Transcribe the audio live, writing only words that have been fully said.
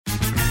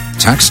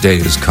Tax day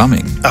is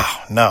coming.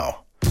 Oh, no.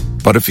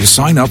 But if you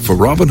sign up for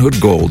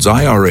Robinhood Gold's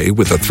IRA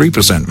with a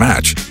 3%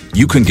 match,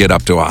 you can get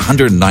up to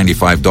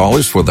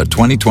 $195 for the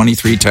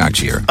 2023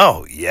 tax year.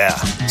 Oh, yeah.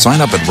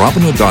 Sign up at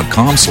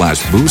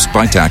Robinhood.com/boost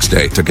by tax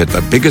day to get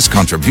the biggest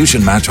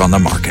contribution match on the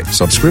market.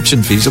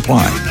 Subscription fees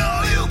apply.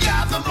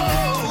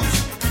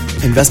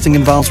 Investing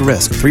involves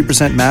risk.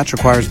 3% match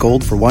requires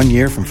gold for 1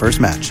 year from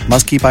first match.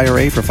 Must keep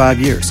IRA for 5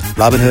 years.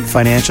 Robinhood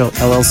Financial,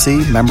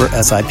 LLC, member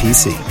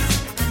SIPC.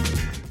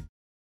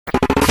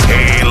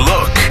 Hey,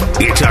 look.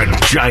 It's a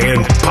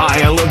giant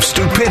pile of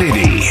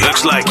stupidity.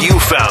 Looks like you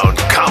found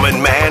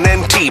Common Man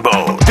and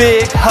T-Bone.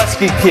 Big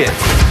husky kid.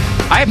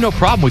 I have no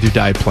problem with your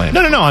diet plan.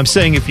 No. I'm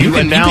saying if you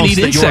announce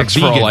that you're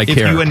vegan, if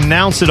you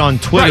announce it on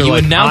Twitter, right, you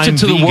like, announce I'm it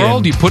to vegan. the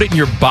world, you put it in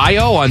your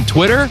bio on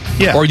Twitter,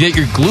 or that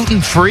you're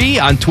gluten-free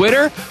on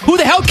Twitter, who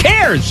the hell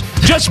cares?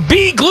 Just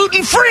be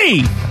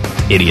gluten-free,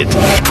 idiot.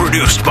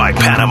 Produced by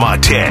Panama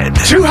Ted.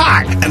 Too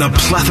hot. And a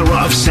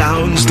plethora of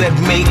sounds that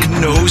make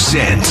no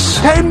sense.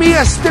 Pay me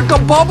a stick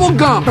of bubble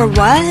gum. For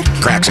what?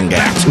 Cracks and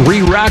gaps.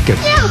 Re-rack it.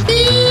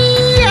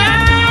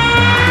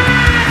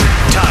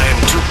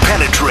 Time to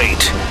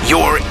penetrate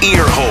your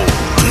ear hole.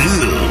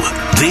 Ew.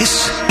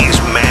 This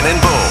is Man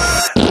and Bone.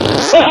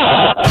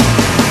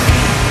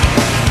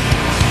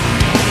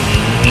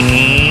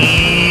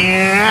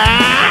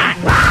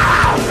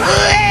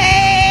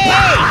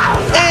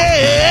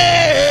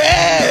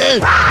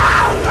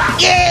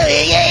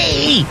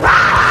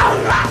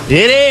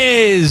 It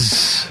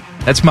is.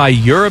 That's my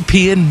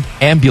European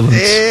ambulance.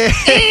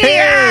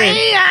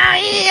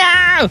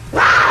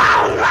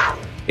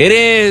 It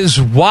is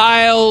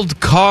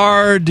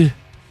Wildcard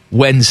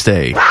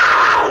Wednesday.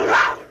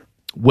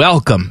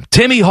 Welcome.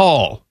 Timmy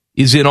Hall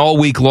is in all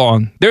week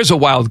long. There's a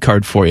wild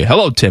card for you.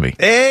 Hello, Timmy.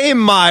 Hey,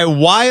 my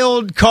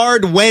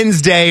Wildcard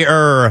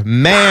Wednesday-er,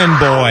 man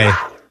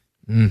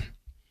boy.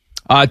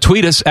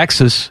 Tweet us,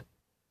 X's,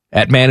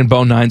 at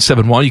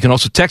manandbone971. You can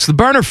also text the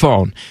burner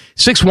phone,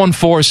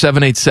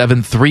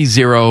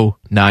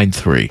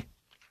 614-787-3093.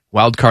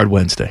 Wildcard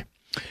Wednesday.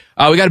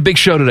 We got a big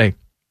show today.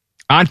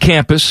 On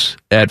campus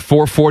at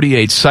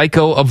 4:48,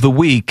 Psycho of the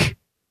Week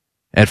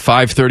at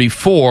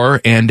 5:34,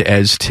 and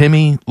as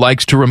Timmy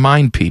likes to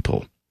remind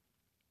people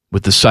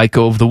with the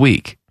Psycho of the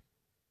Week,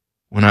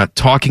 we're not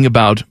talking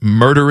about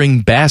murdering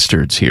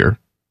bastards here.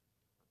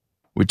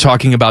 We're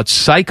talking about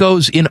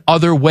psychos in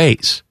other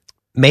ways.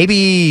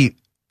 Maybe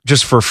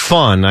just for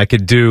fun, I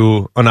could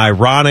do an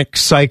ironic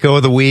Psycho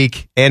of the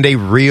Week and a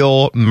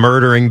real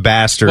murdering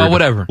bastard. Well,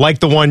 whatever. Like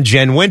the one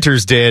Jen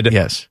Winters did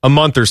a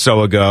month or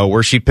so ago,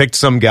 where she picked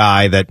some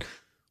guy that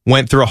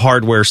went through a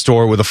hardware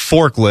store with a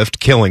forklift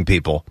killing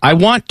people. I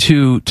want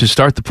to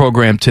start the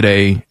program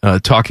today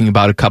talking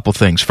about a couple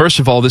things. First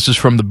of all, this is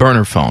from the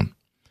burner phone.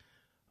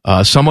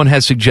 Someone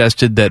has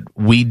suggested that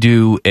we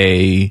do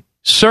a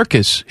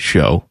circus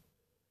show,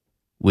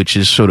 which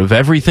is sort of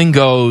everything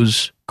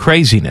goes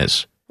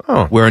craziness.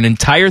 Oh. Where an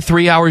entire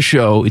 3-hour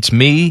show, it's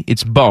me,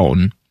 it's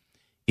Bone,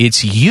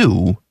 it's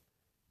you,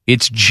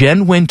 it's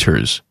Jen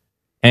Winters,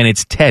 and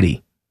it's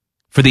Teddy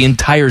for the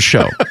entire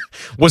show.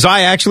 Was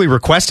I actually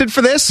requested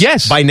for this?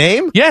 Yes. By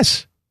name?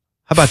 Yes.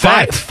 How about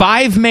that?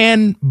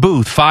 5-man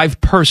booth,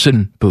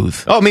 5-person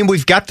booth. Oh, I mean,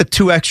 we've got the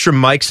 2 extra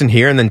mics in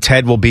here, and then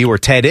Ted will be where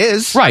Ted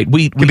is. Right,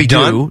 we be do.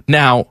 done.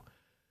 Now,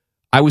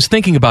 I was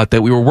thinking about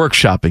that. We were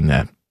workshopping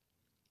that.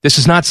 This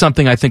is not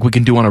something I think we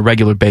can do on a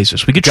regular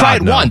basis. We could try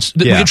it once.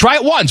 Yeah. We could try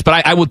it once,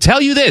 but I will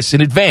tell you this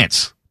in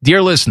advance,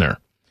 dear listener.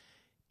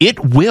 It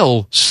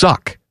will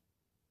suck.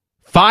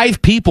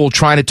 5 people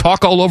trying to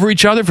talk all over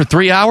each other for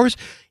 3 hours,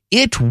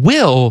 it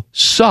will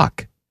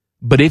suck.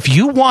 But if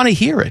you want to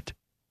hear it,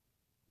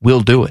 we'll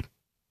do it.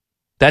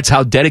 That's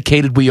how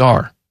dedicated we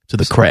are to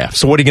the craft.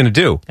 So what are you going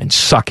to do? And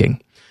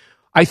sucking.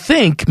 I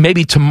think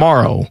maybe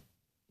tomorrow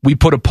we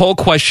put a poll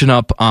question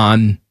up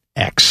on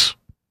X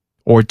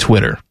or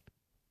Twitter.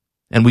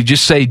 And we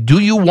just say, do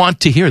you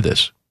want to hear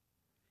this?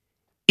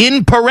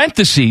 In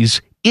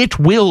parentheses, it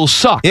will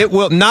suck. It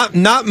will.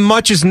 Not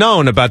much is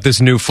known about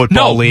this new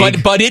football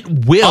league. But it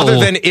will.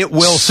 Other than it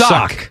will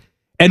suck.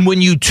 And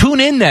when you tune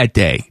in that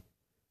day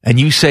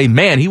and you say,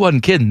 man, he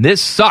wasn't kidding, this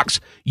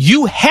sucks,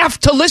 you have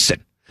to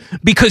listen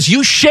because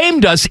you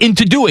shamed us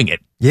into doing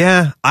it.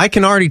 Yeah, I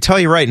can already tell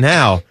you right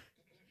now,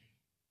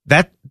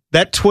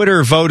 that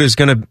Twitter vote is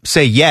going to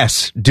say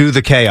yes, do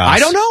the chaos. I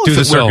don't know if do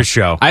the it will. circus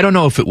show. I don't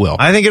know if it will.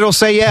 I think it'll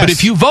say yes. But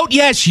if you vote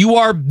yes, you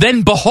are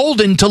then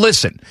beholden to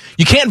listen.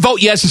 You can't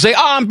vote yes and say,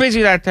 oh, I'm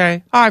busy that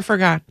day. Oh, I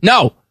forgot.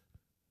 No.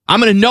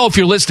 I'm going to know if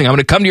you're listening. I'm going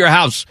to come to your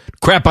house,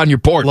 crap on your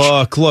porch.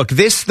 Look,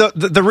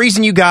 the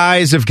reason you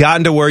guys have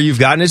gotten to where you've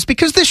gotten is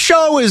because this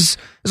show is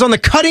on the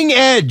cutting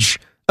edge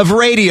of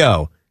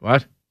radio.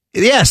 What?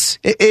 Yes,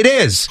 it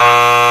is.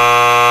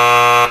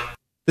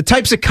 The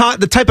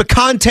type of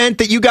content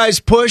that you guys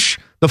push,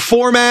 the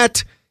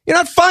format, you're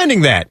not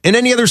finding that in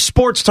any other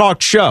sports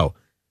talk show.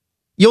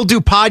 You'll do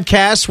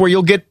podcasts where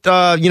you'll get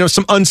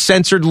some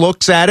uncensored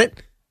looks at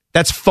it.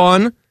 That's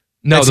fun.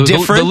 No, That's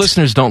different. The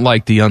listeners don't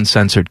like the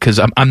uncensored because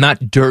I'm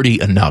not dirty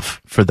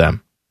enough for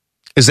them.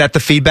 Is that the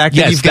feedback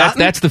that you've gotten?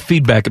 That's the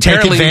feedback.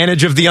 Take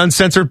advantage of the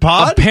uncensored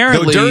pod?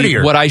 Apparently, Go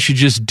dirtier. what I should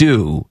just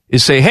do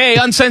is say, hey,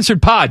 uncensored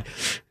pod,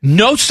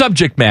 no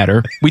subject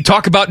matter. We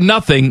talk about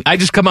nothing. I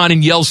just come on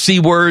and yell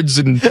C words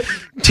and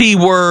T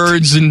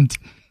words and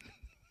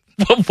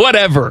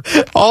whatever.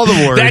 All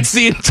the words. That's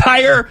the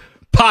entire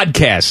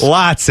podcast.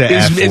 Lots of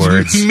F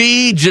words. It's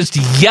me just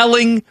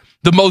yelling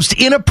the most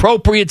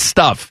inappropriate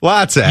stuff.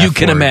 Lots of F you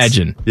can words.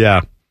 imagine.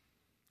 Yeah.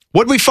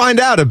 What did we find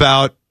out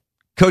about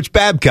Coach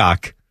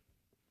Babcock?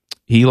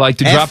 He liked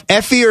to drop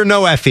Effie or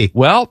no Effie?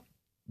 Well,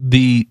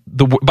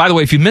 by the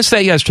way, if you missed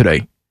that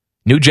yesterday,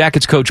 New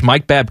Jackets coach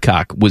Mike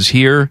Babcock was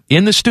here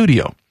in the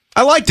studio.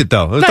 I liked it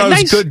though. I thought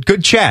it was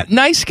good chat.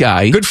 Nice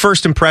guy. Good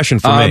first impression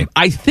for me.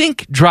 I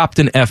think dropped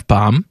an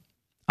F-bomb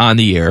on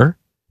the air.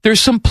 There's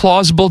some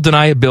plausible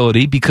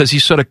deniability because he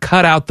sort of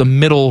cut out the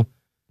middle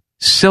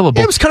syllable.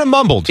 Yeah, it was kind of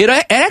mumbled. It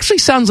actually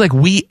sounds like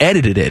we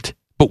edited it,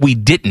 but we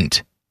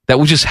didn't. That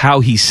was just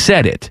how he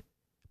said it.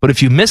 But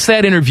if you missed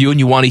that interview and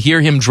you want to hear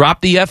him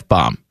drop the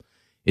F-bomb,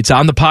 it's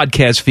on the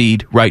podcast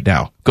feed right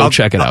now. Go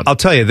check it out. I'll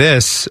tell you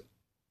this.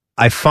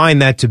 I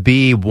find that to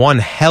be one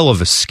hell of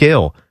a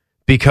skill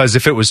because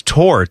if it was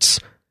Torts,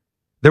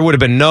 there would have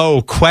been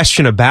no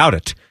question about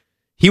it.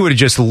 He would have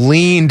just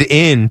leaned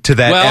into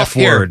that F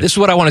word. This is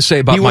what I want to say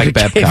about Mike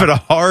Babcock. He would have gave it a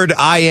hard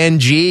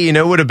ING,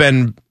 it would have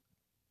been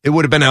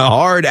a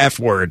hard F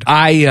word.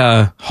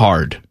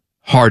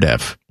 Hard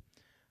F.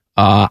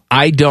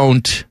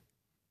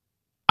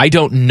 I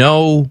don't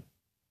know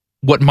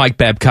what Mike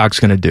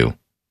Babcock's going to do.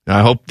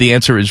 I hope the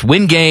answer is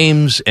win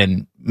games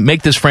and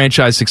make this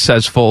franchise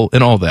successful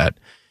and all that.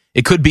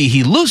 It could be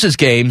he loses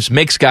games,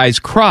 makes guys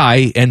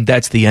cry, and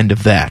that's the end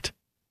of that.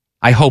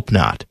 I hope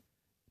not.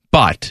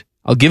 But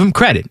I'll give him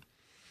credit.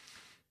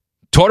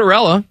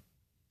 Tortorella,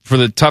 for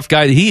the tough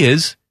guy that he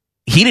is,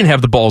 he didn't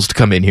have the balls to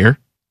come in here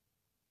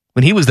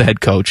when he was the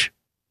head coach.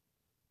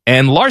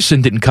 And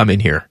Larson didn't come in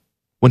here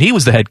when he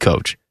was the head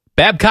coach.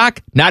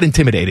 Babcock, not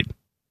intimidated.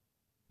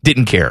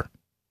 Didn't care.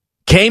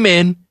 Came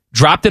in,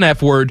 dropped an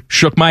F word,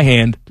 shook my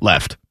hand,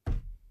 left.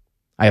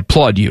 I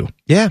applaud you.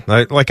 Yeah,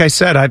 like I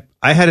said,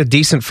 I had a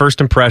decent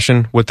first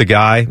impression with the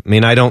guy. I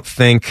mean, I don't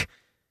think,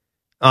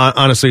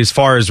 honestly, as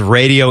far as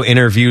radio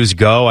interviews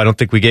go, I don't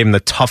think we gave him the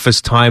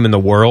toughest time in the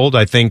world.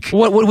 I think...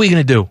 What are we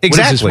going to do?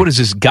 Exactly. What is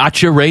this,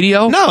 gotcha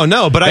radio?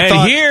 No, but I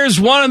thought... And here's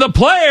one of the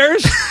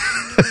players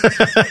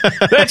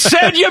that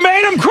said you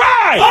made him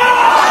cry!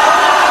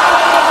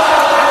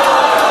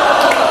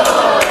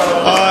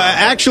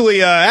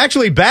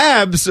 Actually,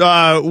 Babs,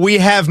 we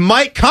have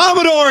Mike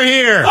Commodore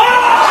here.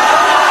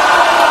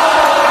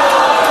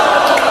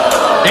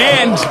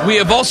 And we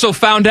have also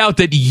found out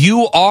that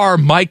you are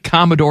Mike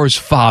Commodore's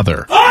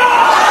father.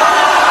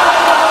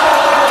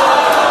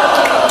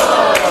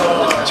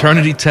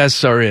 Paternity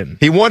tests are in.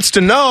 He wants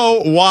to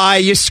know why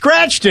you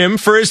scratched him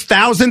for his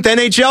 1000th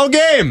NHL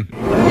game.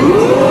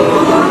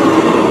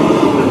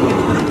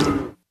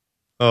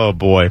 Oh,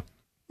 boy.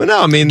 But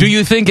no, I mean... Do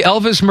you think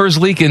Elvis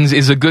Merzlikins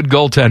is a good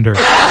goaltender?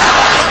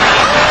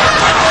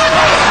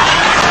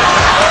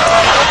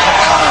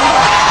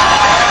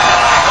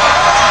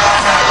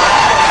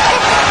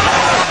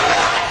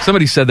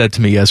 Somebody said that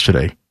to me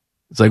yesterday.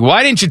 It's like,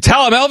 why didn't you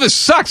tell him Elvis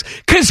sucks?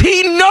 Because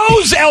he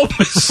knows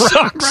Elvis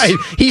sucks. Right.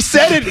 He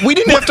said it. We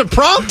didn't have to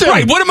prompt him.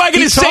 Right. What am I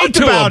going to say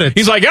to him? It.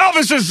 He's like,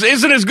 Elvis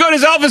isn't as good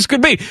as Elvis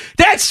could be.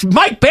 That's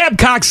Mike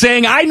Babcock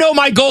saying, I know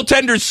my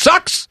goaltender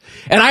sucks,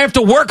 and I have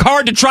to work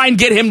hard to try and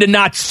get him to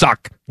not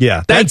suck.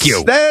 Yeah. Thank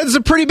you. That's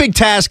a pretty big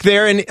task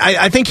there, and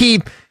I think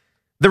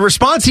the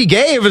response he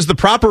gave is the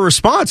proper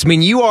response. I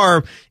mean, you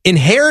are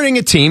inheriting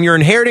a team. You're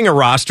inheriting a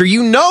roster.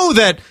 You know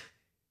that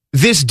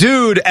this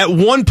dude, at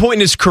one point in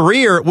his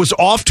career, was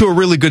off to a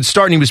really good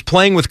start, and he was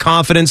playing with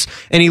confidence,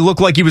 and he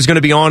looked like he was going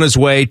to be on his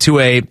way to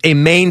a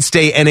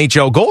mainstay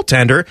NHL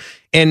goaltender,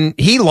 and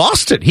he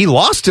lost it. He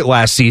lost it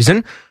last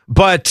season,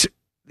 but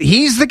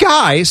he's the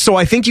guy, so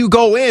I think you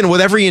go in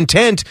with every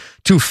intent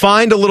to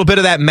find a little bit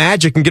of that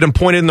magic and get him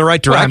pointed in the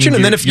right direction,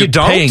 and then if you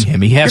don't... You're paying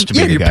him. He has to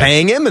be the guy. You're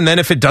paying him, and then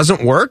if it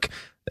doesn't work...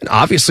 And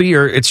obviously,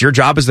 it's your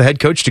job as the head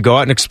coach to go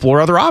out and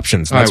explore other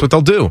options. That's what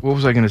they'll do. What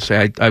was I going to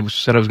say? I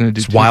said I was going to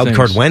do two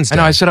Wildcard things. Wednesday. I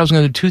know, I said I was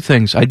going to do two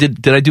things.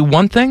 Did I do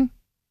one thing?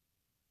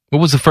 What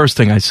was the first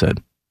thing I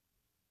said?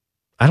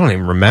 I don't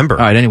even remember.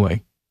 All right,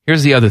 anyway.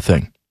 Here's the other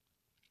thing.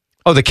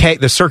 Oh, the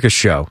circus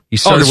show. The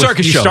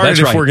circus show.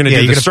 That's right. We're going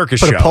to do the circus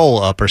show. Put a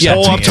poll up or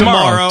something. Poll up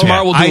tomorrow.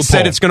 Tomorrow we'll do a poll. I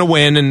said it's going to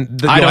win,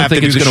 and I don't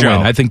think it's going to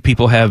win. I think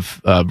people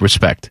have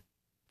respect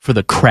for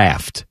the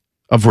craft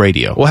of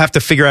radio. We'll have to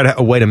figure out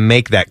a way to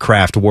make that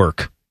craft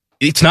work.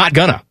 It's not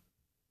gonna.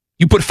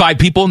 You put 5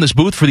 people in this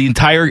booth for the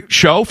entire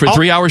show, for a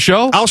 3-hour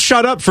show? I'll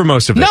shut up for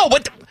most of it. No,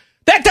 but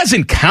that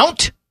doesn't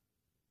count.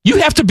 You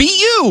have to be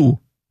you.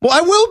 Well,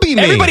 I will be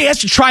me. Everybody has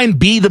to try and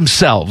be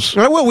themselves.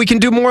 I will. We can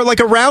do more like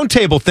a round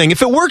table thing.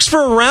 If it works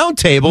for a round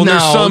table,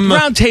 there's some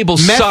round table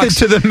method sucks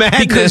to the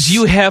madness. because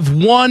you have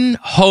one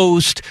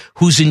host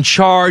who's in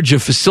charge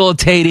of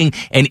facilitating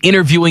and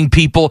interviewing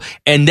people,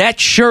 and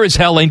that sure as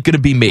hell ain't going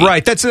to be me.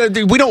 Right.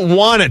 We don't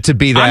want it to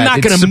be that. I'm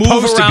not going to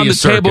move around the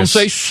table and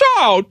say, circus.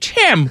 "So,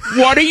 Tim,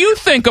 what do you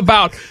think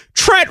about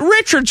Trent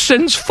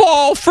Richardson's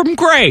fall from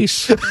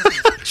grace?"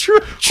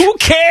 Who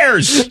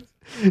cares?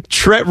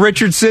 Trent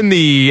Richardson,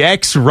 the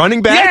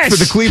ex-running back for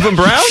the Cleveland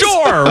Browns?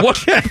 Sure.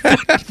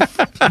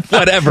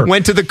 Whatever.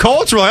 Went to the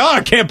Colts. We're like,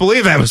 I can't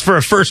believe that was for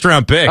a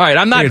first-round pick. All right,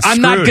 I'm not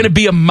going to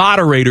be a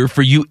moderator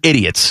for you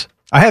idiots.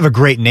 I have a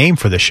great name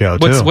for the show,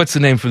 too. What's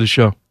the name for the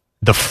show?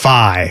 The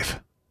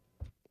Five.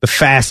 The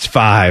Fast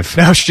Five.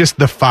 No, it's just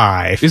The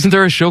Five. Isn't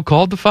there a show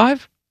called The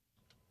Five?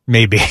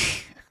 Maybe.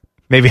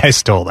 Maybe I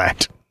stole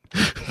that.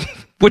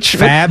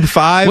 Fab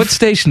Five? What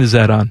station is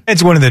that on?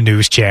 It's one of the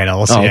news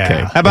channels. Oh, yeah.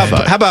 okay.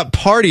 How about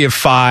Party of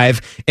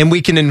Five, and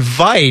we can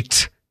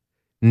invite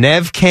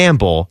Nev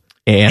Campbell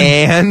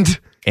and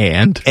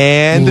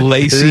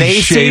Lacey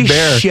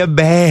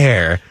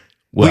Chabert.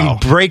 Well,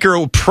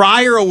 We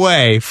pry her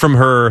away from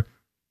her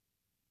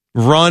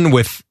run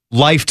with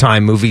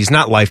Lifetime movies,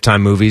 not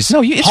Lifetime movies.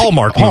 No, it's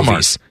Hallmark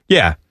movies.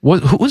 Yeah.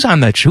 Who was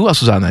on that show? Who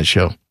else was on that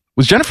show?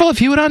 Was Jennifer Love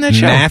Hewitt on that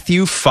show?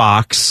 Matthew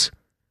Fox,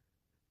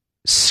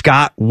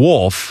 Scott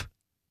Wolf,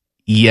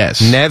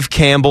 yes. Nev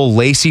Campbell,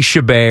 Lacey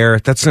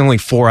Chabert. That's the only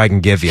four I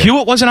can give you.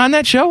 Hewitt wasn't on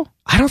that show?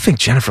 I don't think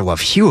Jennifer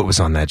Love Hewitt was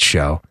on that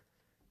show.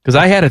 Because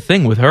I had a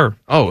thing with her.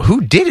 Oh,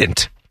 who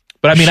didn't?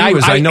 But I mean,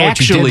 I know what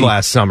you did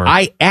last summer.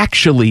 I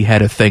actually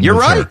had a thing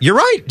with her. You're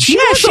right. She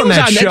was on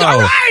that show. All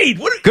right.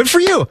 Good for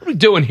you. What are we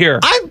doing here?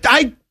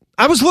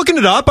 I was looking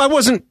it up. I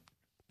wasn't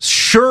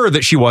sure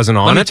that she wasn't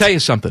on it. Let me tell you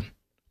something.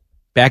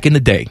 Back in the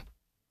day,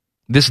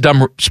 this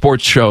dumb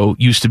sports show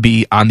used to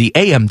be on the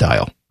AM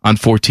dial on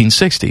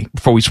 1460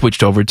 before we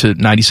switched over to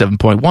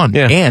 97.1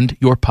 and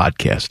your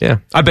podcast. Yeah.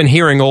 I've been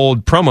hearing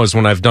old promos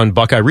when I've done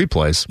Buckeye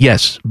replays.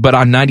 Yes, but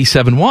on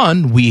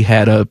 97.1, we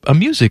had a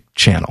music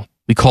channel.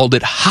 We called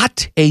it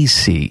Hot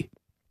AC.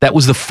 That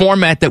was the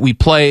format that we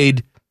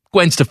played,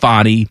 Gwen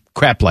Stefani,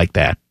 crap like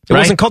that. It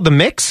wasn't called The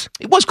Mix?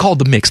 It was called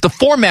The Mix. The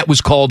format was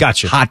called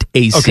Hot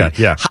AC. Okay,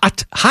 yeah.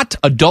 Hot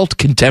Adult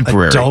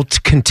Contemporary.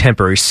 Adult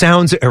Contemporary.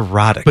 Sounds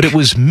erotic. But it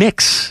was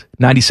Mix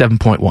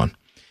 97.1.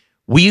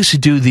 We used to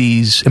do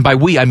these, and by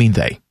we, I mean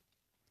they,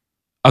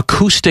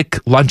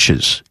 acoustic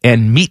lunches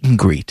and meet and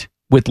greet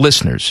with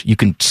listeners. You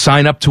can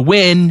sign up to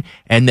win,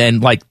 and then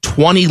like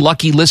 20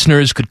 lucky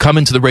listeners could come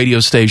into the radio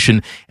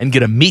station and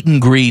get a meet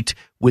and greet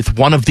with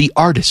one of the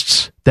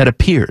artists that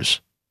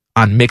appears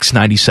on Mix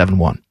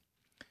 97.1.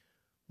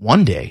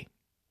 One day,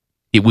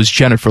 it was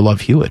Jennifer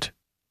Love Hewitt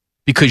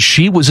because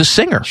she was a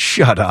singer.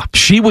 Shut up.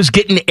 She was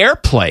getting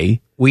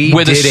airplay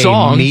with a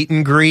song, meet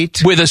and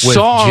greet with a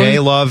song J.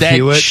 Love that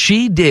Hewitt.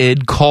 She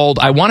did called,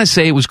 I want to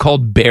say it was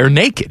called Bare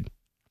Naked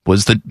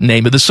was the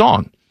name of the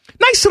song.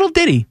 Nice little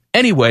ditty.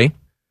 Anyway,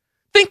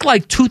 think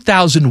like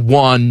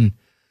 2001,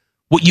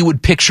 what you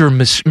would picture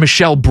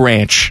Michelle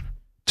Branch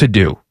to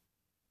do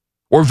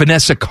or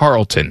Vanessa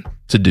Carlton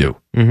to do.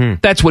 Mm-hmm.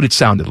 That's what it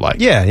sounded like.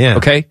 Yeah.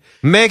 Okay?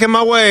 Making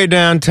my way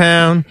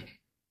downtown.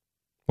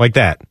 Like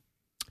that.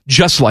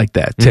 Just like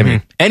that, Timmy.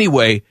 Mm-hmm.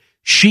 Anyway,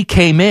 she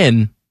came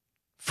in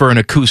for an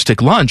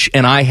acoustic lunch,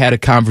 and I had a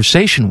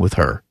conversation with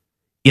her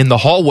in the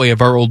hallway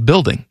of our old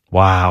building.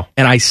 Wow.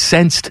 And I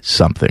sensed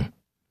something.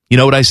 You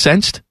know what I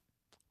sensed?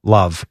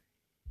 Love.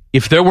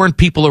 If there weren't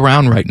people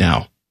around right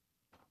now,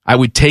 I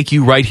would take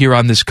you right here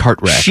on this cart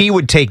rack. She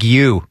would take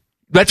you.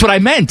 That's what I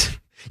meant.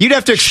 You'd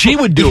have to. She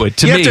would do it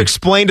to me. You have to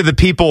explain to the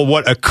people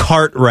what a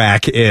cart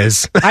rack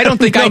is. I don't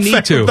think I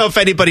need to. I don't know if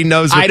anybody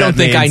knows what that I don't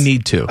think means. I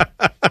need to.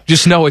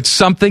 Just know it's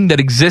something that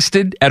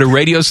existed at a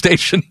radio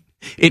station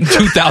in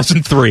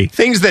 2003.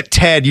 Things that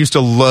Ted used to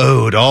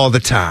load all the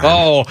time.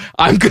 Oh,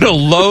 I'm going to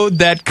load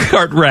that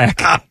cart rack.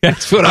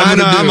 That's what I'm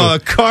going to do. I'm a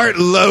cart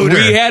loader.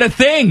 We had a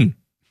thing.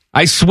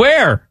 I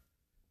swear.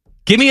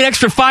 Give me an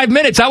extra 5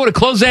 minutes. I would have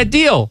closed that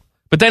deal.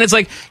 But then it's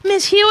like,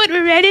 Miss Hewitt,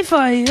 we're ready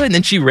for you. And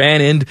then she ran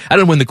in. I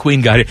don't know when the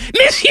Queen got here.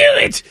 Miss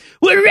Hewitt,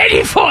 we're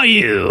ready for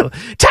you.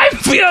 Time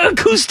for your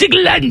acoustic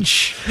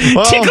lunch.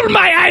 Well, tickle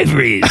my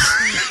ivories.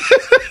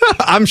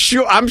 I'm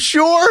sure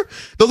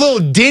the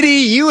little ditty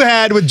you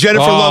had with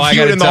Jennifer Love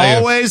Hewitt in the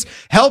hallways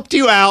helped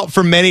you out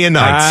for many a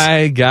night.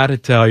 I got to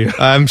tell you.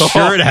 I'm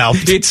sure it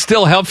helped. It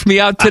still helps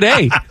me out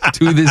today,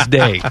 to this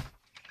day.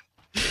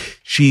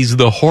 She's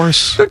the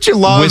horse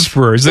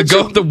whisperers, the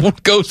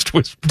ghost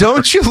whisperer.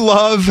 Don't you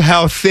love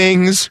how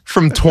things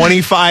from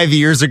 25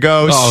 years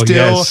ago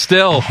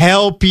still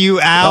help you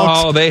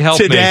out? Oh, they help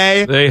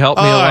today? Me. They help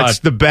me a lot. It's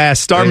the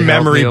best. Our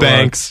memory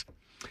banks.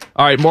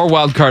 All right, more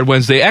Wildcard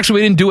Wednesday.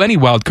 Actually, we didn't do any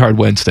Wildcard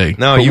Wednesday.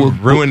 No, you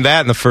ruined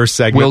that in the first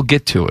segment. We'll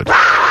get to it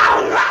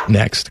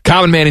next.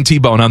 Common Man and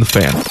T-Bone on the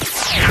Fan.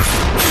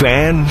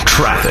 Fan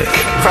traffic.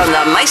 From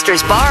the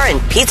Meister's Bar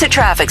and Pizza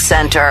Traffic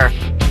Center.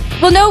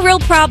 Well, no real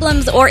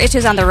problems or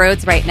issues on the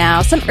roads right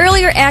now. Some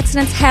earlier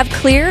accidents have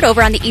cleared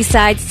over on the east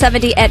side,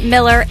 70 at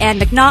Miller and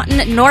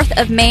McNaughton, north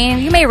of Maine.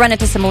 You may run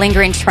into some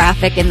lingering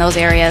traffic in those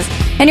areas.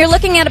 And you're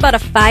looking at about a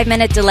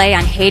 5-minute delay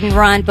on Hayden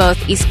Run,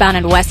 both eastbound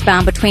and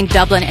westbound between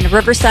Dublin and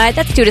Riverside.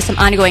 That's due to some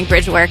ongoing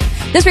bridge work.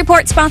 This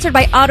report sponsored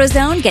by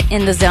AutoZone. Get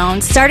in the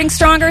zone. Starting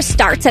Stronger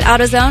starts at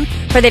AutoZone,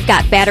 where they've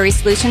got battery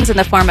solutions in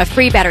the form of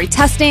free battery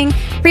testing,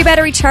 free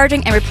battery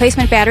charging, and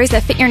replacement batteries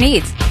that fit your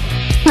needs.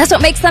 That's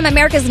what makes them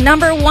America's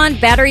 #1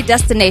 battery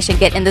destination.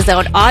 Get in the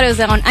zone.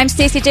 AutoZone. I'm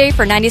Stacey J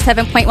for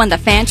 97.1 The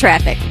Fan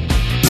Traffic.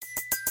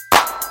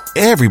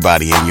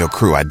 Everybody in your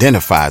crew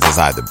identifies as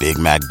either Big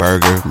Mac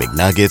Burger,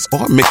 McNuggets,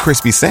 or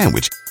McCrispy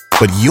Sandwich.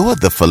 But you're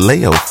the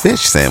Filet-O-Fish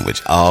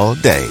Sandwich all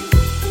day.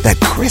 That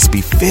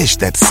crispy fish,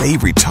 that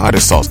savory tartar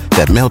sauce,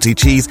 that melty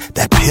cheese,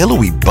 that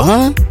pillowy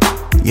bun.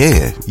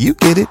 Yeah, you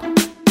get it.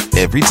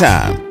 Every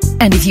time.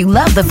 And if you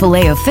love the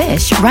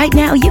Filet-O-Fish, right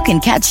now you can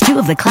catch 2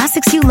 of the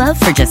classics you love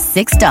for just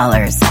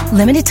 $6.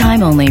 Limited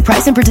time only.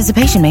 Price and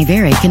participation may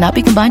vary. Cannot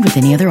be combined with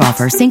any other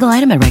offer. Single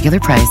item at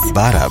regular price.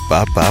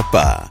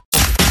 Ba-da-ba-ba-ba.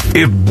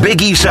 If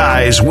Biggie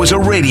Size was a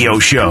radio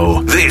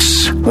show,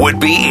 this would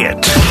be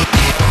it.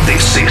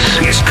 This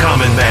is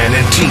Common Man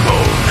and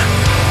T-Bone.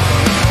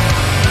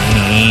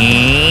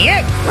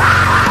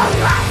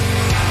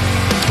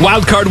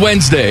 Wildcard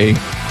Wednesday.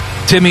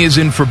 Timmy is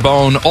in for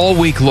Bone all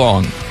week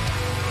long.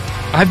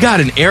 I've got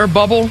an air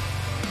bubble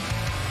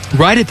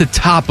right at the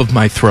top of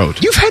my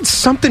throat. You've had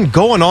something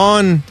going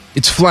on.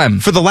 It's phlegm.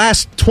 For the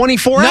last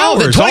 24 No,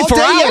 hours. the 24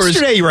 All day hours.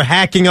 Yesterday you were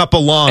hacking up a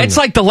lung. It's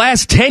like the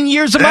last 10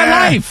 years of my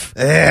life.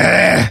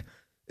 I've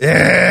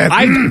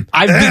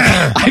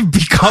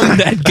become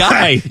that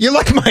guy. You're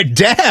like my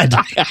dad.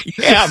 I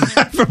am.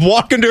 From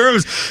walking to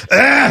rooms.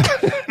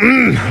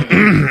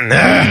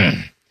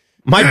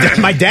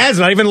 My dad's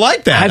not even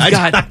like that. I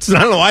don't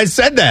know why I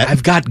said that.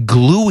 I've got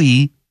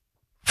gluey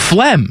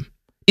phlegm.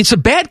 It's a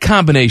bad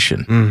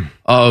combination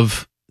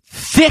of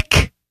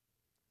thick,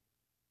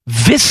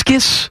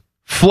 viscous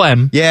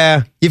phlegm.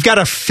 Yeah, you've got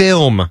a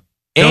film,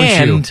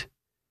 and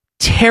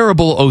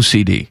terrible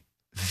OCD.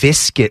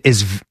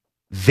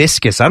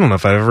 Viscous. I don't know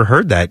if I've ever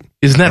heard that.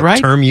 Isn't that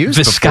right? Term used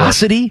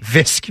Viscosity?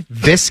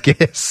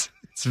 Viscous.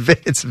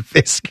 It's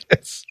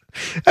viscous.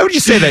 How would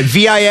you say that?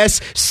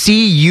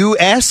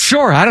 VISCUS?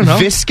 Sure, I don't know.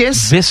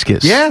 Viscous?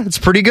 Viscous. Yeah, it's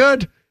pretty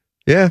good.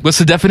 Yeah. What's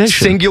the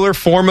definition? Singular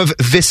form of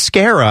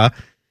viscera,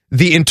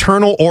 the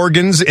internal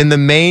organs in the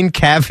main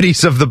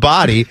cavities of the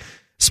body,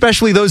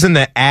 especially those in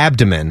the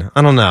abdomen.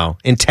 I don't know.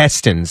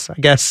 Intestines, I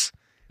guess.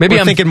 Maybe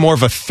I'm thinking more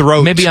of a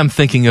throat. Maybe I'm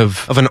thinking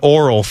of an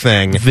oral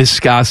thing.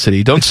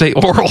 Viscosity. Don't say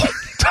oral.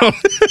 Don't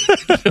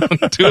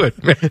do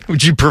it, man.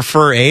 Would you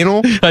prefer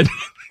anal?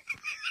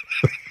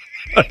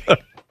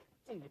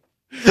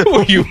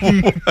 You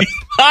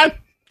what?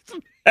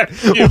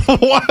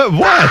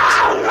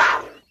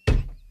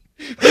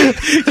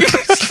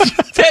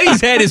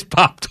 Teddy's head is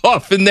popped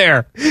off in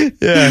there.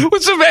 Yeah.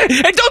 What's the matter?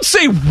 And don't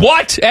say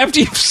what after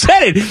you've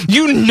said it.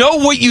 You know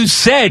what you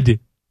said.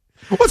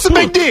 What's the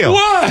big deal?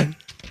 What?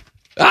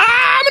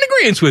 I'm in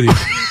agreement with you.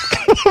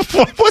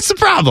 What's the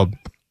problem?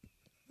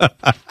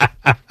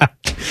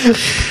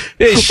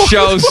 This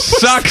show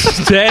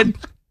sucks, Ted.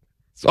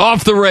 It's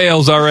off the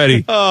rails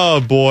already. Oh,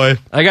 boy.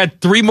 I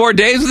got 3 more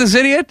days with this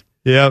idiot?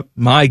 Yep.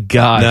 My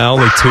God. No,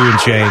 only 2 and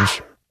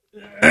change.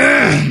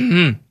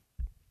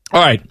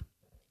 All right.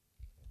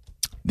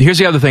 Here's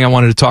the other thing I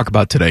wanted to talk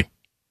about today.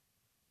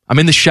 I'm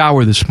in the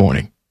shower this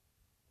morning,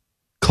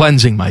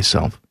 cleansing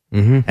myself,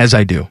 as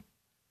I do.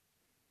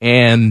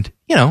 And,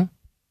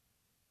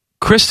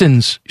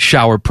 Kristen's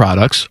shower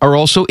products are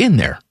also in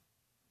there.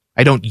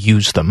 I don't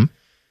use them.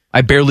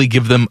 I barely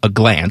give them a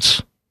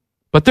glance,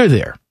 but they're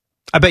there.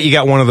 I bet you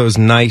got one of those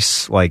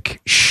nice,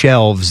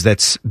 shelves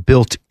that's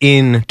built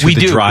into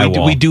the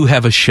drywall. We do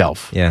have a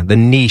shelf. Yeah, the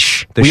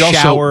niche.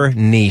 Shower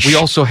niche. We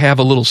also have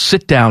a little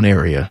sit-down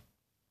area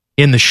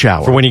in the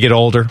shower. For when you get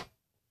older?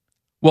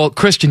 Well,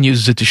 Kristen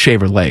uses it to shave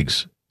her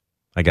legs.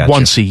 I got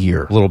once a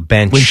year. A little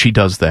bench. When she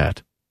does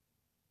that.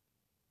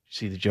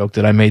 See the joke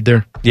that I made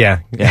there? Yeah.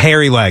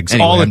 Hairy legs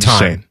anyway, all the I'm just time.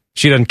 saying.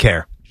 She doesn't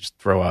care. Just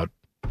throw out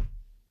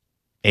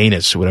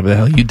anus or whatever the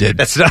hell you did.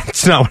 That's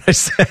not what I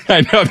said.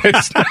 I know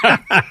that's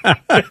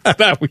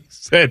not what you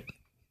said.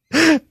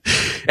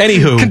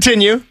 Anywho.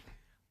 Continue.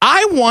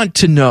 I want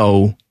to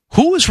know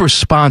who is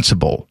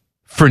responsible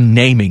for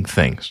naming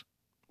things.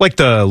 Like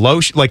the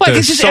lotion, the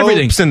soaps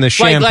everything. And the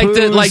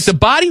shampoos. Like the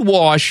body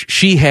wash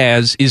she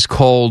has is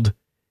called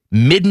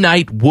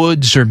Midnight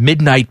Woods or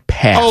Midnight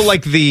Path. Oh,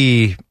 like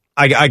the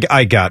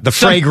I got the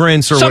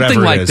fragrance or whatever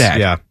something like it is. that.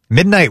 Yeah.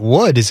 Midnight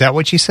Wood, is that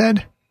what you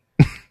said?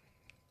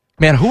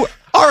 Man, who?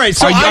 All right,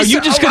 so are you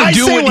just going to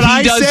do what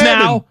he does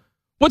now?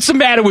 What's the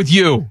matter with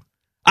you?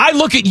 I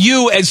look at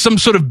you as some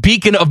sort of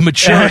beacon of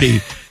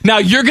maturity. Now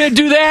you're going to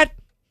do that?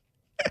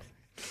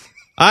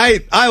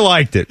 I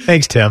liked it.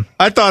 Thanks, Tim.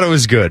 I thought it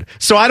was good.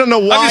 So I don't know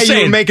why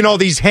you were making all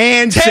these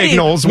hand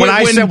signals when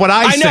I said what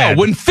I said. I know.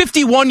 When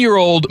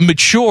 51-year-old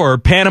mature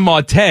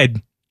Panama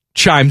Ted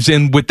chimes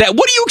in with that,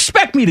 what do you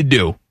expect me to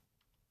do?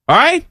 All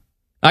right?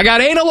 I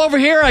got anal over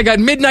here. I got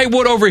midnight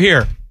wood over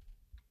here.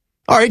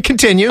 All right,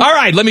 continue. All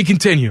right, let me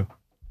continue.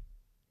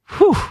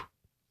 Whew.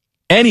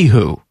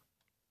 Anywho.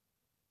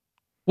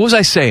 What was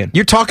I saying?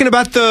 You're talking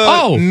about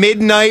the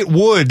midnight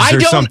woods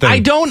something. I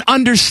don't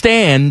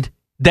understand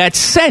that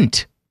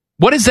scent.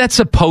 What is that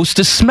supposed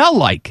to smell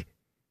like?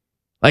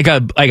 Like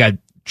a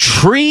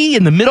tree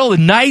in the middle of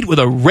the night with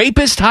a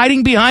rapist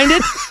hiding behind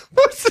it?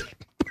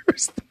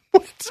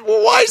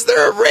 Why is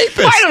there a rapist?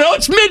 I don't know.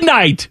 It's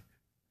midnight.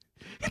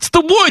 It's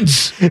the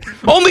woods.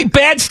 Only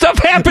bad stuff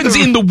happens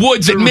in the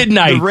woods at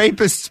midnight. The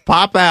rapists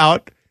pop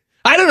out.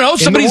 I don't know.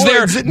 Somebody's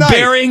there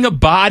burying a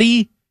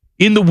body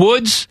in the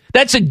woods.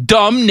 That's a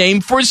dumb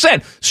name for a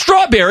scent.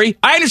 Strawberry,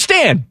 I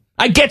understand.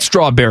 I get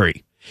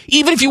strawberry.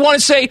 Even if you want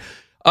to say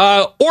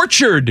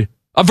orchard,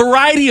 a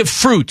variety of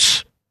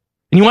fruits,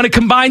 and you want to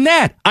combine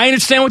that, I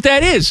understand what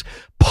that is.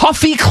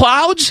 Puffy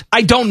clouds,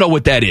 I don't know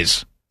what that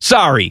is.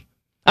 Sorry.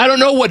 I don't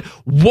know what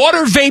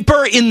water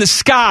vapor in the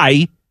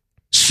sky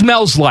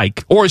smells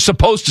like or is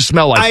supposed to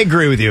smell like. I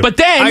agree with you. But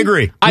then I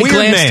agree.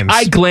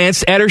 I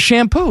glanced at her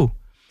shampoo.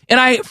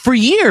 And for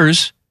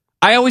years,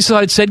 I always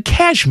thought it said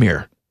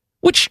cashmere,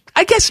 which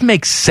I guess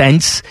makes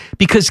sense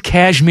because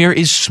cashmere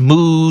is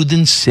smooth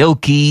and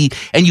silky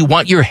and you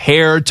want your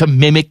hair to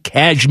mimic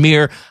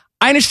cashmere.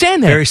 I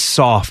understand that. Very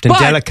soft and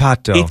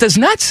delicato. It does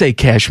not say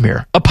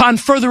cashmere. Upon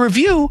further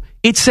review,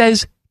 it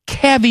says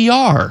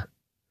caviar.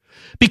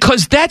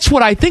 Because that's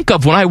what I think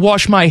of when I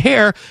wash my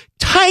hair.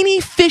 Tiny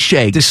fish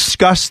eggs.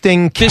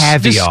 Disgusting caviar.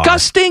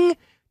 Disgusting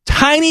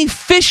tiny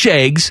fish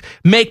eggs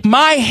make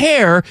my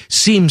hair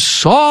seem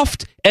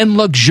soft and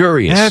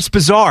luxurious. That's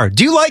bizarre.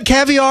 Do you like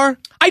caviar?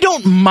 I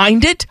don't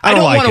mind it. I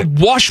don't want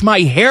to wash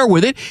my hair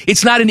with it.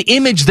 It's not an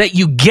image that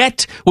you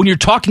get when you're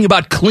talking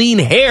about clean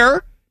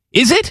hair,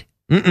 is it?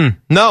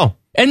 No.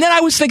 And then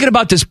I was thinking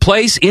about this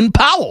place in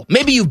Powell.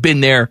 Maybe you've been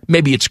there.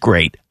 Maybe it's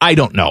great. I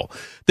don't know.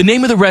 The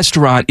name of the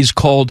restaurant is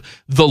called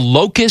The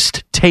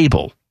Locust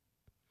Table.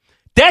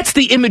 That's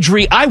the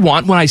imagery I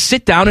want when I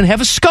sit down and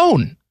have a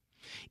scone.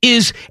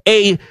 Is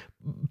a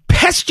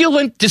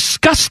pestilent,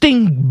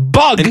 disgusting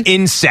bug. An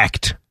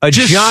insect. A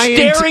just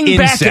giant staring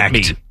insect. back at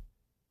me.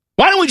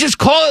 Why don't we just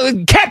call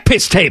it a cat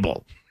piss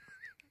table?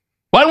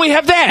 Why don't we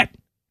have that?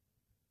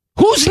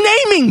 Who's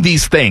naming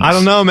these things? I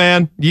don't know,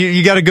 man.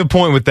 You got a good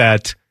point with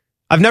that.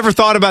 I've never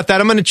thought about that.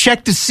 I'm going to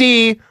check to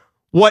see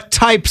what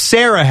type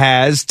Sarah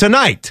has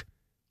tonight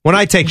when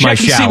I take my shower.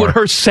 Check to see what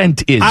her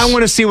scent is. I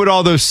want to see what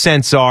all those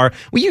scents are.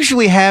 We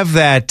usually have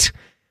that.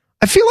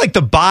 I feel like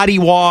the body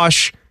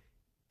wash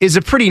is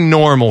a pretty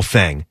normal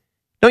thing.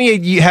 Don't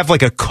you have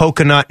like a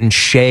coconut and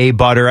shea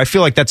butter? I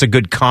feel like that's a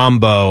good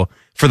combo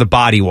for the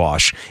body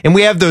wash. And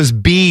we have those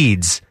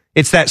beads.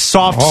 It's that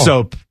soft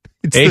soap.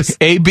 It's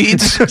A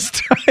beads?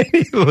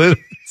 Tiny little.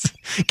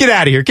 Get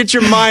out of here. Get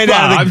your mind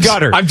out of the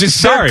gutter. I'm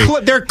just sorry.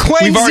 They're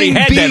cleansing We've already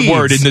had beads. that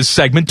word in this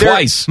segment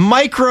twice.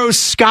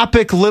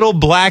 Microscopic little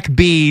black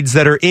beads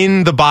that are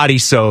in the body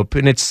soap.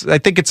 And I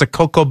think it's a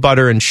cocoa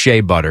butter and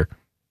shea butter.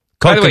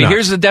 Coconut. By the way,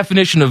 here's the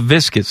definition of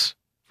viscous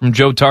from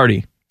Joe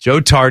Tardy.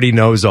 Joe Tardy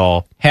knows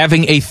all.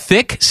 Having a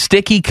thick,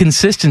 sticky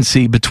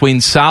consistency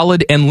between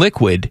solid and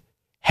liquid,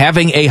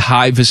 having a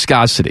high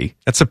viscosity.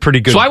 That's a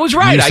pretty good. So I was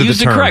right. I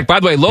used it correct. By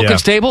the way,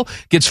 Locust Table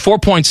gets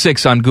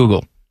 4.6 on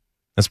Google.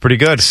 That's pretty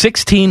good.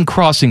 16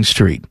 Crossing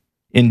Street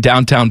in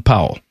downtown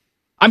Powell.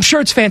 I'm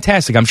sure it's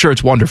fantastic. I'm sure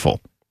it's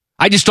wonderful.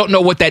 I just don't know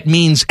what that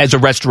means as a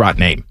restaurant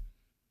name.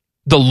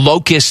 The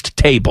Locust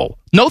Table.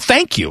 No,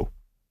 thank you.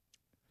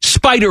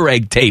 Spider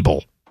Egg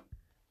Table.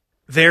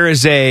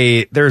 There's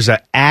a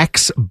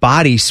Axe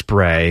body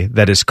spray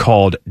that is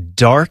called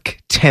Dark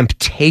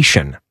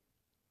Temptation.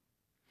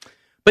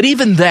 But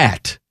even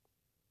that's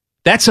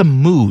a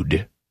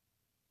mood,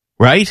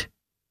 right?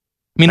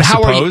 I mean,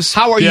 how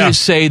are you to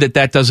say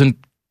that doesn't,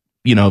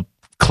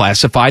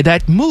 classify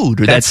that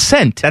mood or that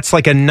scent? That's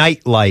like a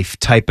nightlife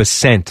type of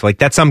scent.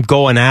 Like I'm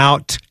going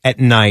out at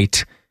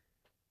night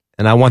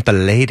and I want the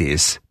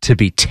ladies to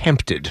be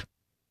tempted.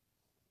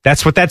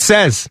 That's what that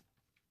says. Isn't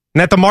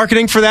that the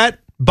marketing for that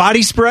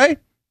body spray?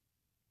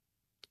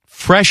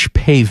 Fresh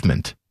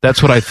pavement.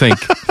 That's what I think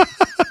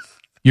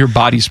your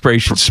body spray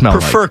should smell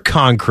like. Prefer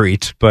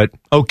concrete, but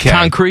okay.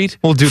 Concrete?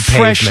 We'll do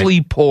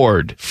freshly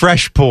poured.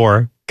 Fresh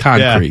pour.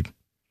 Concrete.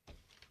 Yeah.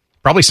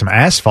 Probably some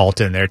asphalt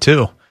in there,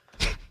 too.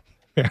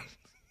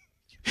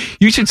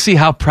 You should see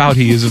how proud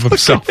he is of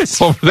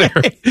himself over there.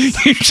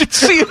 You should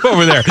see him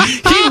over there.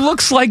 He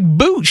looks like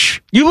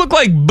Boosh. You look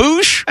like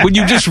Boosh when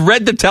you just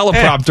read the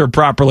teleprompter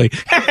properly.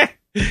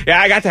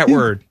 Yeah, I got that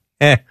word.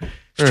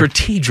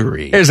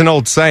 Strategery. Here's an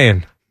old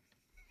saying.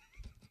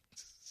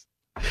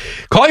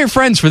 Call your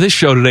friends for this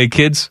show today,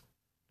 kids.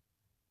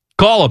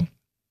 Call them.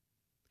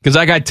 Because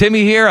I got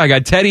Timmy here. I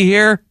got Teddy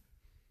here.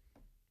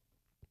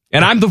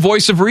 And I'm the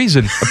voice of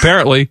reason,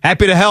 apparently.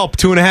 Happy to help.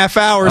 2.5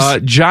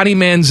 hours. Johnny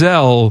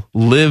Manziel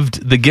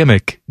lived the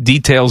gimmick.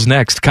 Details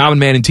next. Common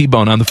Man and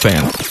T-Bone on the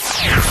Fan.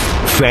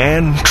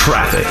 Fan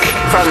traffic.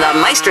 From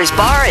the Meister's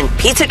Bar and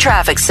Pizza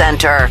Traffic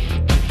Center.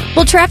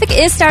 Well, traffic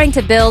is starting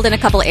to build in a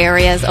couple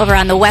areas. Over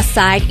on the west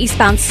side,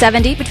 eastbound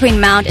 70 between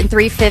Mount and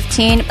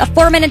 315. A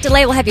 4-minute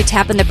delay will have you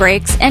tapping the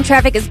brakes, and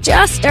traffic is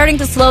just starting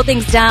to slow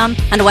things down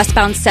on the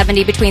westbound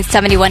 70 between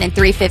 71 and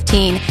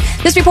 315.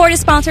 This report is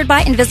sponsored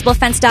by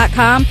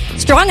InvisibleFence.com.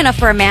 Strong enough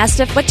for a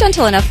Mastiff, but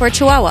gentle enough for a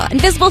Chihuahua.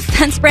 Invisible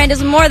Fence brand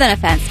is more than a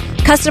fence.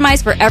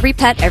 Customized for every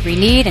pet, every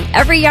need, and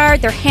every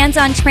yard, their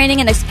hands-on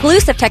training and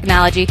exclusive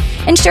technology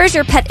ensures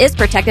your pet is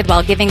protected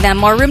while giving them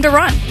more room to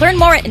run. Learn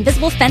more at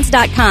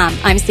InvisibleFence.com.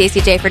 I'm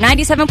Stacey J for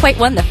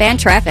 97.1 The Fan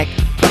Traffic.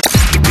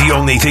 The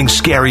only thing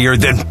scarier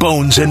than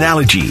Bones'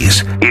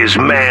 analogies is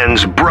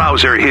man's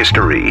browser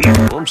history.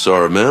 I'm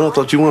sorry, man. I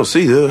thought you want to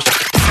see this.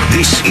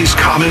 This is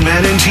Common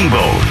Man and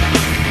T-Bone.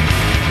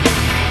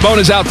 Bone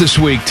is out this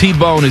week.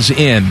 T-Bone is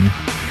in.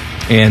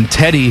 And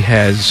Teddy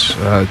has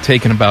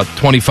taken about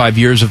 25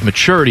 years of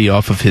maturity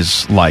off of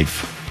his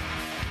life.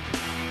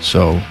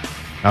 So,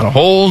 got a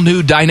whole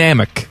new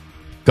dynamic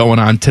going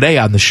on today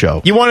on the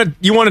show. You wanted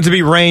to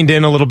be reined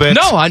in a little bit?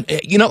 No,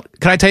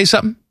 can I tell you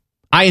something?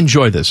 I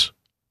enjoy this.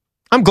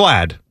 I'm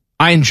glad.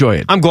 I enjoy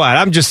it. I'm glad.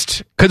 I'm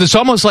just... Because it's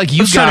almost like you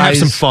guys... trying to have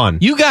some fun.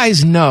 You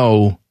guys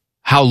know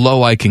how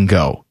low I can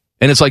go.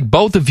 And it's like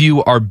both of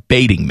you are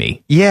baiting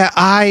me. Yeah,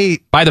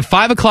 By the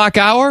 5 o'clock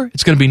hour,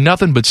 it's going to be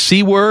nothing but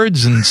C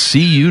words and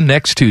see you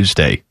next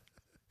Tuesday.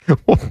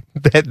 Well,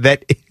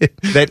 that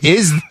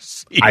is the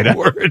C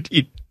word.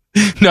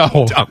 No.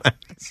 Dumbass.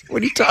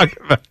 What are you talking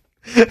about?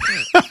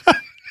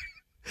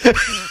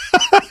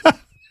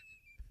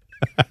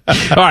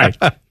 All right.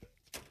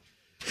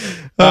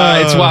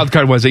 It's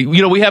Wildcard Wednesday.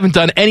 We haven't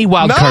done any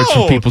wild cards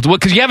for people.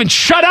 Because you haven't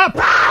shut up.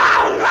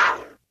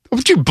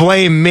 Don't you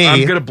blame me.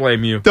 I'm going to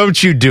blame you.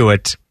 Don't you do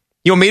it.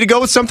 You want me to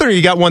go with something, or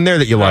you got one there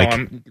that you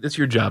like? It's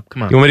your job.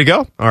 Come on. You want me to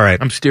go? All right.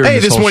 I'm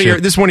steering this whole ship.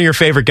 This is one of your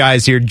favorite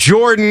guys here.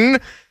 Jordan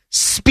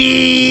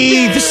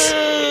Skis,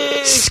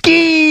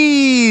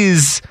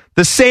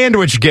 the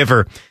sandwich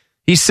giver.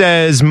 He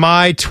says,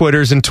 my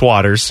Twitters and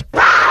twatters.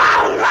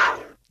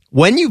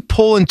 When you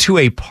pull into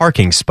a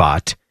parking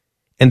spot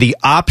and the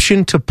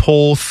option to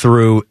pull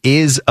through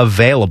is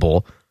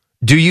available,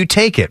 do you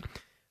take it?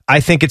 I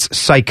think it's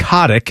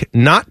psychotic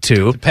not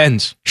to.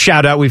 Depends.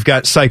 Shout out, we've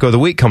got Psycho of the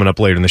Week coming up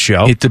later in the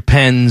show. It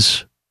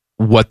depends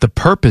what the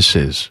purpose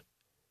is.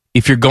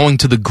 If you're going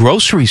to the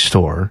grocery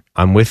store...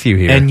 I'm with you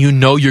here. And you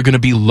know you're going to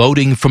be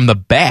loading from the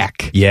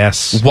back.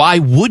 Yes. Why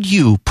would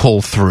you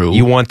pull through?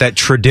 You want that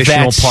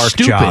traditional park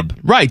job.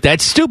 Right,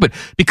 that's stupid.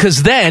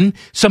 Because then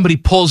somebody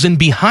pulls in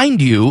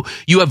behind you,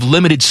 you have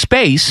limited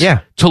space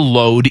to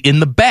load in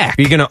the back.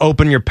 You're going to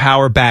open your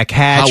power back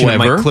hatch. However,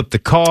 and it might clip the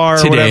car or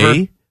today,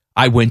 whatever.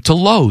 I went to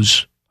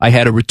Lowe's. I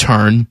had a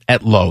return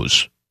at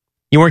Lowe's.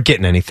 You weren't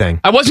getting anything.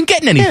 I wasn't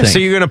getting anything. Yeah, so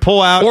you're going to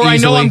pull out Or easily. I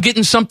know I'm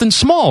getting something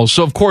small.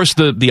 So, of course,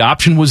 the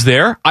option was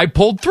there. I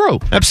pulled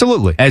through.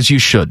 Absolutely. As you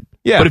should.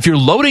 Yeah. But if you're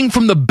loading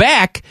from the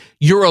back,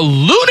 you're a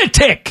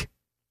lunatic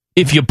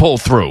if you pull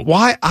through.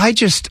 Why? I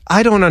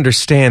don't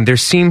understand. There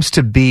seems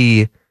to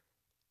be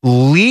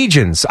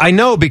legions. I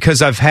know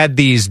because I've had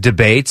these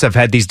debates. I've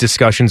had these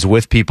discussions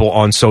with people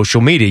on social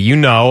media. You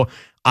know,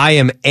 I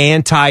am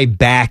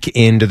anti-back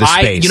into the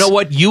space. You know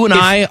what? You and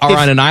I are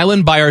on an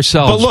island by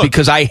ourselves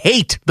because I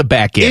hate the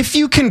back end. If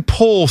you can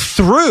pull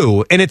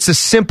through, and it's a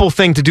simple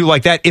thing to do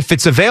like that, if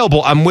it's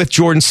available, I'm with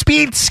Jordan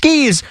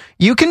Skis,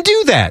 you can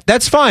do that.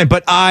 That's fine.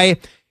 But I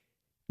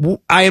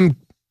am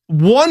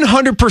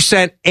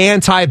 100%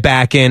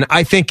 anti-back end.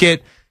 I think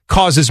it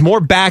causes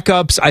more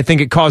backups. I think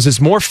it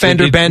causes more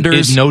fender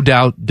benders. It no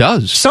doubt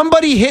does.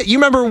 Somebody hit, you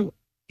remember,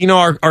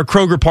 our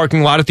Kroger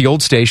parking lot at the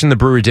old station, the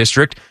Brewery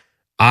District.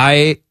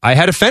 I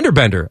had a fender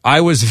bender.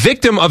 I was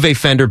victim of a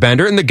fender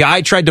bender, and the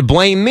guy tried to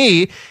blame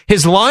me.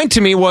 His line to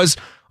me was,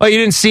 "Oh, you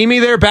didn't see me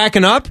there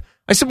backing up?"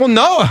 I said, "Well,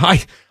 no,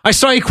 I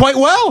saw you quite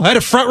well. I had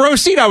a front row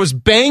seat. I was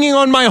banging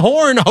on my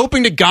horn,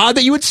 hoping to God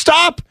that you would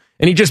stop."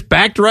 And he just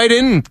backed right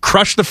in and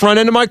crushed the front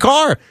end of my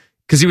car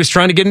because he was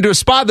trying to get into a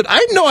spot that I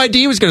had no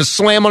idea he was going to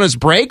slam on his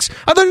brakes.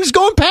 I thought he was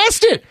going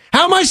past it.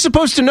 How am I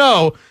supposed to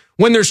know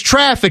when there's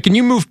traffic and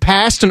you move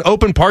past an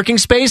open parking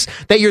space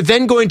that you're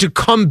then going to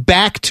come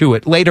back to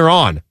it later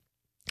on?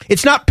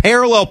 It's not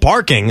parallel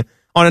parking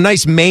on a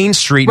nice main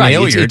street in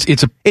Hilliard.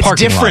 It's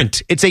different.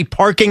 Lot. It's a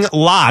parking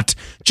lot.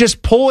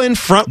 Just pull in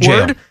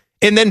frontward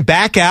and then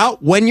back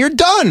out when you're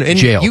done.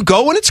 And you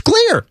go when it's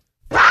clear.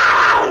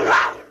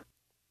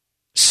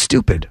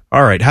 Stupid.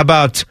 All right. How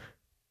about,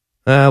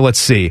 let's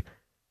see.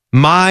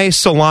 My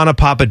Solana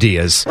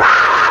Papadias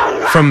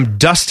from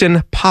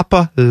Dustin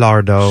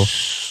Papalardo.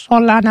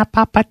 Solana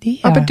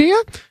Papadia.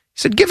 Papadia? He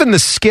said, given the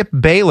Skip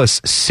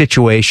Bayless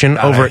situation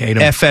over at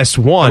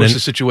FS1. The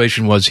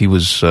situation was he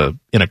was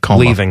in a coma.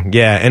 Leaving,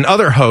 yeah. And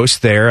other hosts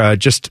there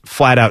just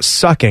flat out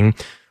sucking.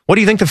 What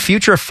do you think the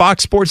future of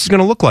Fox Sports is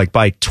going to look like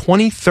by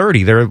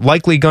 2030? They're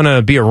likely going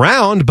to be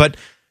around, but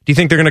do you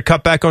think they're going to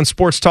cut back on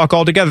sports talk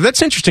altogether?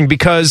 That's interesting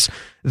because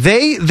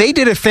they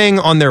did a thing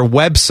on their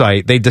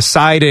website. They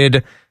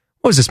decided,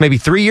 what was this, maybe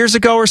 3 years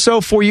ago or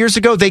so, 4 years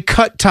ago? They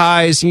cut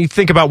ties. You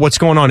think about what's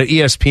going on at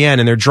ESPN,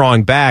 and they're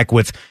drawing back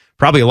with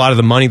probably a lot of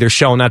the money they're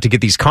shelling out to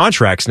get these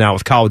contracts now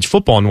with college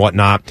football and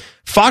whatnot.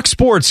 Fox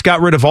Sports got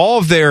rid of all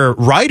of their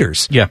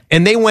writers. Yeah.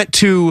 And they went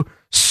to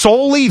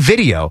solely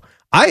video.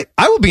 I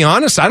will be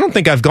honest, I don't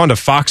think I've gone to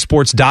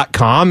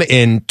foxsports.com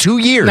in 2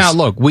 years. Now,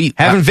 look, we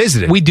haven't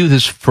visited. We do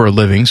this for a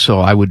living, so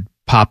I would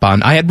pop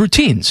on. I had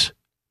routines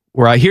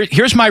where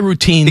here's my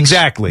routines.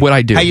 Exactly. What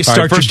I do. How you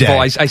start first your day. of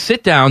all, I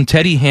sit down.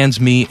 Teddy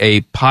hands me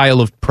a pile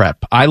of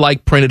prep. I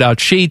like printed out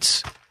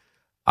sheets.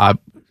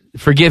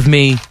 Forgive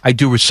me, I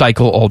do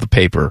recycle all the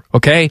paper,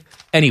 okay?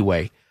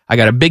 Anyway, I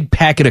got a big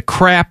packet of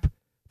crap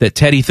that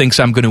Teddy thinks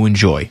I'm going to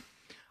enjoy.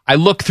 I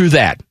look through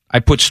that.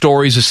 I put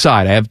stories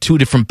aside. I have 2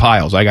 different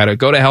piles. I got a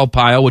go to hell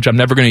pile, which I'm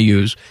never going to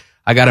use.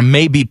 I got a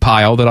maybe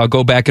pile that I'll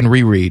go back and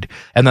reread.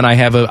 And then I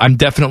have I'm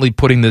definitely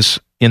putting this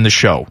in the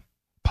show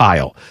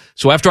pile.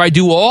 So after I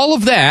do all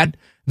of that,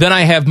 then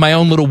I have my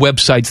own little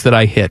websites that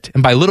I hit.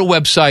 And by little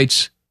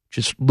websites,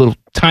 just little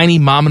tiny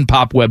mom and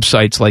pop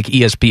websites like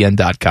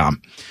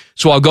ESPN.com.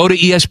 So I'll go to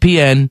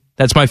ESPN.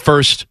 That's my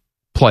first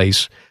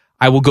place.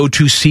 I will go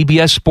to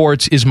CBS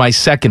Sports is my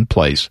second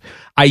place.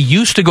 I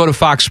used to go to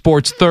Fox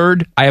Sports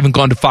third. I haven't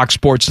gone to Fox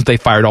Sports since they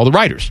fired all the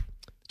writers.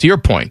 To your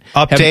point.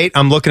 Update,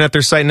 I'm looking at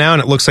their site now,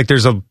 and it looks like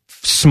there's a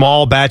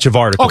small batch of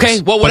articles.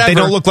 Okay, well, whatever. But they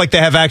don't look like they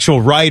have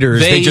actual writers.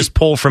 They just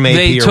pull from AP or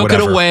whatever. They took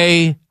it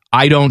away.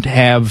 I don't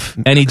have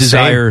any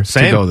desire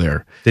to go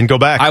there. Didn't go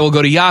back. I will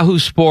go to Yahoo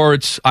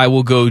Sports. I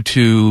will go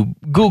to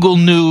Google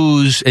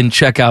News and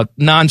check out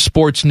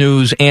non-sports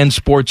news and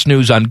sports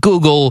news on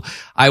Google.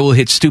 I will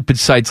hit stupid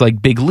sites like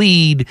Big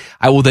Lead.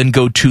 I will then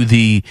go to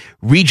the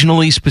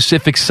regionally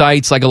specific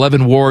sites like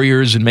 11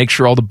 Warriors and make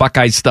sure all the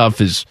Buckeye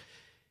stuff is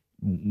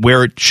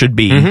where it should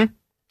be. Mm-hmm.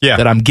 Yeah.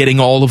 That I'm getting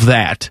all of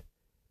that.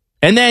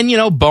 And then,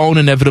 Bone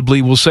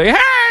inevitably will say, hey,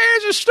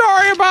 here's a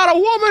story about a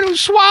woman who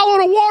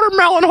swallowed a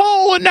watermelon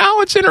whole and now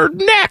it's in her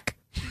neck.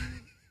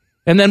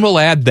 And then we'll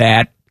add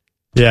that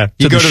to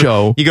the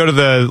show. You go to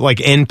the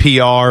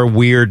NPR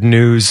weird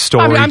news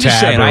story I'm just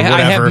tab saying, or I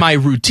whatever. have my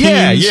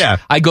routines. Yeah.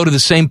 I go to the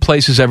same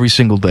places every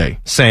single day.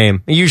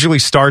 Same. It usually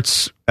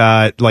starts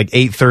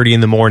 8:30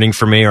 in the morning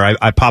for me, or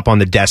I pop on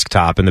the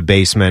desktop in the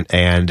basement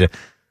and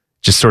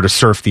just sort of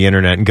surf the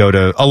internet and go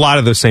to a lot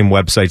of those same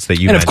websites that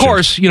you mentioned. And of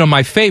course,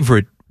 my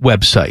favorite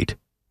website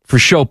for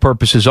show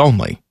purposes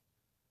only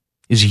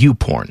is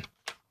YouPorn.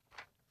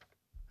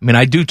 I mean,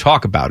 I do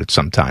talk about it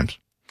sometimes.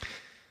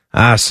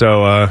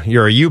 So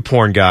you're a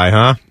YouPorn guy,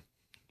 huh?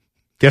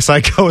 Guess I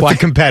go with the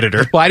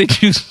competitor. Why do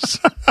you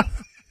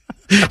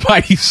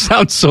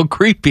sound so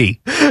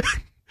creepy?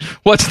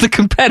 What's the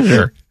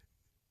competitor?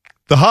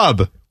 The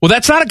Hub. Well,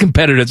 that's not a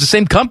competitor. It's the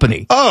same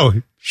company. Oh,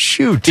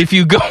 shoot. If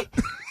you go...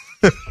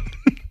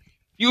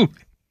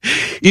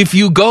 If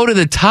you go to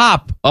the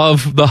top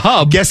of the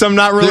Hub... Guess I'm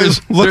not really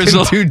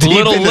looking too deep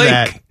little into link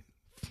that.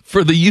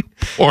 For the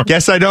YouPorn.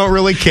 Guess I don't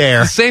really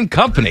care. Same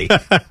company.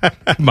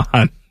 Come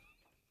on.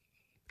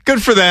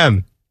 Good for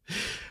them.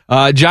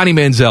 Johnny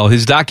Manziel,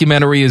 his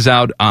documentary is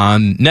out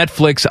on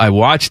Netflix. I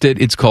watched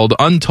it. It's called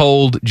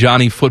Untold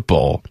Johnny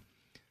Football.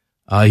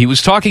 He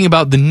was talking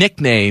about the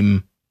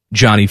nickname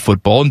Johnny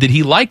Football, and did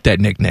he like that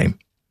nickname?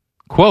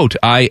 Quote,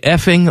 I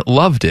effing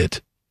loved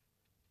it.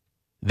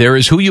 There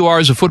is who you are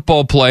as a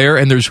football player,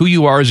 and there's who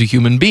you are as a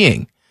human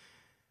being.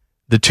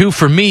 The two,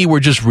 for me, were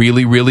just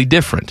really, really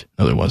different.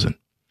 No, there wasn't.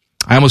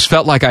 I almost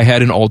felt like I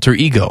had an alter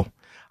ego.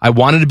 I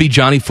wanted to be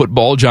Johnny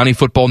Football. Johnny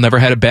Football never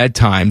had a bad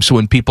time. So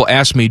when people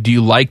ask me, do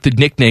you like the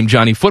nickname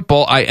Johnny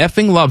Football? I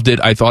effing loved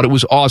it. I thought it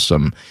was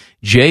awesome.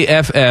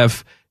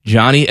 JFF,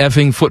 Johnny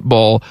effing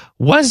Football.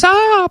 What's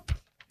up?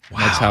 Wow.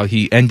 That's how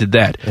he ended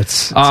that.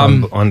 It's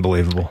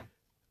unbelievable.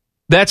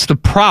 That's the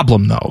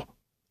problem, though,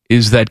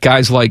 is that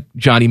guys like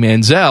Johnny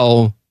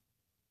Manziel,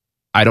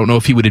 I don't know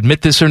if he would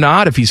admit this or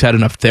not, if he's had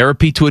enough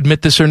therapy to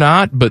admit this or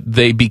not, but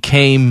they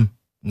became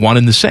one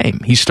and the same.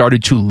 He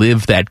started to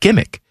live that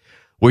gimmick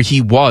where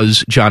he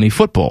was Johnny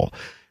Football.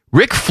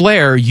 Ric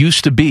Flair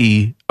used to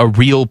be a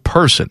real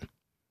person.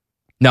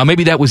 Now,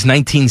 maybe that was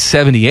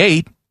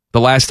 1978.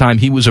 The last time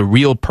he was a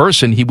real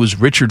person, he was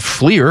Richard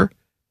Fleer.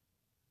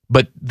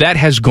 But that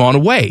has gone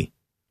away.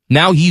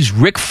 Now he's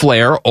Ric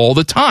Flair all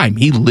the time.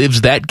 He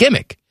lives that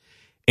gimmick.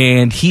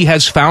 And he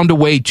has found a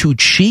way to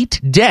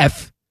cheat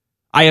death.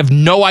 I have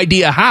no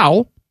idea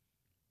how.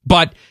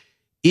 But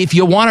if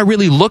you want to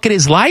really look at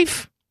his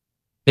life,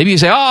 maybe you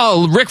say,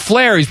 oh, Ric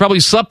Flair, he's probably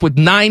slept with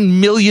 9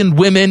 million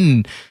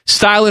women,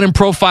 styling and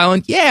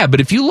profiling. Yeah, but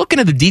if you look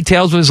into the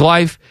details of his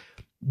life,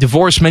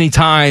 divorced many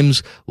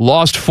times,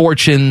 lost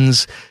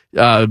fortunes,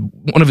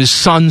 one of his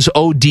sons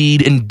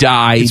OD'd and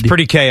died. It's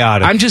pretty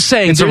chaotic. I'm just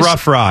saying. It's a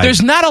rough ride.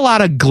 There's not a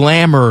lot of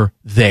glamour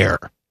there.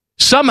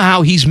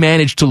 Somehow he's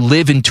managed to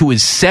live into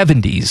his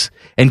 70s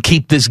and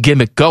keep this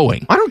gimmick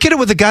going. I don't get it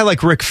with a guy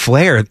like Ric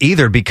Flair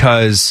either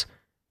because...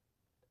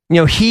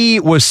 he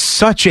was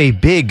such a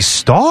big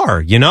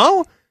star,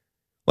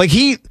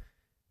 this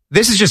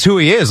is just who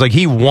he is.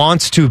 He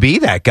wants to be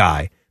that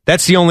guy.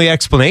 That's the only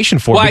explanation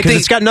for it because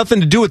it's got nothing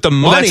to do with the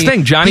money. Well, that's the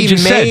thing. Johnny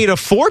just made a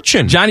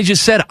fortune. Johnny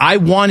just said, I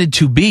wanted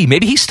to be,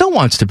 maybe he still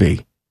wants to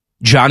be,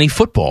 Johnny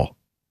Football.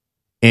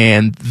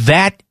 And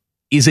that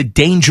is a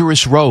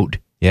dangerous road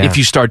if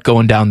you start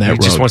going down that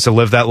road. He just wants to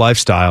live that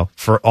lifestyle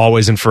for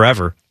always and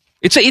forever.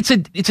 It's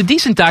a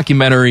decent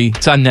documentary.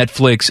 It's on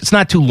Netflix. It's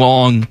not too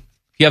long.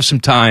 If you have some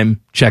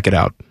time, check it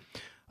out.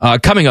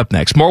 Coming up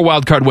next, more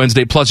Wildcard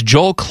Wednesday, plus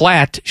Joel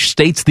Klatt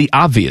states the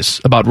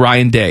obvious about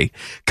Ryan Day.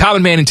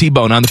 Common Man and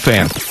T-Bone on the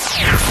Fan.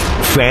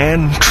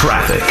 Fan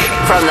traffic.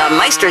 From the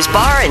Meister's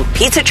Bar and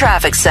Pizza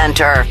Traffic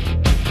Center.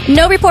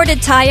 No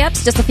reported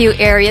tie-ups, just a few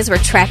areas where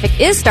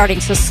traffic is starting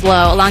to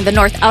slow. Along the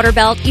North Outer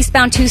Belt,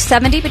 eastbound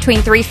 270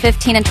 between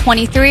 315 and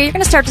 23. You're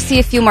going to start to see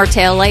a few more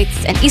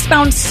taillights. And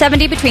eastbound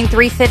 70 between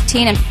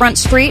 315 and Front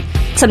Street,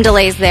 some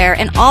delays there.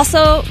 And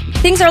also,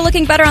 things are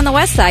looking better on the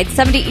west side,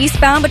 70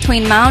 eastbound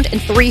between Mound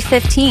and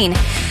 315.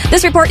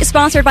 This report is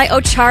sponsored by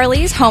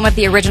O'Charlie's, home of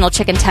the original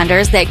chicken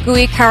tenders. That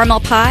gooey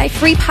caramel pie.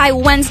 Free Pie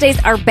Wednesdays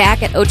are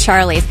back at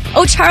O'Charlie's.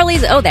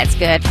 O'Charlie's, oh, that's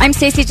good. I'm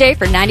Stacey J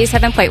for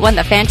 97.1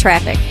 The Fan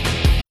Traffic.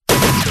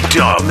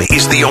 Dumb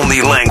is the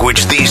only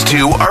language these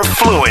two are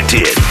fluent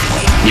in.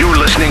 You're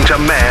listening to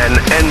Man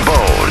and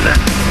Bone.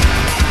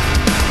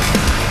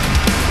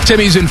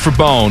 Timmy's in for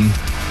Bone.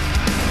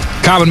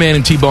 Common Man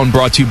and T-Bone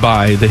brought to you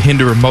by the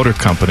Hinderer Motor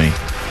Company.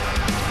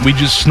 We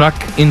just snuck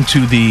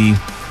into the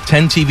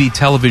 10 TV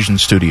television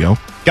studio.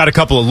 Got a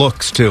couple of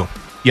looks, too.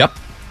 Yep.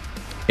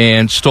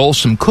 And stole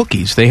some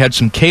cookies. They had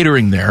some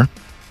catering there.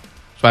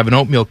 So I have an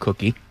oatmeal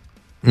cookie.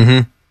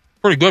 Mm-hmm.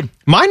 Pretty good.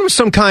 Mine was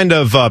some kind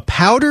of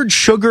powdered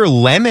sugar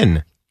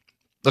lemon.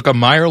 Like a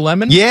Meyer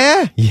lemon?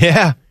 Yeah.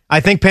 I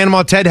think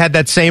Panama Ted had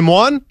that same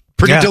one.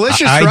 Pretty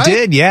delicious, right? I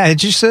did, yeah.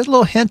 It's just a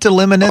little hint of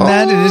lemon in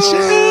that, and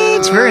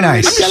it's very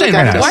nice. I'm just saying,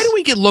 why do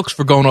we get looks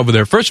for going over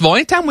there? First of all,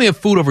 anytime we have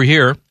food over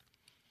here,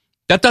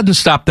 that doesn't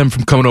stop them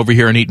from coming over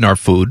here and eating our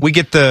food. We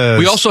get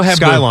we also have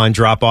Skyline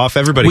drop-off.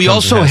 Everybody We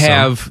comes also and has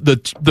have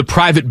some. the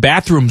private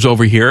bathrooms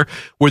over here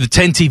where the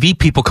 10 TV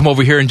people come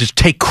over here and just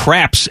take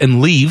craps and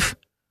leave.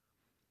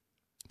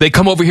 They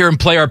come over here and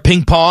play our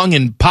ping pong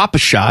and pop a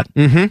shot,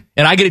 and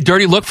I get a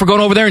dirty look for going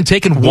over there and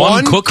taking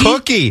one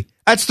cookie.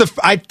 That's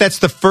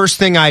the first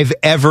thing I've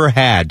ever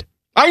had.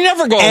 I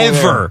never go over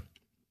there.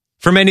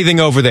 From anything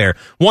over there.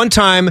 One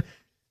time,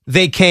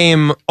 they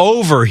came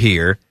over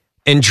here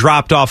and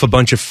dropped off a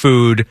bunch of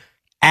food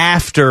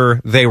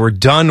after they were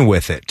done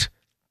with it.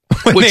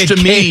 Which to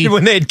me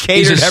when they had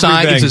catered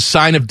is a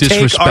sign of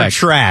disrespect. Take our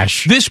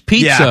trash. This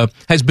pizza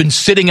has been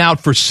sitting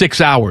out for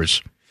 6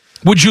 hours.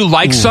 Would you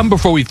like some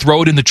before we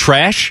throw it in the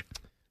trash?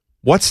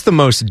 What's the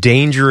most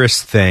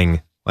dangerous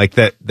thing like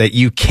that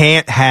you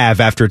can't have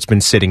after it's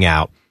been sitting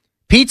out?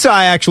 Pizza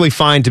I actually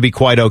find to be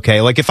quite okay.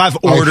 Like if I've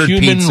ordered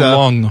pizza.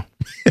 Lung.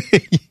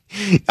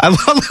 I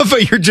love how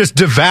you're just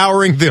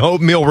devouring the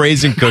oatmeal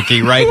raisin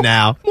cookie right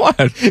now.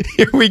 What?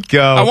 Here we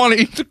go. I want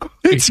to eat the cookie.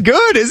 It's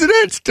good, isn't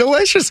it? It's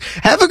delicious.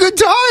 Have a good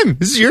time.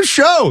 This is your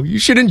show. You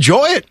should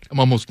enjoy it. I'm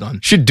almost done.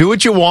 You should do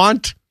what you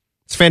want.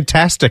 It's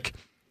fantastic.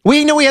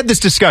 We had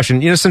this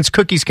discussion, since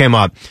cookies came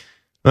up.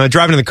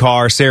 Driving in the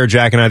car, Sarah,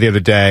 Jack, and I the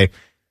other day,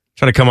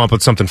 trying to come up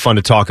with something fun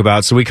to talk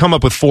about. So we come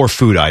up with 4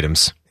 food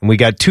items, and we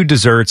got 2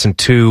 desserts and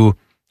 2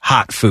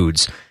 hot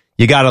foods.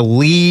 You got to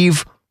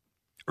leave.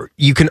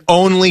 You can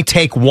only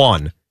take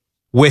 1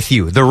 with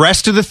you. The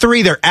rest of the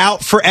 3, they're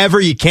out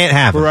forever. You can't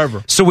have them.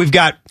 Forever. So we've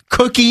got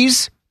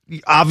cookies,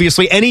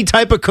 obviously any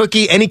type of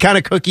cookie, any kind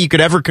of cookie you could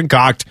ever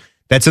concoct,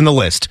 that's in the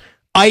list.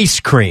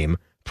 Ice cream,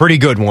 pretty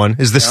good one,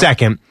 is the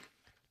second.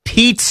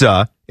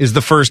 Pizza is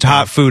the first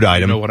hot food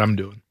item. You know what I'm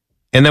doing.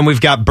 And then we've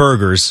got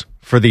burgers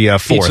for the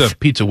 4th.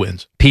 Pizza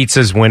wins.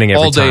 Pizza's winning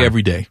every time. All day,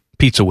 every day.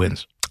 Pizza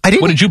wins.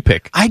 What did you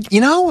pick? I've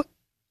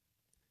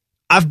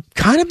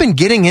kind of been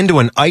getting into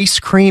an ice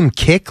cream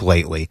kick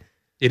lately.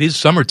 It is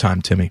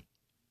summertime, Timmy.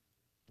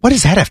 What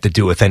does that have to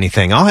do with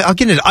anything? I'll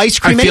get into ice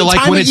cream any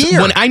time of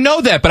year. I know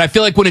that, but I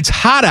feel like when it's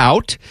hot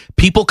out,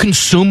 people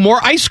consume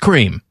more ice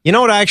cream. You know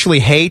what I actually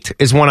hate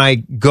is when I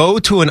go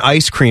to an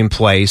ice cream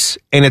place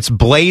and it's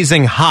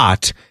blazing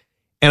hot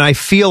and I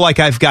feel like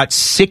I've got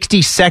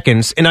 60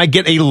 seconds and I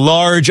get a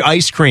large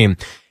ice cream.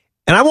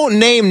 And I won't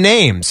name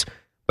names,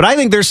 but I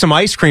think there's some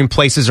ice cream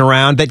places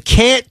around that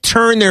can't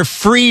turn their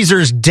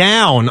freezers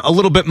down a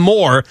little bit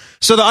more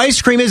so the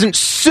ice cream isn't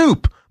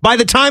soup by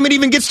the time it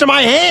even gets to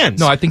my hands.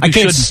 No, I think I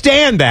can't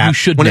stand that you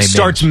should when it name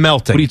starts names.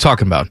 melting. What are you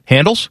talking about?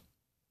 Handles?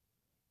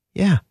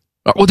 Yeah.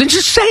 Well, then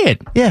just say it.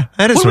 Yeah,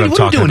 that is what I'm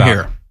talking about.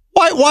 Here?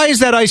 Why is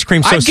that ice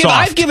cream so soft?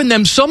 I've given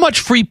them so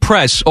much free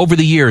press over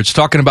the years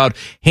talking about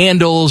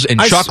handles and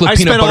chocolate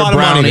peanut butter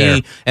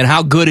brownie and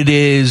how good it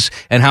is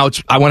and how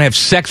I want to have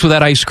sex with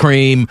that ice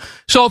cream.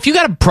 So if you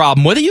got a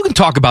problem with it, you can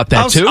talk about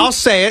that too. I'll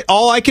say it.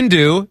 All I can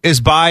do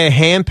is buy a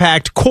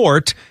hand-packed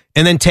quart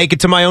and then take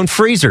it to my own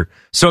freezer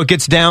so it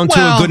gets down to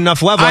a good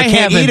enough level. I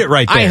can't eat it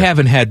right there. I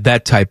haven't had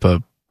that type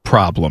of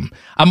problem.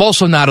 I'm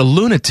also not a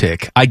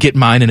lunatic. I get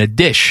mine in a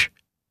dish.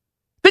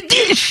 The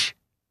dish!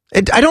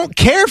 I don't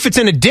care if it's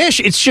in a dish.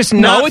 It's just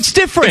not. No, it's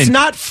different. It's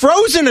not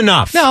frozen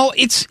enough. No,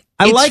 it's.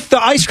 I like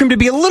the ice cream to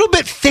be a little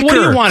bit thicker, what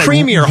do you want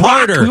creamier,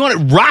 harder. You want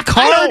it rock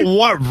hard? I don't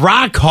want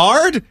rock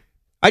hard.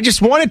 I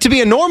just want it to be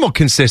a normal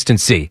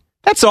consistency.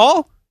 That's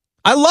all.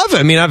 I love it.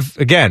 I mean, I've,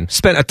 again,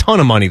 spent a ton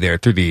of money there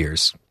through the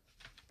years.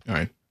 All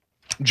right.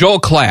 Joel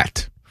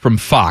Klatt from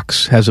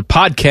Fox has a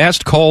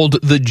podcast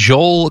called The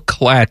Joel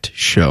Klatt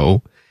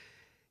Show,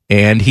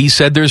 and he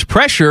said there's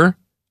pressure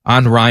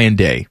on Ryan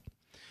Day.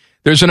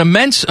 There's an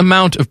immense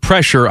amount of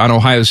pressure on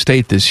Ohio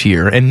State this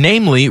year, and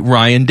namely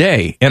Ryan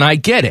Day. And I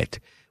get it.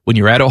 When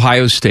you're at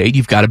Ohio State,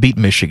 you've got to beat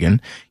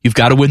Michigan, you've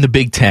got to win the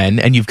Big Ten,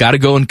 and you've got to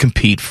go and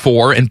compete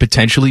for and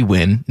potentially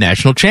win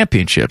national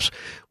championships.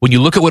 When you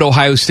look at what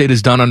Ohio State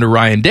has done under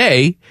Ryan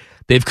Day,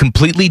 they've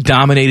completely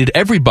dominated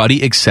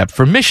everybody except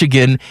for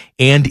Michigan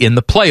and in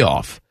the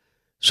playoff.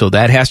 So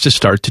that has to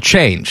start to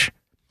change.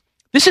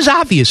 This is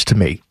obvious to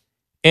me.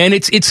 And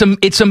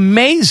it's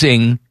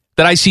amazing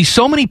that I see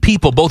so many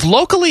people, both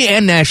locally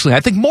and nationally,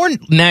 I think more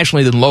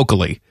nationally than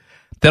locally,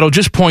 that'll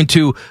just point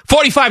to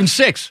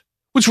 45-6.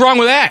 What's wrong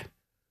with that?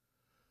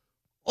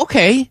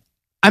 Okay.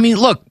 I mean,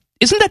 look,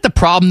 isn't that the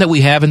problem that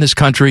we have in this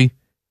country?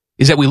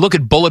 Is that we look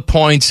at bullet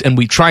points and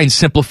we try and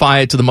simplify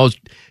it to the most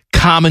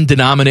common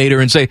denominator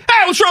and say,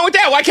 hey, what's wrong with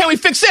that? Why can't we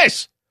fix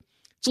this?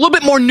 It's a little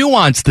bit more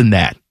nuanced than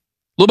that. A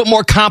little bit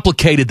more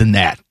complicated than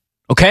that.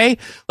 Okay?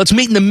 Let's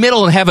meet in the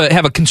middle and have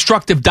a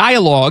constructive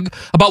dialogue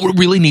about what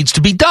really needs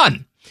to be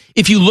done.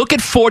 If you look at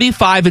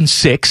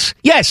 45-6,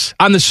 yes,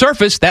 on the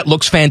surface, that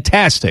looks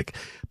fantastic.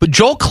 But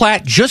Joel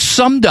Klatt just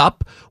summed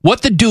up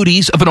what the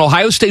duties of an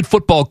Ohio State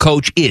football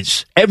coach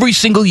is every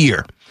single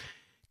year.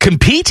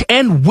 Compete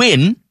and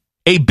win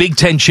a Big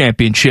Ten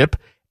championship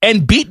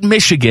and beat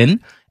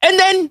Michigan, and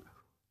then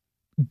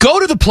go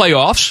to the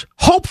playoffs,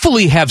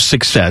 hopefully have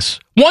success.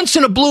 Once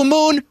in a blue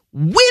moon,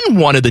 win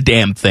one of the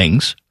damn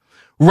things.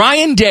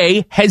 Ryan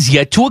Day has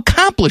yet to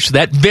accomplish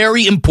that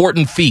very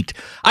important feat.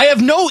 I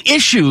have no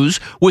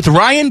issues with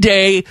Ryan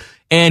Day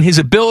and his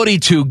ability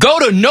to go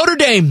to Notre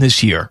Dame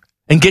this year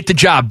and get the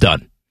job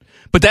done.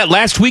 But that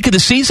last week of the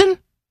season,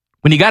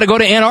 when you got to go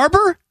to Ann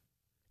Arbor,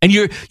 and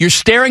you're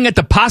staring at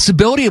the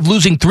possibility of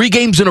losing 3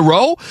 games in a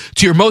row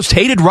to your most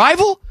hated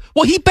rival,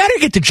 well, he better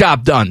get the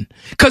job done.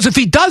 Because if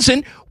he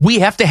doesn't, we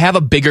have to have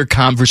a bigger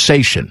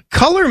conversation.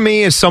 Color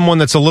me as someone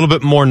that's a little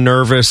bit more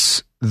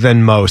nervous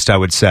than most, I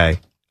would say,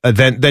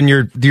 than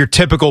your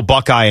typical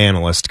Buckeye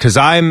analyst. Because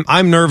I'm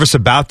nervous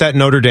about that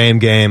Notre Dame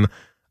game.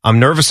 I'm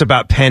nervous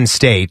about Penn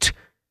State,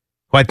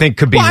 who I think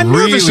could be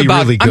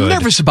really good. I'm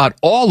nervous about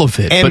all of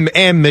it.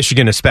 And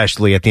Michigan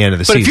especially at the end of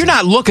the season. But if you're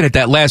not looking at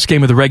that last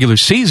game of the regular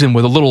season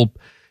with a little,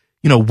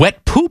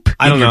 wet poop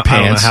in your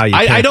pants,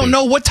 I don't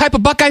know what type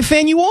of Buckeye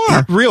fan you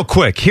are. Real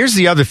quick, here's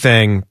the other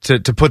thing to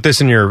put this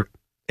in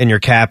your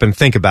cap and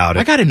think about it.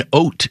 I got an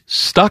oat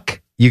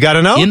stuck. You got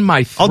an oat? In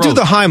my throat. I'll do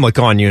the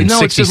Heimlich on you in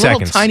 60 it's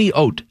seconds. A little tiny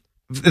oat.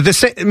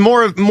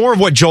 More of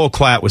what Joel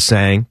Klatt was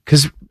saying,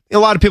 because a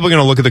lot of people are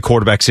going to look at the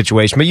quarterback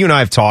situation, but you and I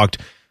have talked.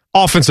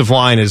 Offensive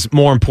line is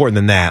more important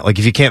than that. Like,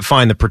 if you can't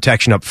find the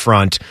protection up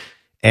front,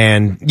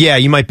 and yeah,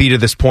 you might be to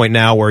this point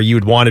now where you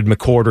had wanted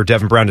McCord or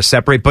Devin Brown to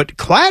separate, but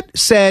Klatt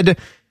said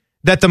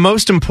that the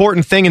most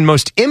important thing and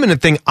most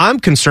imminent thing I'm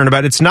concerned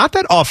about, it's not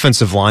that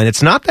offensive line,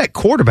 it's not that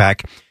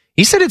quarterback.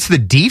 He said it's the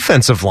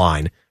defensive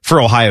line for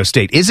Ohio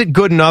State. Is it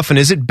good enough and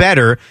is it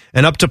better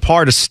and up to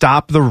par to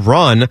stop the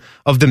run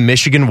of the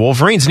Michigan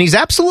Wolverines? And he's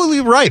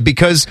absolutely right,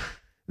 because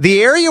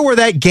the area where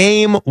that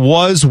game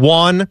was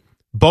won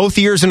both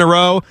years in a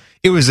row,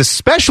 it was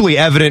especially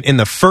evident in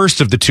the first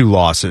of the 2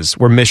 losses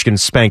where Michigan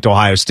spanked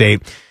Ohio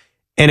State.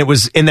 And it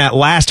was in that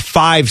last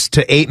 5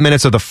 to 8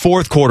 minutes of the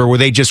fourth quarter where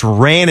they just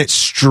ran it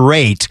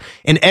straight,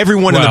 and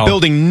everyone in the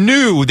building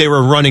knew they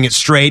were running it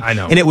straight. I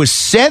know. And it was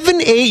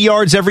 7-8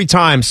 yards every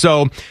time.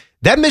 So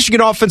that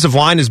Michigan offensive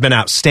line has been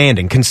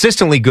outstanding,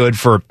 consistently good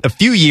for a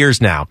few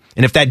years now.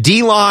 And if that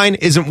D-line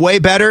isn't way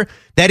better,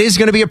 that is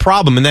going to be a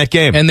problem in that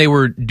game. And they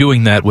were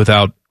doing that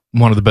without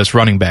one of the best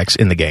running backs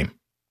in the game.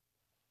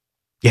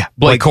 Yeah,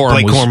 Blake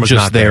Corum was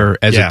just not there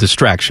as a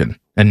distraction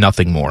and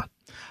nothing more.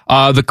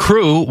 The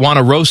crew want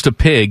to roast a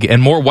pig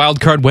and more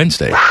Wildcard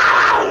Wednesday.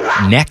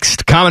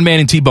 Next, Common Man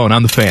and T-Bone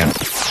on the Fan.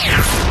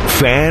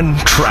 Fan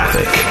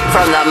traffic.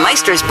 From the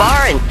Meister's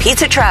Bar and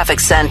Pizza Traffic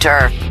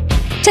Center.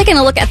 Taking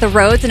a look at the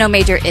roads, no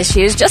major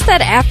issues. Just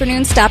that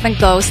afternoon stop and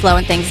go,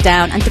 slowing things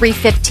down on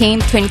 315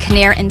 between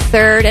Kinnear and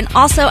 3rd, and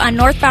also on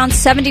northbound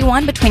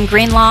 71 between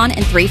Green Lawn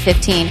and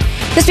 315.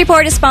 This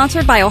report is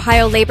sponsored by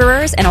Ohio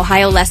Laborers and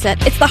Ohio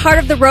Lesset. It's the heart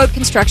of the road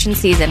construction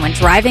season. When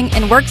driving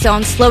in work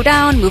zones, slow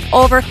down, move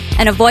over,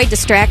 and avoid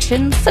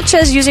distractions, such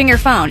as using your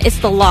phone. It's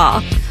the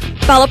law.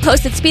 Follow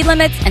posted speed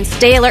limits and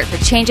stay alert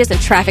for changes in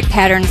traffic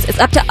patterns. It's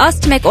up to us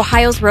to make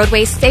Ohio's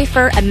roadways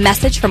safer. A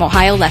message from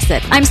Ohio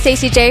Lesset. I'm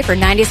Stacey J for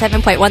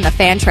 97.1 The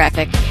Fan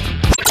Traffic.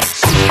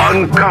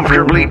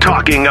 Uncomfortably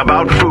talking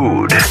about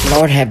food.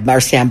 Lord have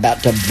mercy, I'm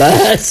about to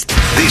bust.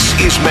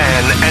 This is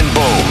Man and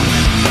Bone.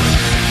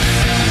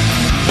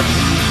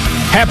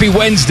 Happy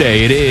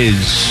Wednesday. It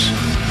is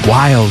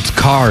Wild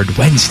Card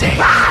Wednesday.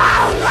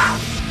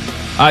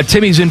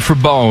 Timmy's in for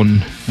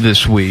Bone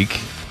this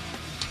week.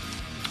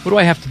 What do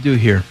I have to do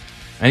here?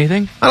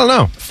 Anything? I don't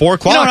know. 4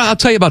 o'clock? I'll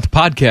tell you about the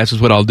podcast is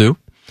what I'll do.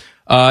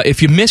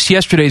 If you missed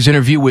yesterday's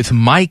interview with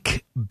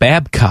Mike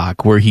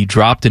Babcock, where he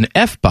dropped an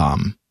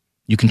F-bomb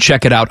You can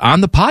check it out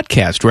on the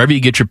podcast. Wherever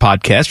you get your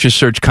podcast, just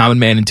search Common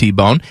Man and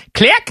T-Bone.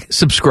 Click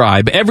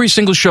subscribe. Every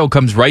single show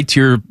comes right to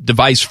your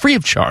device free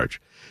of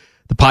charge.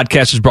 The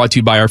podcast is brought to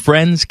you by our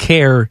friends,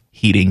 Care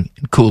Heating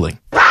and Cooling.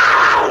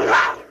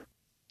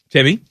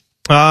 Timmy?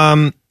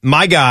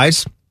 My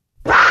guys,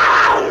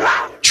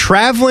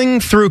 traveling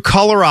through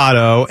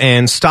Colorado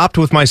and stopped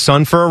with my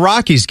son for a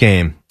Rockies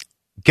game.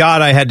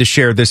 God, I had to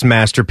share this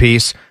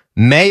masterpiece.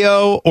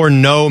 Mayo or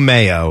no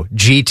mayo?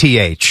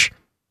 GTH.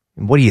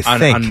 What do you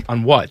think?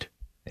 On what?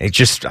 I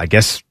guess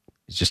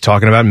it's just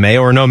talking about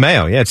mayo or no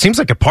mayo. Yeah, it seems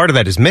like a part of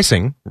that is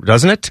missing,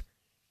 doesn't it?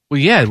 Well,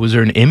 yeah. Was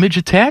there an image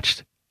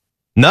attached?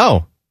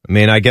 No. I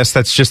mean, I guess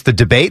that's just the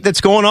debate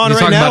that's going on right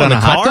now. You're talking about in on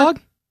a hot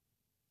dog?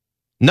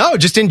 No,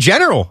 just in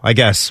general, I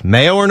guess.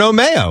 Mayo or no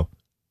mayo?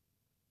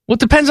 Well, it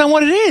depends on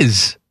what it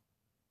is.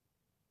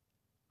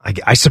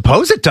 I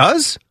suppose it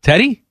does.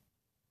 Teddy?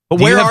 But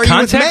where are you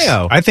with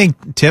mayo? I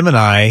think Tim and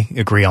I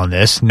agree on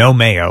this. No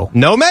mayo.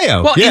 No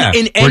mayo. Well, yeah.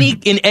 in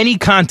any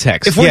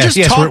context. If we're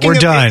talking, we're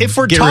done. If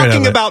we're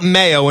talking about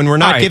mayo and we're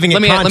not giving it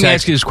context, let me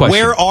ask you this question.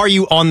 Where are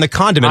you on the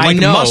condiment? Like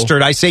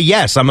mustard, I say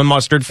yes. I'm a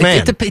mustard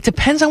fan. It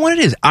depends on what it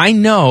is. I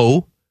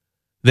know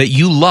that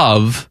you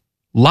love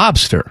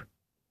lobster.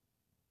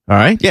 All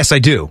right? Yes, I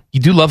do.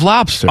 You do love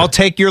lobster. I'll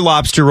take your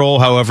lobster roll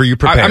however you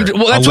prepare it.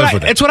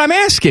 That's what I'm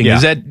asking. Yeah.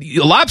 Is that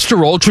lobster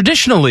roll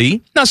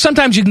traditionally? Now,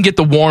 sometimes you can get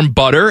the warm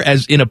butter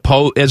as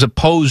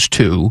opposed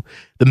to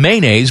the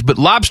mayonnaise, but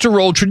lobster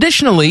roll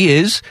traditionally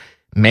is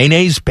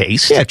mayonnaise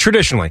based. Yeah,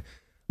 traditionally.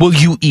 Will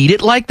you eat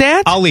it like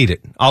that? I'll eat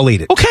it.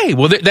 Okay,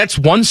 well, that's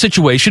one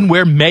situation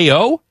where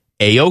mayo.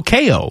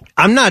 A-OK-O.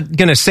 I'm not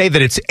going to say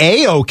that it's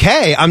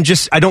A-OK.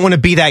 I don't want to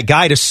be that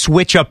guy to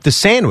switch up the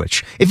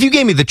sandwich. If you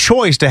gave me the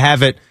choice to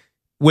have it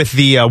with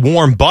the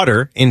warm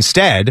butter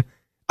instead,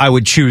 I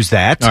would choose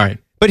that. All right.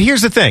 But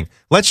here's the thing.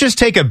 Let's just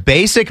take a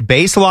basic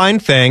baseline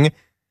thing.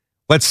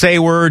 Let's say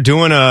we're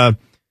doing a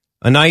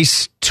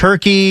nice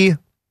turkey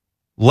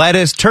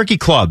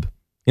club.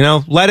 You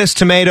know, lettuce,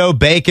 tomato,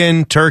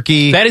 bacon,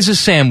 turkey. That is a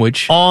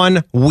sandwich.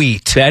 On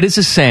wheat. That is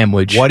a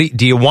sandwich. What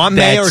do you want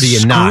mayo or do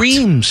you not?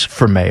 Screams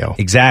for mayo.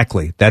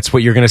 Exactly. That's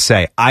what you're going to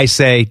say. I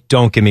say,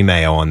 don't give me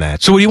mayo on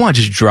that. So what do you want,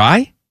 just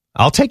dry?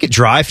 I'll take it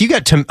dry. If you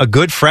got a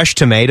good fresh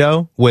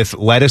tomato with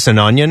lettuce and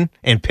onion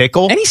and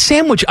pickle. Any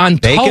sandwich on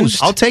bacon,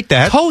 toast. I'll take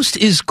that. Toast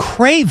is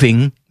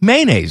craving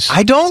mayonnaise.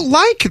 I don't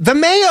like the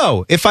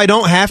mayo if I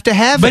don't have to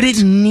have it. But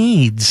it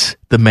needs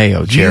the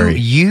mayo, Jerry.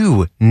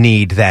 You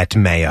need that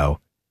mayo.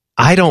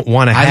 I don't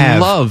want to have...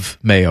 I love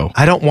mayo.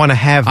 I don't want to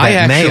have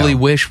that mayo. I actually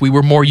wish we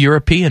were more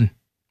European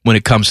when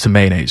it comes to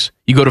mayonnaise.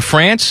 You go to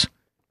France,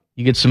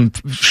 you get some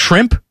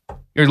shrimp,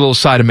 here's a little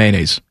side of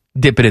mayonnaise.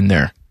 Dip it in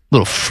there. A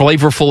little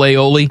flavorful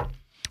aioli.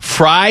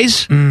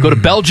 Fries, go to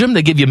Belgium,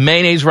 they give you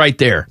mayonnaise right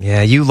there.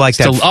 Yeah, you like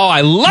that. Oh,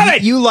 I love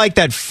it! You like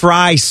that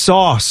fry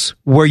sauce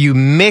where you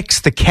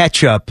mix the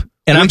ketchup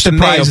and I'm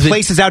surprised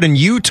places out in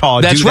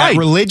Utah do that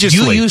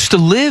religiously. You used to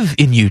live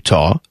in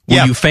Utah,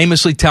 where you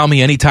famously tell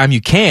me anytime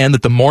you can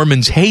that the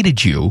Mormons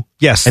hated you.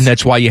 Yes. And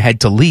that's why you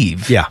had to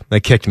leave. Yeah, they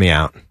kicked me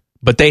out.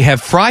 But they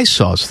have fry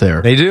sauce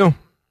there. They do.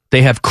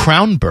 They have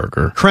Crown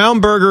Burger.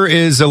 Crown Burger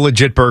is a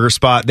legit burger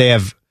spot. They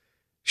have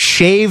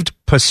shaved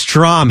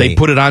pastrami. They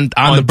put it on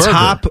the burger.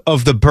 top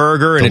of the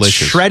burger, and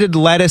Delicious. it's shredded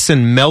lettuce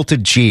and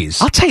melted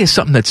cheese. I'll tell you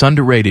something that's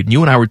underrated. And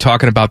you and I were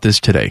talking about this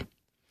today.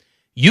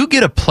 You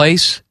get a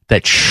place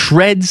that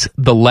shreds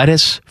the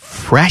lettuce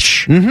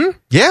fresh. Mm-hmm.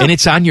 Yeah. And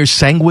it's on your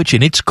sandwich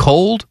and it's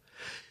cold.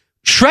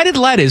 Shredded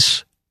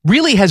lettuce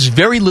really has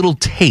very little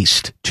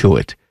taste to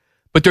it,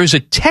 but there's a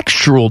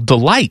textural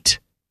delight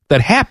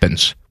that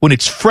happens when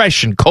it's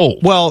fresh and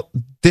cold. Well,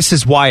 this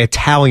is why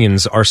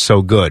Italians are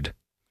so good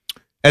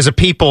as a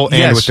people and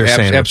Yes, with their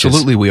sandwiches.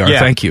 absolutely we are. Yeah.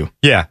 Thank you.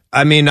 Yeah.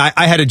 I mean, I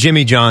had a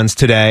Jimmy John's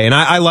today, and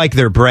I like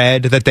their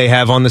bread that they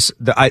have on this.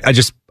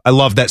 I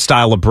love that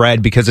style of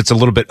bread because it's a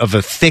little bit of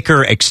a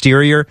thicker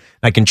exterior.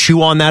 I can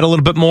chew on that a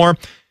little bit more.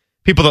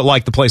 People that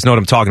like the place know what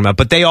I'm talking about.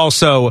 But they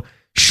also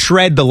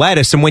shred the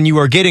lettuce. And when you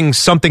are getting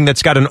something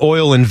that's got an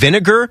oil and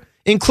vinegar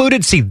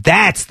included, see,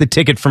 that's the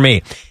ticket for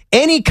me.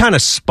 Any kind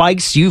of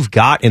spice you've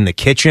got in the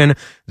kitchen,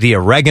 the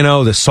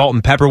oregano, the salt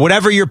and pepper,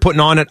 whatever you're putting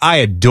on it, I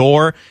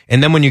adore.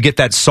 And then when you get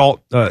that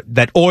salt,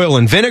 that oil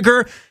and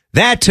vinegar,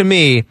 that to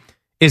me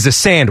is a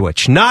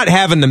sandwich. Not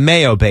having the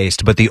mayo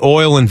based, but the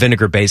oil and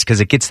vinegar based because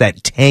it gets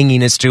that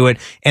tanginess to it.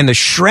 And the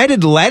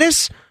shredded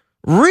lettuce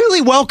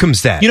really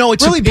welcomes that. You know,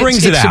 it really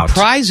brings it out. It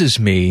surprises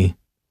me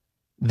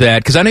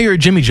that, because I know you're a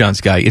Jimmy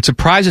John's guy, it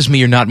surprises me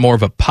you're not more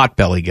of a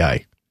Potbelly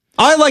guy.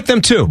 I like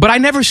them too. But I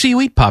never see you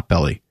eat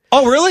Potbelly.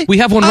 Oh, really? We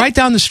have one right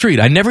down the street.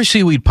 I never see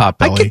you eat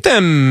Potbelly. I get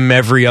them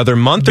every other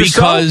month or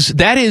so. Because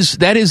that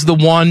is the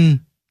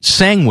one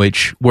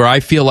sandwich where I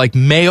feel like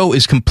mayo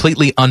is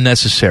completely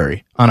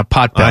unnecessary on a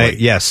Potbelly.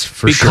 Yes,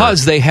 for sure.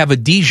 Because they have a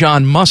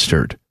Dijon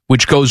mustard,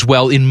 which goes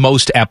well in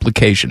most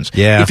applications.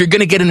 Yeah. If you're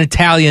going to get an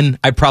Italian,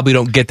 I probably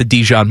don't get the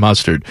Dijon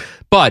mustard.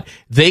 But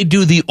they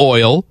do the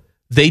oil,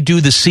 they do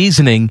the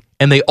seasoning,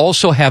 and they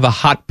also have a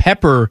hot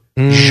pepper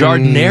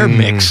jardiniere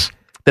mix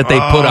that they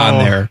put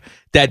on there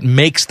that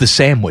makes the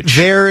sandwich.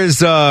 There is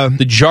the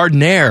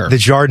jardiniere. The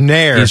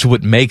jardiniere is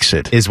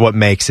what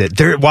makes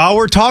it. While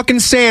we're talking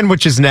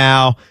sandwiches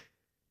now,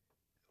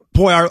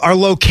 boy, our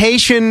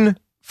location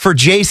for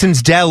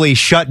Jason's Deli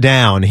shut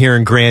down here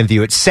in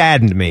Grandview. It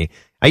saddened me.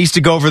 I used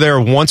to go over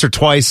there once or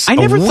twice a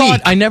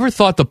week. I never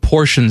thought the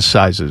portion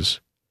sizes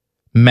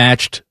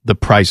matched the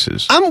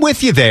prices. I'm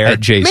with you there. At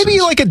Jason's. Maybe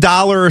like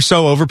 $1 or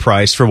so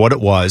overpriced for what it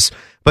was.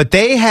 But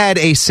they had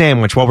a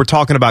sandwich, while we're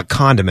talking about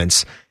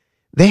condiments,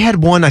 they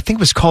had one, I think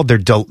it was called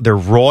their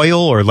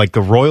Royal, or like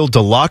the Royal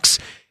Deluxe,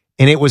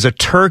 and it was a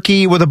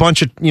turkey with a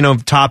bunch of,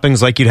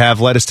 toppings like you'd have,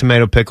 lettuce,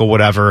 tomato, pickle,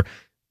 whatever.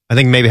 I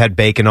think maybe had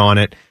bacon on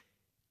it.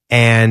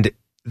 And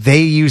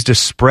they used a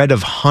spread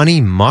of honey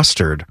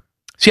mustard.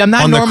 See, I'm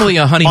not normally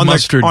a honey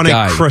mustard guy. On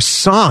a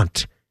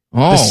croissant.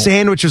 Oh. The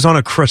sandwich was on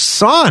a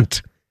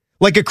croissant.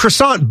 Like a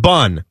croissant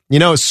bun,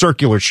 a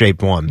circular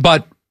shaped one.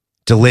 But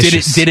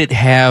delicious. Did it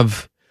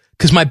have,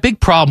 because my big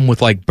problem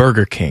with like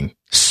Burger King,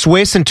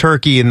 Swiss and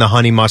turkey and the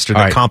honey mustard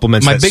that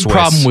complements my that big Swiss.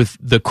 problem with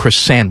the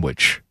croissant,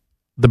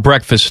 the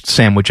breakfast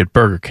sandwich at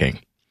Burger King,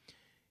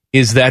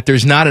 is that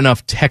there's not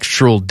enough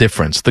textural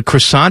difference. The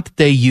croissant that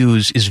they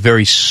use is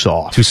very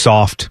soft.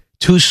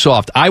 Too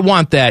soft. I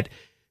want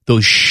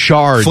those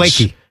shards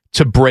flaky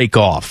to break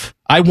off.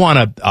 I want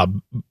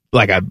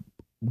a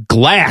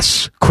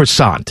glass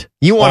croissant.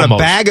 You want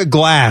almost. A bag of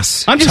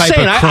glass. I'm just type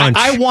saying, of crunch.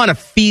 I want to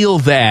feel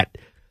that.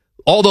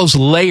 All those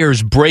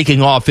layers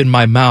breaking off in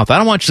my mouth. I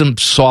don't want some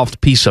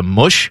soft piece of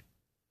mush.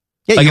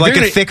 Yeah, you like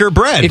a thicker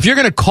bread. If you're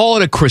going to call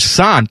it a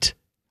croissant,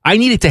 I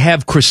need it to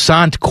have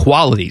croissant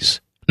qualities,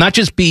 not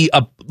just be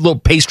a little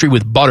pastry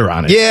with butter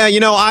on it. Yeah,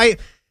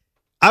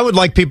 I would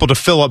like people to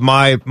fill up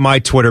my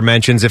Twitter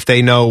mentions if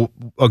they know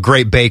a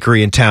great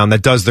bakery in town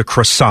that does the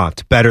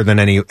croissant better than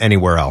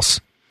anywhere else.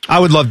 I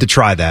would love to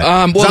try that.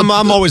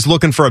 I'm always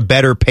looking for a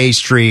better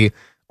pastry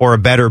or a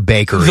better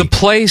bakery. The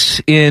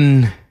place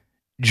in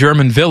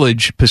German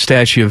Village,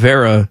 Pistachio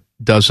Vera,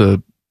 does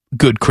a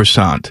good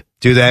croissant.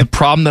 Do they? The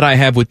problem that I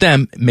have with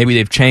them, maybe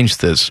they've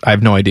changed this, I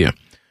have no idea.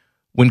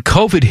 When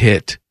COVID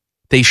hit,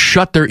 they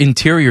shut their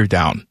interior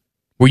down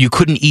where you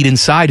couldn't eat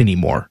inside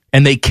anymore.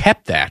 And they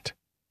kept that.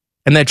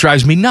 And that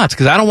drives me nuts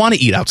because I don't want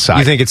to eat outside.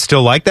 You think it's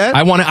still like that?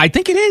 I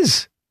think it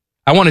is.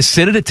 I want to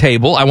sit at a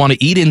table. I want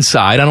to eat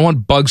inside. I don't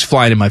want bugs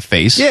flying in my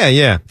face.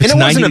 Yeah. It's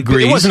 90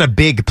 degrees. It wasn't a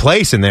big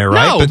place in there,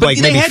 right? No, but like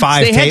maybe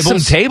five they tables.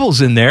 Had some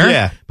tables in there.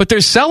 Yeah. But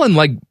they're selling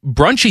like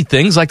brunchy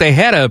things. Like they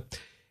had a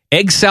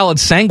egg salad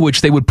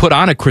sandwich they would put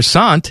on a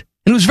croissant,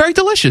 and it was very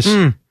delicious.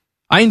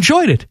 I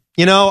enjoyed it.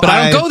 But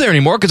I don't go there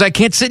anymore because I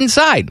can't sit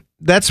inside.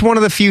 That's one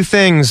of the few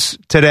things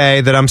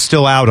today that I'm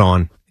still out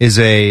on. Is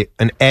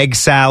an egg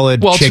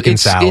salad, chicken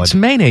salad. It's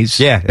mayonnaise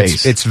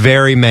based. It's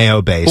very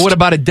mayo based. But what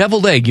about a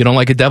deviled egg? You don't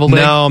like a deviled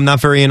egg? No, I'm not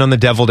very in on the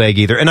deviled egg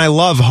either. And I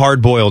love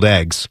hard-boiled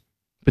eggs.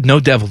 But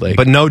no deviled egg.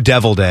 But no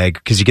deviled egg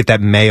because you get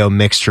that mayo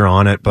mixture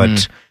on it.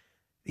 But,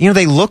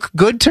 they look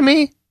good to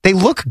me. But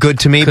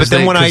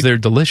then because they're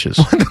delicious.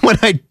 When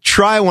I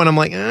try one, I'm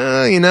like,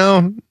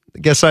 I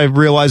guess I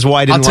realize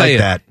why I didn't like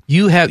that.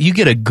 You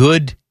get a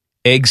good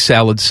egg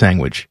salad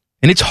sandwich,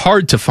 and it's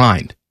hard to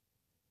find.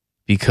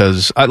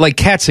 Because, like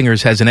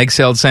Katzinger's has an egg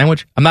salad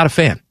sandwich. I'm not a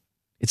fan.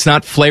 It's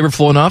not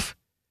flavorful enough.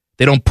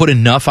 They don't put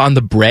enough on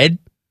the bread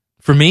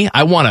for me.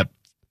 I want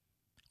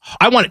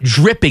it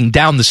dripping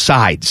down the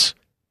sides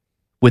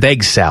with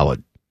egg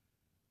salad.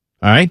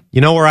 All right?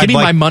 Give me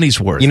my money's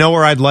worth. You know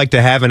where I'd like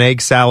to have an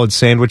egg salad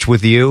sandwich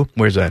with you?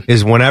 Where's that?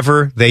 Is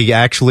whenever they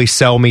actually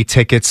sell me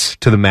tickets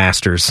to the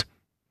Masters.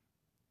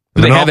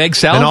 Do they have egg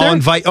salad and I'll there?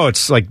 invite,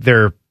 it's like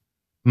their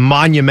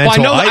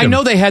monumental item. I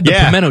know they had the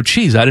pimento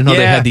cheese. I didn't know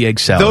they had the egg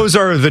salad. Those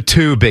are the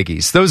two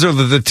biggies. Those are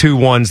the two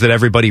ones that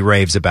everybody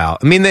raves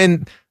about. I mean,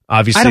 then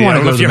obviously, I don't want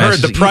to go if to you the heard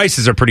the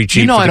prices are pretty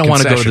cheap. I don't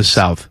want to go to the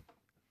South.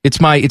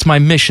 It's my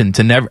mission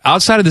to never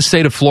outside of the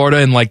state of Florida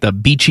and like the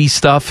beachy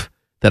stuff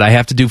that I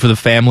have to do for the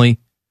family.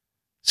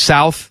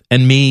 South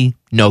and me,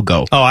 no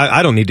go. Oh,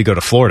 I don't need to go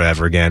to Florida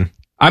ever again.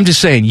 I'm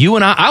just saying, you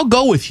and I'll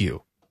go with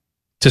you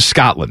to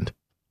Scotland.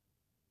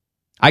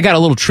 I got a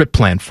little trip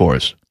planned for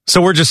us. So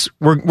we're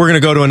going to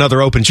go to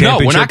another Open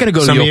Championship? No, we're not going to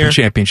go to the Open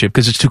Championship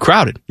because it's too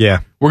crowded.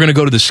 Yeah. We're going to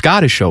go to the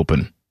Scottish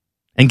Open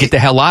and get the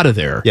hell out of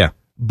there. Yeah.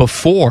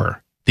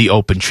 Before the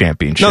Open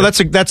Championship. No,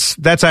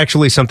 that's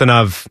actually something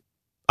I've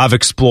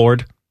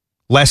explored.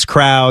 Less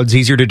crowds,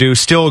 easier to do.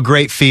 Still a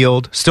great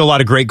field. Still a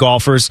lot of great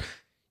golfers.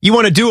 You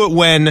want to do it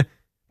when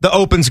the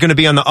Open's going to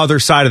be on the other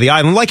side of the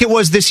island, like it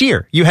was this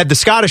year. You had the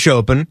Scottish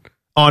Open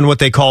on what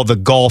they call the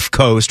Gulf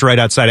Coast, right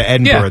outside of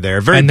Edinburgh. There,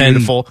 very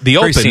beautiful. The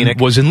very Open scenic.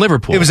 was in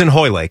Liverpool. It was in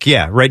Hoylake,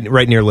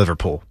 right near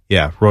Liverpool.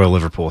 Yeah, Royal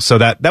Liverpool. So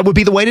that would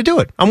be the way to do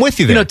it. I'm with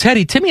you there.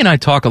 Teddy, Timmy and I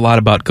talk a lot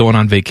about going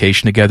on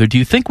vacation together. Do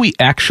you think we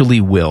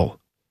actually will?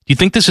 Do you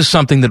think this is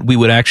something that we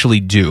would actually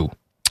do?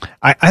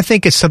 I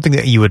think it's something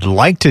that you would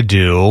like to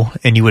do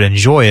and you would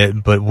enjoy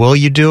it, but will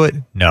you do it?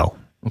 No.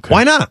 Okay.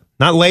 Why not?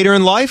 Not later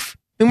in life?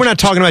 I mean, we're not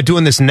talking about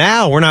doing this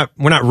now. We're not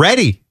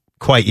ready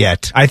quite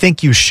yet. I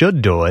think you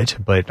should do it,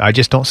 but I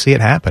just don't see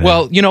it happening.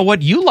 Well, you know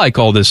what? You like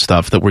all this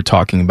stuff that we're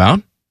talking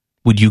about.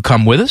 Would you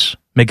come with us?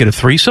 Make it a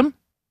threesome?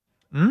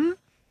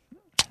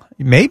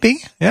 Maybe,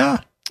 yeah.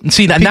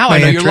 See, now I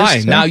know you're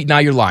lying. Yeah. Now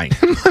you're lying.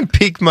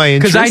 Piqued my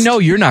interest. Because I know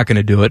you're not going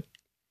to do it.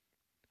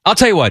 I'll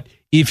tell you what.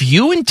 If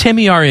you and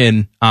Timmy are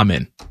in, I'm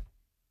in.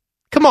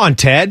 Come on,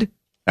 Ted.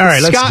 All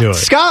right, let's do it.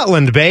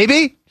 Scotland,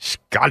 baby.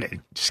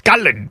 Scotland.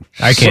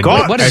 I can't do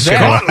it. What is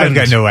that? I've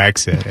got no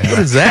accent. What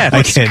is that?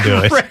 I can't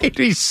do it. Right,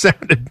 he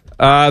sounded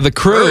the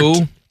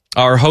Crew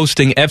are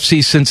hosting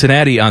FC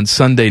Cincinnati on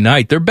Sunday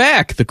night. They're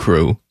back, the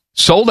Crew.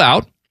 Sold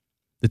out.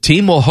 The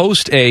team will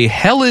host a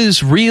Hell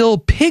is Real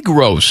pig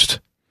roast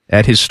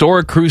at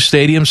historic Crew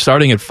Stadium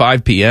starting at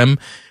 5 p.m.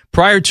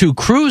 prior to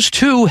Crew's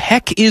 2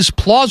 Heck is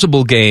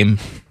Plausible game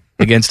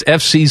against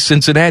FC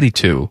Cincinnati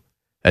 2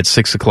 at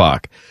 6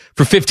 o'clock.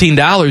 For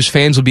 $15,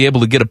 fans will be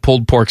able to get a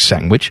pulled pork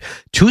sandwich,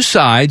 2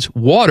 sides,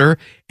 water,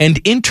 and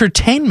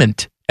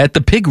entertainment at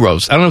the pig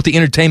roast. I don't know what the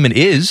entertainment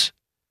is,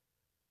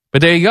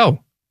 but there you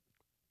go.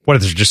 What,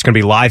 is there just going to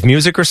be live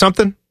music or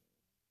something?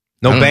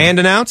 No band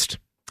announced?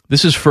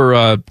 This is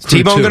for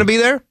T-Bone going to be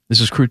there?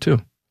 This is Crew 2.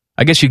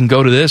 I guess you can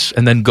go to this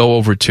and then go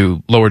over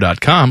to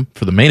lower.com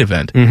for the main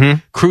event. Mm-hmm.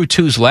 Crew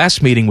 2's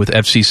last meeting with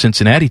FC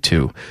Cincinnati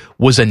 2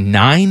 was a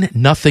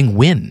 9-0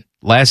 win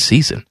last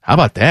season. How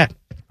about that?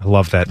 I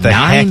love that.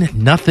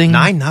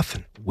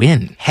 9-0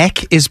 win.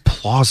 Heck is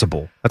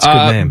Plausible. That's a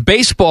good name.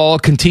 Baseball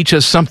can teach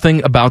us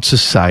something about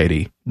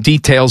society.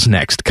 Details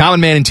next.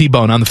 Common Man and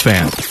T-Bone on the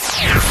Fan.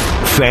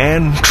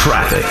 Fan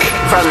traffic.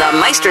 From the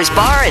Meister's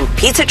Bar and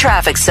Pizza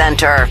Traffic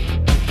Center.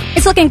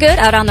 It's looking good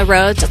out on the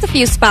road. Just a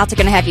few spots are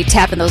going to have you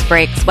tapping those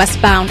brakes.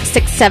 Westbound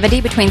 670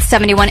 between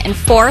 71 and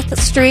 4th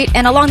Street,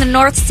 and along the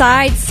north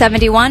side,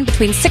 71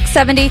 between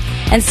 670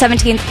 and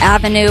 17th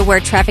Avenue,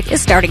 where traffic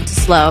is starting to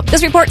slow.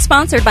 This report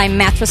sponsored by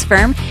Mattress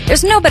Firm.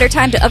 There's no better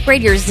time to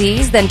upgrade your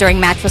Z's than during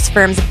Mattress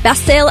Firm's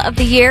best sale of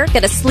the year.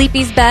 Get a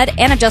Sleepy's bed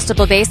and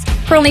adjustable base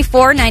for only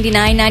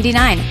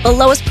 $499.99, the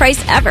lowest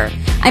price ever.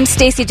 I'm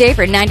Stacey J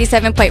for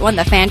 97.1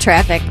 The Fan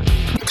Traffic.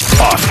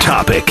 Off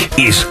topic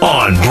is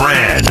on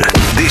brand.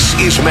 This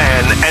is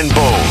Man and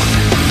Bone.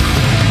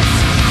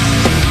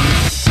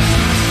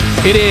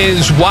 It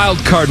is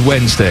Wildcard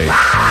Wednesday.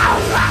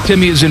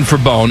 Timmy is in for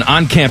Bone.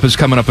 On campus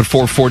coming up at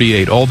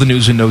 4:48. All the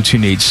news and notes you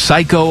need.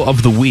 Psycho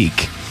of the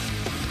Week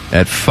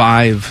at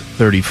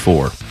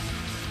 5:34.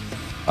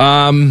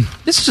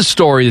 This is a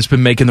story that's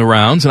been making the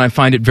rounds, and I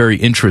find it very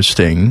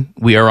interesting.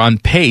 We are on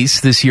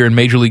pace this year in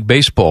Major League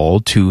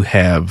Baseball to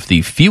have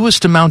the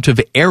fewest amount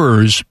of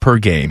errors per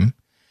game.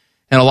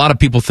 And a lot of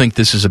people think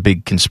this is a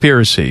big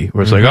conspiracy,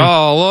 where it's like,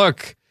 oh,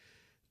 look,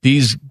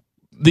 these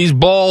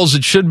balls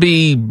that should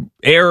be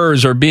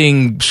errors are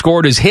being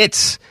scored as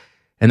hits.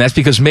 And that's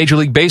because Major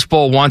League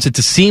Baseball wants it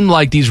to seem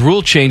like these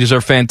rule changes are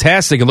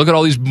fantastic. And look at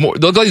all these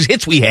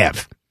hits we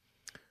have.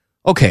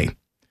 Okay,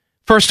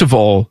 first of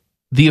all,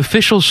 the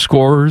official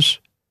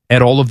scorers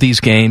at all of these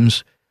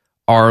games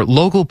are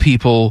local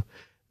people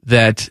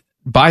that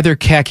buy their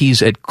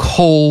khakis at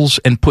Kohl's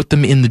and put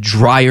them in the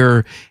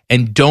dryer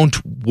and don't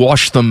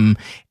wash them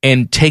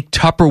and take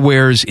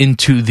Tupperwares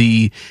into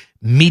the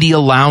media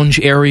lounge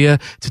area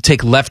to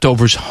take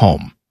leftovers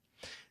home.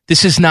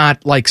 This is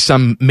not like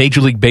some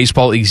Major League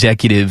Baseball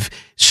executive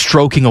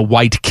stroking a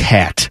white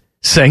cat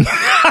saying,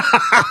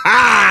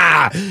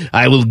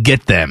 I will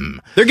get them.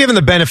 They're giving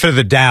the benefit of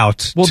the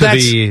doubt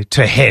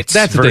to hits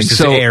versus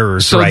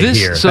errors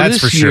here. So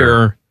that's this for year,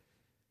 sure.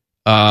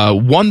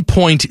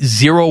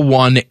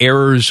 1.01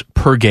 errors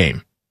per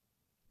game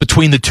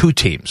between the two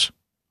teams.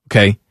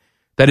 Okay?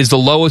 That is the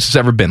lowest it's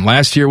ever been.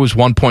 Last year was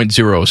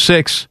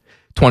 1.06,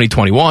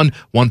 2021,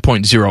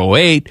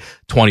 1.08,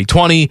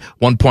 2020,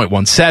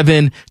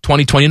 1.17,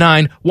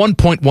 2029,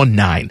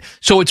 1.19.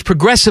 So it's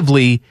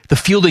progressively, the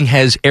fielding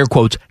has, air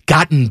quotes,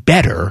 gotten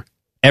better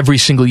every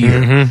single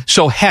year. Mm-hmm.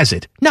 So has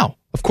it? No,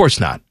 of course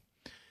not.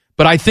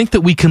 But I think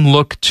that we can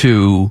look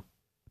to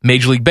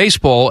Major League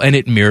Baseball, and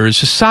it mirrors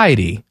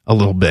society a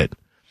little bit.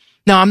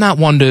 Now, I'm not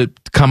one to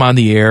come on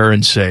the air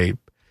and say,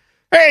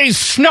 hey,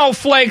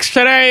 snowflakes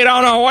today,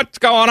 don't know what's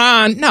going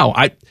on. No,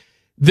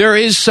 there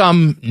is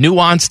some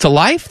nuance to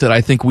life that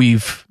I think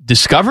we've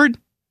discovered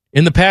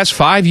in the past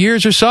 5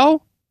 years or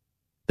so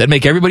that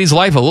make everybody's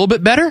life a little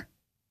bit better.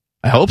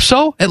 I hope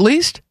so, at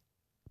least.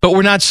 But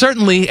we're not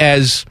certainly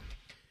as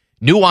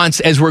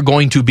nuanced as we're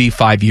going to be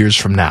 5 years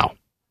from now.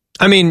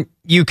 I mean,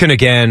 you can,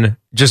 again,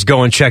 just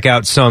go and check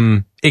out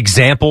some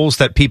examples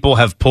that people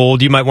have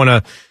pulled. You might want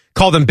to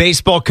call them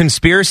baseball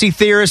conspiracy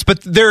theorists,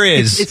 but there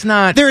is. It's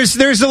not. There's a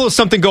little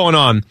something going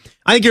on.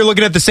 I think you're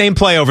looking at the same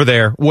play over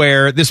there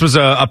where this was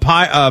a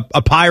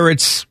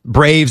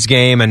Pirates-Braves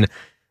game, and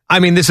I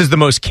mean, this is the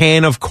most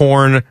can of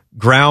corn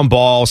ground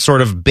ball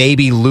sort of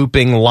baby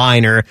looping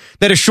liner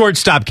that a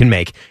shortstop can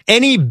make.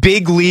 Any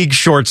big league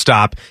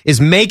shortstop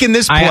is making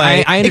this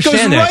play. I it goes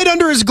understand right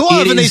under his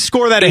glove, and they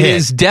score that a hit. It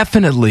is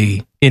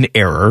definitely an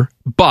error,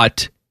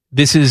 but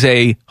this is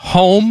a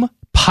home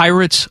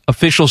Pirates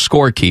official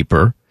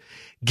scorekeeper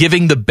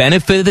giving the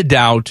benefit of the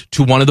doubt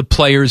to one of the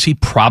players he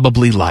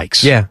probably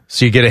likes. Yeah,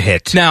 so you get a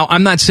hit. Now,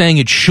 I'm not saying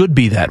it should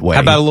be that way.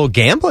 How about a little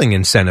gambling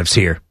incentives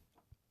here?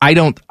 I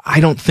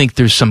don't think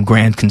there's some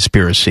grand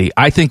conspiracy.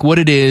 I think what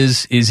it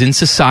is in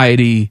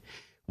society,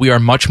 we are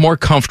much more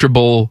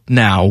comfortable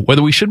now,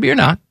 whether we should be or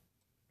not.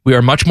 We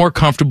are much more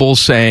comfortable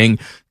saying,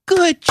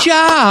 good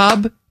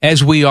job,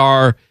 as we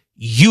are,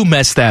 you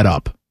messed that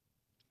up.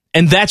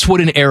 And that's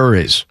what an error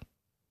is.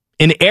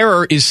 An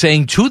error is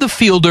saying to the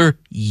fielder,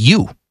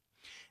 you.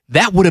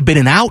 That would have been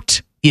an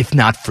out if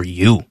not for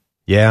you.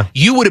 Yeah.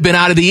 You would have been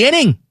out of the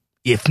inning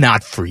if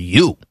not for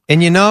you.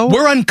 And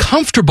we're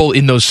uncomfortable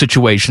in those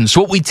situations.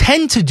 So what we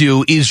tend to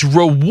do is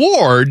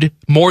reward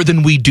more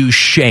than we do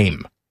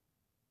shame.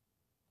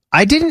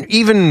 I didn't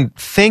even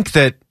think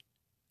that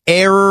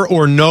error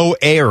or no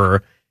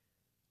error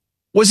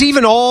was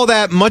even all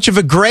that much of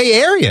a gray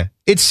area.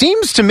 It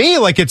seems to me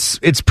like it's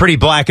pretty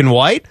black and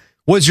white.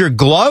 Was your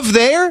glove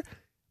there?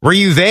 Were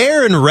you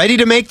there and ready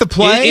to make the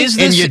play? Is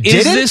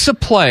this a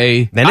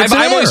play? I've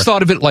always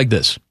thought of it like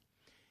this.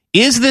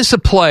 Is this a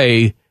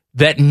play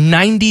that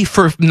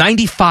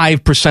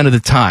 95% of the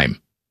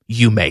time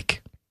you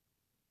make?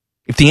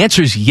 If the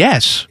answer is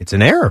yes, it's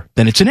an error.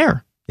 Then it's an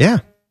error. Yeah.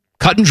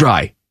 Cut and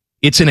dry.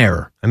 It's an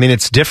error. I mean,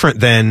 it's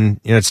different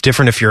than, it's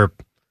different if you're,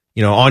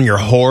 on your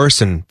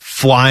horse and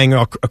flying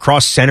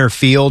across center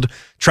field,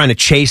 trying to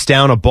chase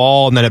down a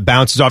ball and then it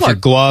bounces off your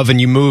glove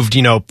and you moved,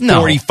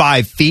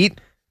 45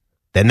 feet.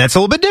 Then that's a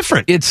little bit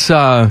different. It's,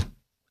 I'm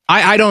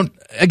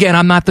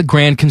not the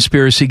grand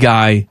conspiracy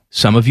guy.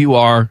 Some of you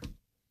are.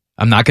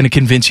 I'm not going to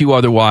convince you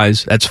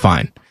otherwise. That's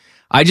fine.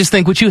 I just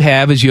think what you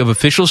have is you have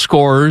official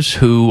scorers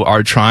who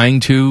are trying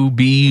to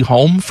be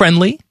home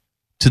friendly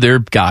to their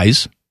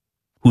guys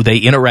who they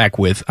interact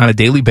with on a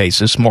daily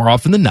basis, more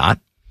often than not.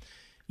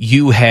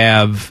 You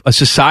have a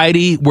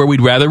society where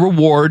we'd rather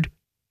reward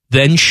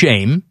than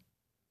shame.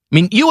 I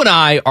mean, you and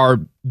I are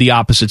the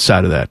opposite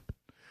side of that.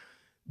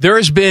 There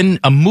has been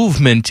a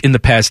movement in the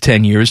past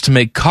 10 years to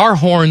make car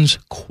horns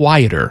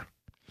quieter.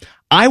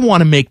 I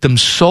want to make them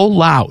so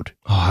loud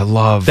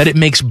that it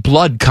makes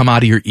blood come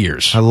out of your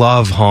ears. I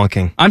love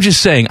honking. I'm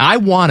just saying, I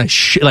want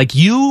to,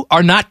 you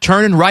are not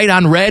turning right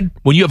on red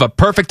when you have a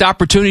perfect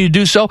opportunity to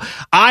do so.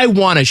 I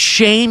want to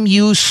shame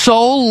you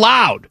so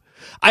loud.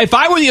 If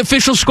I were the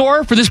official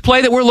scorer for this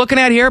play that we're looking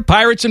at here,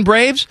 Pirates and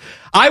Braves,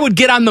 I would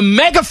get on the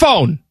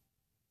megaphone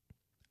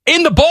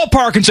in the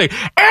ballpark and say,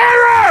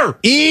 error!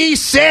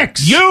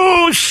 E6!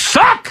 You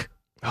suck!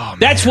 Oh,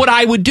 that's what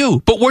I would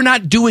do. But we're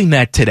not doing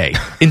that today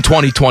in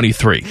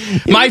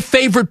 2023. My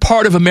favorite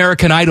part of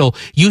American Idol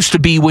used to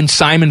be when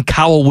Simon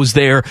Cowell was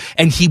there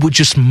and he would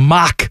just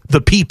mock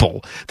the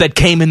people that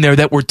came in there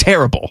that were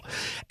terrible.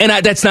 And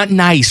that's not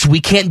nice.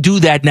 We can't do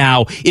that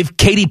now. If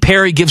Katy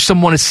Perry gives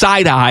someone a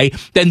side eye,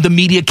 then the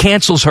media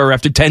cancels her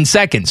after 10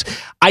 seconds.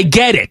 I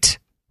get it.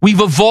 We've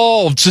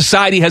evolved.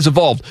 Society has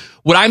evolved.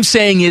 What I'm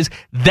saying is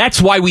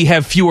that's why we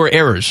have fewer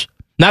errors.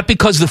 Not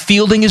because the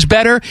fielding is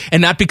better and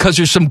not because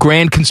there's some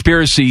grand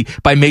conspiracy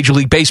by Major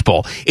League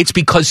Baseball. It's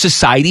because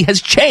society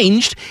has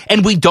changed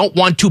and we don't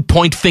want to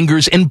point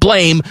fingers and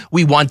blame.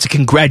 We want to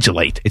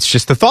congratulate. It's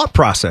just the thought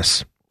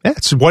process.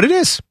 That's what it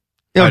is.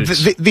 But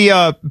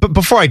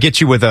before I get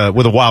you with a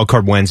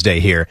Wildcard Wednesday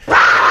here,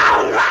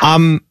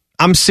 I'm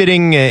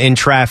sitting in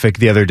traffic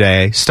the other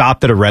day,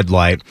 stopped at a red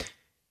light.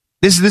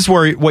 This is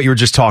where what you were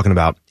just talking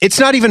about. It's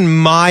not even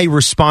my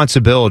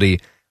responsibility.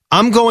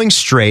 I'm going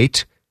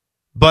straight,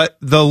 but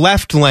the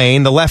left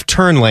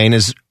turn lane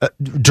is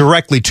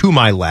directly to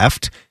my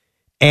left.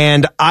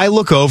 And I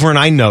look over and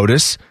I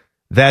notice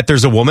that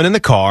there's a woman in the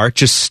car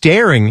just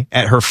staring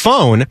at her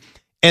phone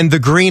and the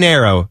green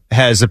arrow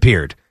has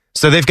appeared.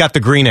 So they've got the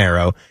green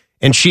arrow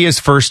and she is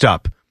first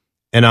up.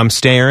 And I'm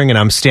staring and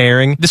I'm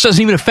staring. This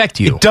doesn't even affect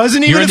you. It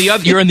doesn't even You're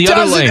in the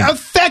other lane. It doesn't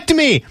affect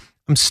me.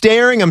 I'm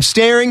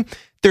staring.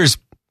 There's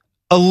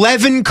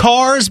 11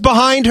 cars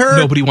behind her.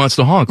 Nobody wants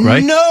to honk,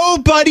 right?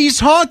 Nobody's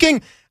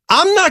honking.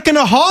 I'm not going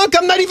to honk.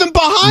 I'm not even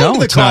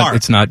behind the car.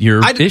 It's not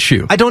your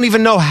issue. I don't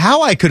even know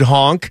how I could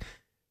honk.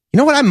 You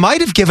know what? I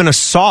might have given a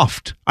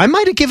soft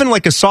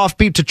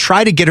beep to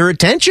try to get her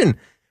attention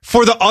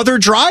for the other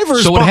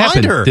drivers so what behind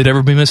happened? her. Did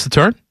everybody miss the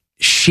turn?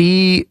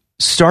 She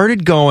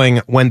started going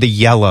when the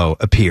yellow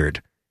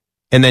appeared.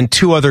 And then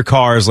two other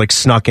cars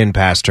snuck in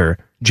past her.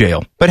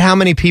 Jail. But how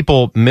many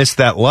people missed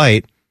that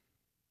light?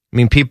 I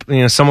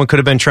mean, someone could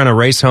have been trying to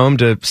race home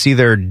to see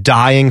their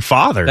dying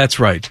father. That's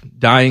right.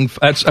 I'm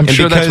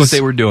sure that's what they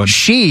were doing.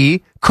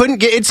 She couldn't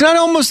get, it's not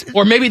almost.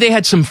 Or maybe they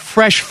had some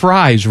fresh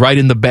fries right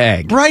in the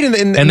bag. Right.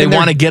 And they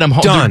want to get them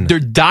home. Done. They're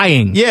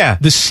dying. Yeah.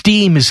 The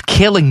steam is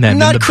killing them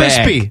Not in the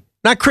crispy. bag.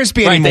 Not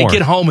crispy right, anymore. They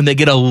get home and they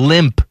get a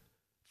limp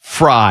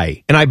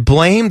fry. And I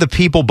blame the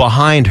people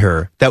behind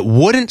her that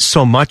wouldn't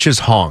so much as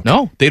honk.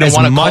 No, they don't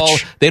want to call.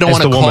 They don't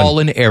want to call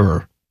an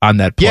error on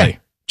that play. Yeah.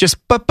 Just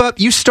but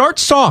you start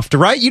soft,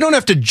 right? You don't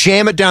have to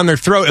jam it down their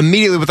throat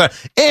immediately with a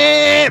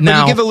but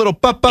now, you give a little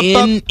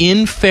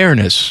in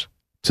fairness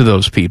to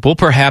those people,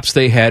 perhaps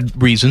they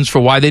had reasons for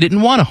why they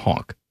didn't want to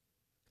honk.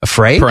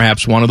 Afraid?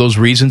 Perhaps one of those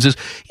reasons is,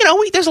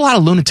 there's a lot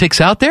of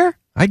lunatics out there.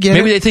 I get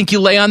Maybe it. they think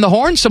you lay on the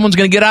horn, someone's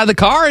going to get out of the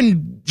car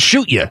and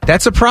shoot you.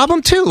 That's a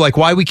problem too.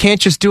 Why we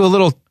can't just do a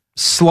little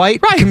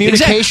slight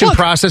communication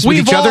process with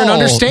each other and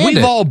understand it.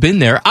 We've all been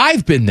there.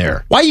 I've been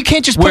there. Why you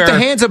can't just put the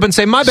hands up and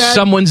say, my bad?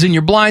 Someone's in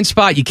your blind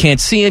spot. You can't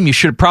see him. You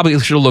probably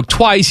should have looked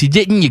twice. You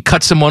didn't. You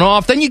cut someone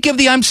off. Then you give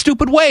the I'm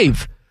stupid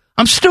wave.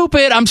 I'm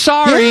stupid. I'm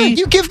sorry. Yeah,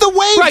 you give the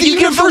wave, right, the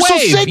universal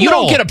signal. You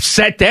don't get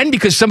upset then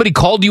because somebody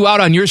called you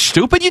out on your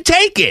stupid. You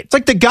take it. It's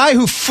like the guy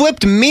who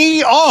flipped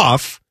me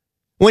off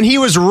when he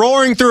was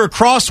roaring through a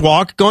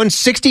crosswalk going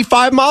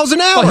 65 miles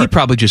an hour. Well, he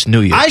probably just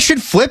knew you. I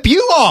should flip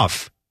you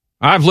off.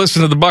 I've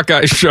listened to the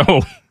Buckeye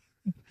Show.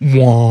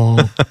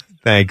 Wah.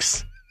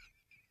 Thanks.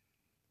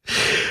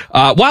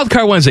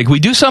 Wildcard Wednesday. Can we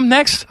do something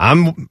next?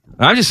 I'm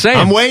just saying.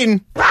 I'm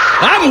waiting.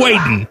 I'm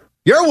waiting.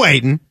 You're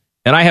waiting.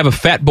 And I have a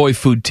Fat Boy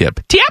food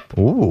tip.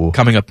 Ooh.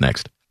 Coming up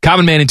next.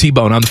 Common Man and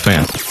T-Bone on the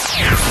Fan.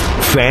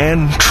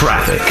 Fan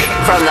traffic.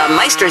 From the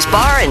Meister's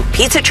Bar and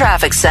Pizza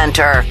Traffic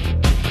Center.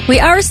 We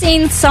are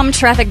seeing some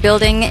traffic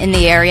building in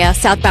the area.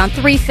 Southbound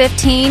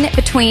 315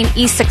 between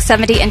East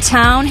 670 and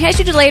Town has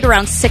you delayed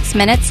around 6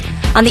 minutes.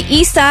 On the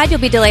east side, you'll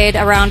be delayed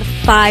around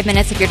 5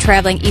 minutes if you're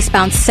traveling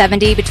eastbound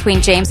 70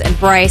 between James and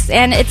Bryce.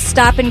 And it's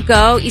stop and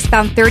go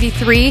eastbound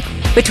 33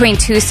 between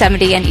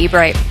 270 and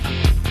Ebright.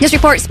 This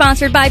report is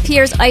sponsored by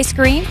Pierre's Ice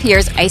Cream.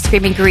 Pierre's Ice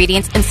Cream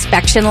Ingredients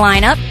Inspection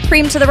Lineup.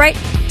 Cream to the right,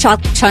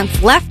 chocolate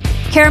chunks left.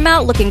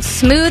 Caramel looking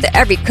smooth.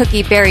 Every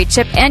cookie, berry,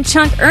 chip, and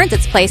chunk earns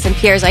its place in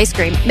Pierre's Ice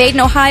Cream. Made in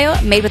Ohio,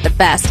 made with the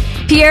best.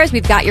 Pierre's,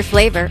 we've got your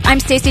flavor.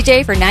 I'm Stacey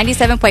J for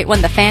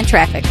 97.1 The Fan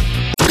Traffic.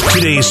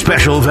 Today's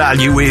special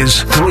value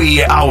is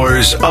 3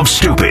 hours of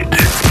stupid.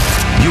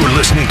 You're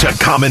listening to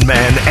Common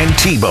Man and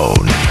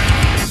T-Bone.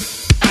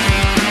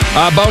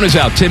 Bone is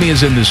out. Timmy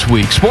is in this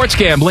week. Sports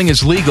gambling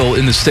is legal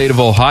in the state of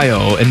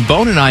Ohio, and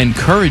Bone and I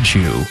encourage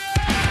you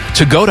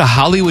to go to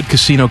Hollywood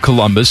Casino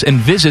Columbus and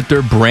visit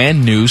their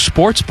brand new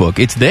sports book.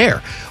 It's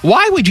there.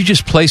 Why would you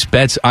just place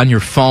bets on your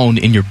phone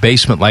in your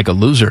basement like a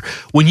loser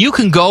when you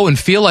can go and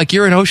feel like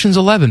you're in Ocean's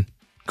 11,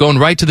 going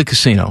right to the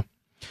casino?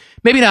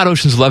 Maybe not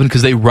Ocean's 11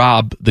 because they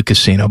rob the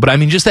casino, but I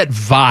mean just that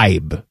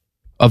vibe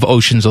of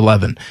Ocean's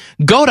 11.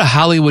 Go to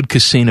Hollywood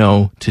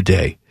Casino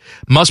today.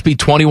 Must be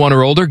 21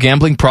 or older.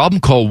 Gambling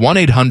problem? Call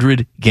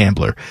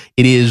 1-800-GAMBLER.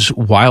 It is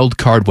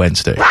Wildcard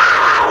Wednesday.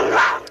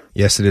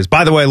 Yes, it is.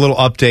 By the way, a little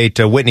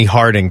update. Whitney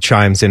Harding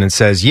chimes in and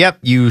says, yep,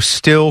 you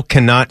still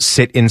cannot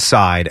sit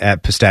inside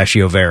at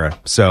Pistachio Vera.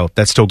 So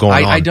that's still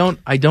going on.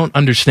 I don't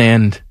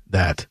understand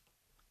that.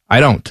 I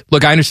don't.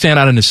 Look, I understand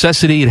out of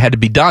necessity it had to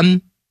be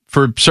done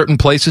for certain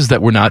places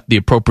that were not the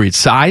appropriate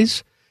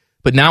size.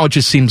 But now it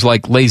just seems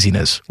like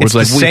laziness. It's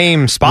like the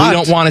same spot. We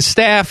don't want to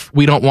staff.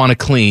 We don't want to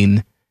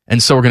clean.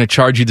 And so we're going to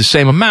charge you the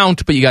same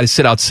amount, but you got to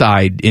sit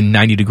outside in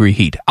 90-degree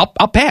heat.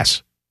 I'll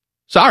pass.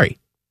 Sorry.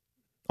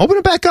 Open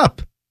it back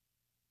up.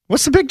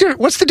 What's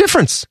the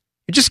difference?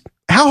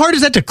 How hard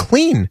is that to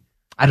clean?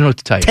 I don't know what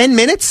to tell you. 10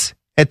 minutes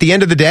at the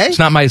end of the day? It's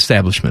not my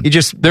establishment.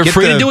 They're get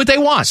free to do what they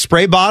want.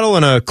 Spray bottle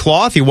and a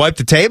cloth. You wipe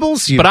the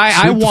tables. You but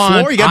I want. The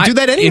floor. You got to do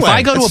that anyway. If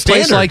I go to a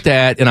place like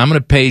that and I'm going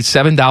to pay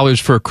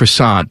 $7 for a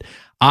croissant,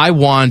 I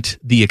want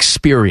the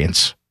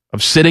experience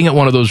of sitting at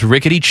one of those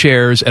rickety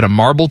chairs at a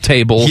marble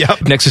table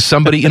next to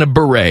somebody in a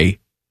beret.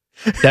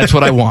 That's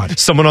what I want.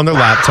 Someone on their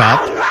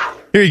laptop.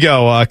 Here you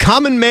go.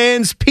 Common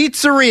Man's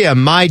Pizzeria,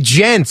 my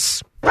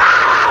gents.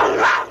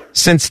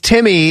 Since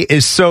Timmy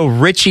is so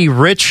richy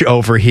rich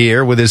over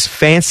here with his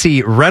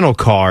fancy rental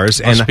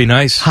cars and be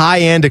nice.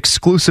 high-end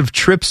exclusive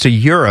trips to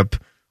Europe,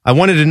 I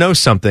wanted to know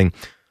something.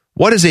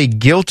 What is a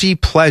guilty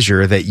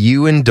pleasure that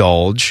you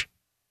indulge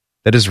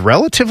that is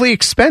relatively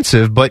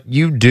expensive, but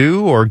you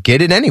do or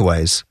get it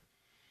anyways?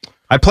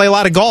 I play a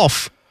lot of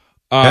golf.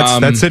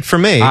 That's it for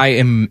me. I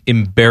am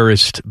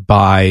embarrassed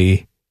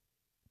by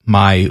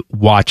my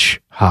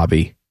watch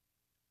hobby.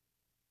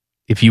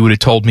 If you would have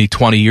told me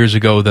 20 years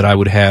ago that I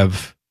would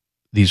have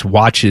these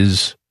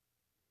watches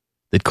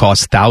that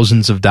cost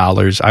thousands of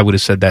dollars, I would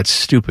have said that's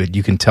stupid.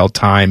 You can tell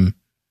time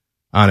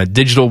on a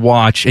digital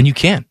watch, and you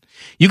can.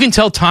 You can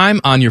tell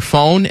time on your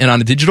phone and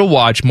on a digital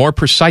watch more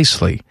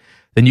precisely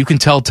than you can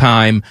tell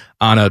time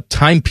on a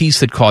timepiece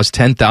that costs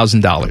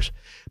 $10,000.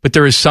 But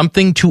there is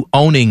something to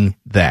owning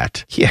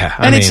that. Yeah,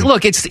 it's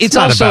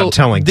not also about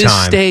telling this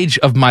time. Stage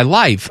of my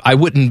life. I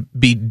wouldn't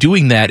be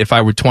doing that if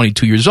I were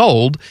 22 years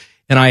old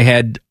and I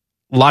had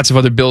lots of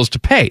other bills to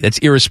pay. That's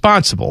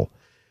irresponsible.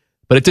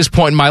 But at this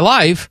point in my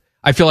life,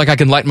 I feel like I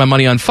can light my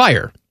money on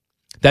fire.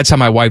 That's how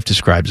my wife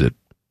describes it.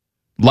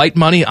 Light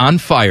money on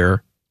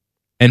fire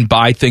and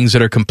buy things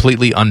that are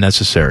completely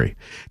unnecessary.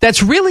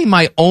 That's really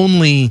my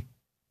only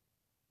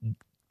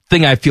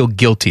thing I feel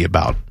guilty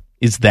about.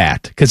 Is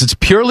that because it's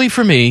purely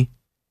for me.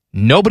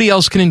 Nobody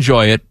else can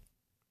enjoy it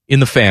in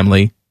the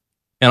family,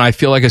 and I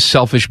feel like a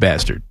selfish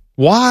bastard.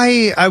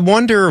 Why? I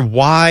wonder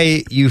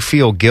why you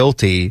feel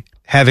guilty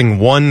having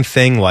one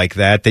thing like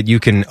that you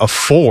can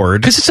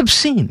afford. Because it's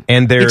obscene.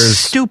 And there's it's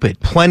stupid.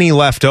 Plenty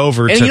left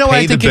over to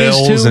pay the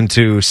bills and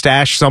to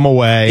stash some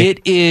away. It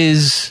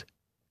is.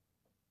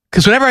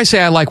 Because whenever I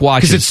say I like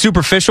watches, because it's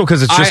superficial,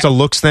 because it's just a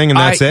looks thing, and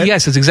that's it.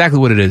 Yes, it's exactly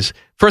what it is.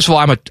 First of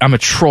all, I'm a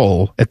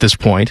troll at this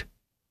point.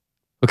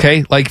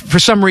 Okay, like for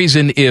some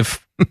reason,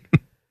 if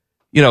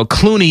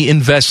Clooney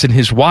invests in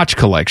his watch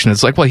collection.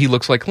 It's like, well, he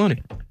looks like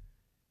Clooney.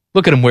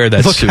 Look at him wear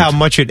that suit. Look how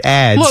much it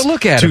adds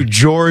look at to him.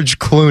 George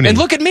Clooney. And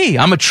look at me.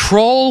 I'm a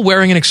troll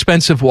wearing an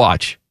expensive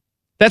watch.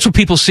 That's what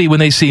people see when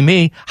they see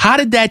me. How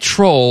did that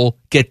troll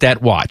get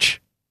that watch?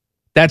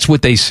 That's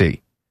what they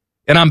see.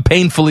 And I'm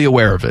painfully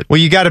aware of it. Well,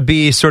 you got to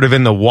be sort of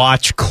in the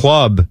watch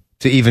club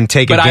to even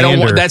take a gander. But I don't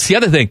want, that's the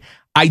other thing.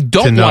 I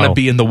don't want to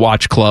be in the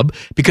watch club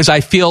because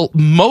I feel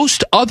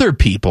most other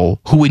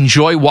people who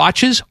enjoy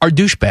watches are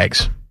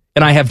douchebags.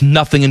 And I have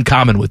nothing in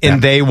common with them.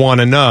 And they want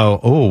to know,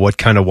 what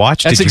kind of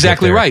watch did you get? That's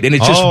exactly right. And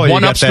it's just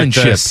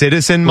one-upsmanship.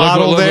 Citizen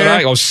model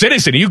there?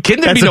 Citizen. Are you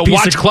kidding? There'd be no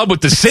watch club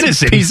with the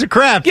Citizen. Piece of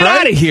crap, Get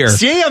out of here.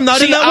 See, I'm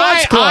not in that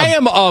watch club. I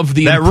am of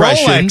the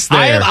impression.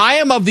 I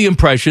am of the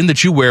impression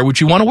that you wear what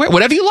you want to wear.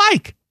 Whatever you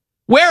like.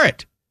 Wear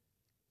it.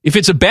 If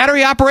it's a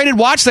battery-operated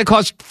watch that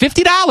costs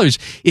 $50,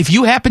 if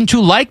you happen to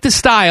like the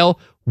style,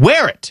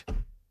 wear it.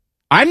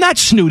 I'm not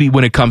snooty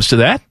when it comes to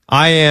that.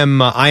 I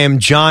am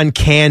John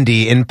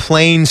Candy in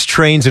Planes,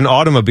 Trains, and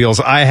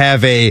Automobiles. I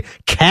have a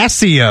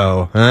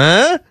Casio,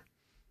 huh?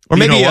 Or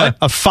maybe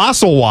a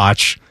Fossil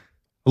watch.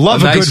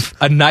 Love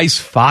a nice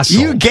Fossil.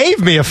 You gave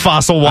me a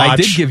Fossil watch. I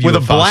did give you with a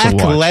black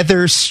watch.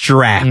 leather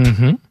strap.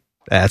 Mm-hmm.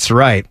 That's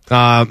right.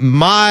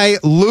 My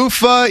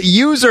loofah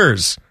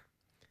users.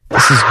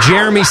 This is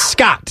Jeremy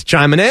Scott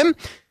chiming in.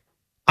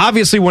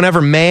 Obviously,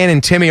 whenever Man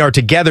and Timmy are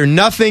together,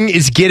 nothing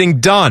is getting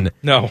done.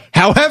 No.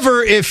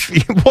 However, it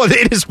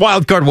is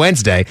Wildcard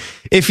Wednesday.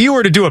 If you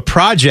were to do a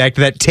project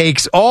that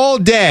takes all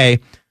day,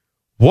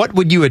 what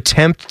would you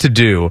attempt to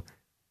do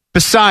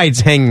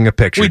besides hanging a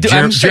picture?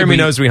 Jeremy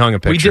knows we hung a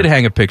picture. We did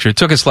hang a picture. It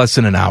took us less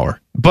than an hour.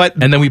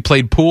 And then we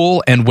played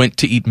pool and went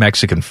to eat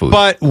Mexican food.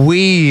 But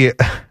we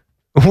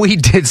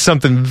did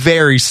something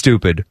very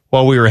stupid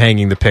while we were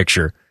hanging the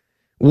picture.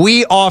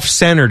 We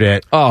off-centered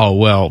it. Oh,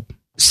 well.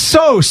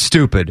 So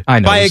stupid.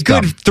 I know. By a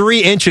good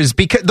 3 inches.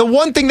 Because the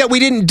one thing that we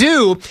didn't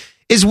do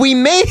is we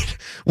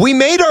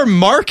made our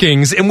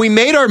markings and we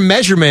made our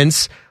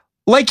measurements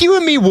like you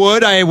and me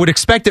would. I would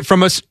expect it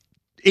from us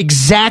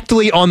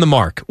exactly on the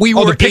mark.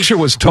 The picture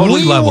was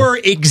totally level. We were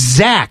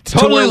exact.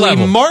 Totally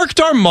level. We marked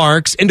our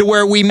marks into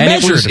where we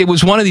measured. It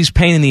was one of these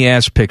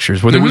pain-in-the-ass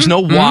pictures where there was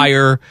no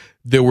wire.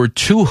 There were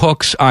 2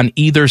 hooks on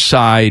either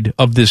side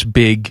of this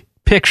big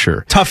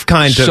picture. Tough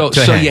kind to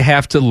So you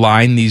have to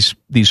line these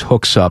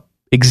hooks up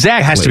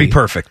exactly. It has to be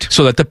perfect.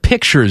 So that the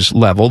picture's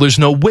level. There's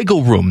no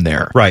wiggle room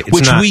there. Right.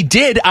 Which we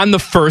did on the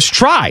first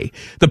try.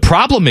 The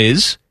problem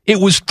is it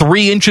was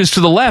 3 inches to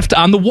the left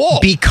on the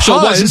wall. So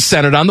it wasn't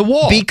centered on the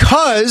wall.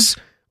 Because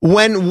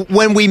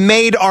when we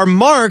made our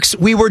marks,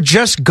 we were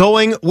just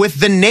going with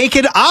the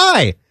naked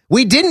eye.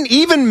 We didn't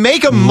even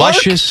make a mark.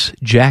 Luscious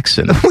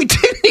Jackson. We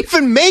didn't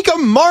even make a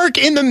mark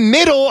in the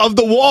middle of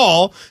the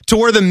wall to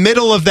where the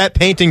middle of that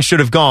painting should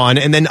have gone,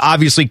 and then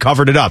obviously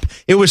covered it up.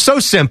 It was so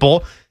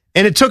simple,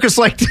 and it took us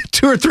like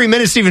 2 or 3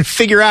 minutes to even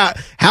figure out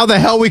how the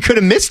hell we could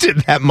have missed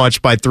it that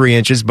much by 3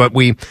 inches, but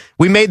we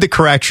made the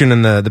correction,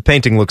 and the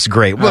painting looks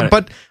great. Right.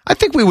 But I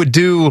think we would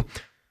do...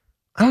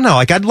 I don't know.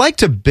 Like, I'd like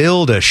to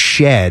build a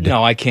shed.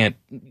 No, I can't.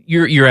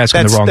 You're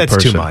asking the wrong person.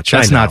 That's too much.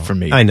 That's not for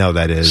me. I know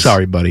that is.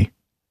 Sorry, buddy.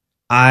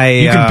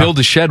 You can build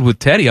a shed with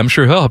Teddy. I'm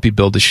sure he'll help you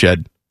build a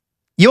shed.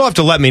 You'll have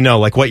to let me know,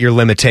 like, what your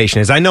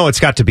limitation is. I know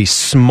it's got to be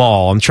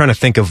small. I'm trying to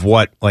think of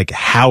what, like,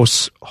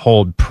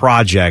 household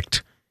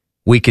project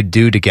we could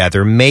do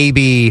together.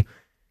 Maybe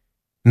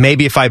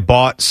if I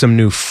bought some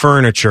new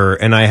furniture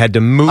and I had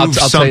to move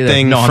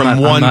something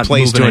from one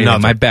place to another.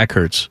 My back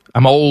hurts.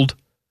 I'm old.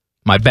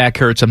 My back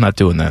hurts. I'm not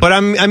doing that. But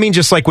I mean,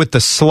 just like with the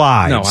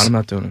slides. No, I'm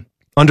not doing it.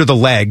 Under the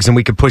legs, and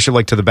we could push it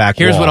like to the back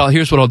wall.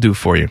 Here's what I'll do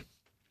for you.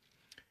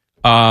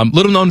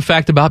 Little known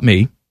fact about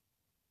me.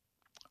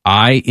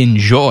 I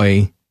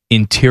enjoy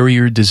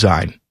interior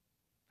design.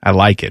 I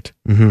like it.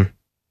 Mm-hmm.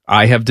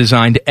 I have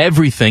designed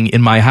everything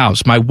in my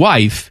house. My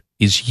wife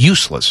is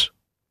useless.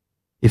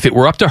 If it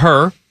were up to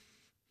her,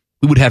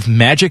 we would have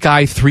Magic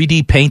Eye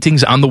 3D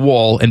paintings on the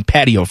wall and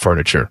patio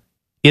furniture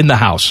in the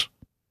house.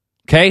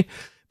 Okay?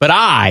 But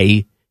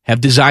I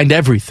have designed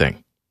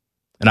everything.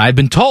 And I've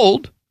been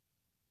told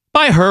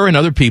by her and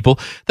other people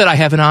that I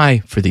have an eye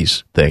for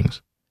these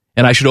things.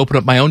 And I should open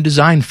up my own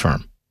design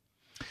firm.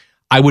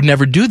 I would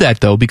never do that,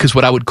 though, because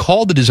what I would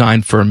call the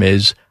design firm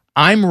is,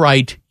 I'm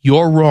right,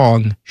 you're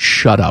wrong,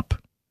 shut up.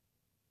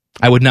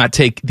 I would not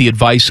take the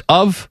advice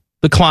of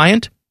the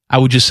client. I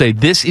would just say,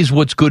 this is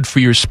what's good for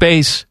your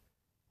space.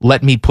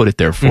 Let me put it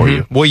there for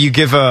you. Will you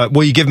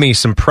give me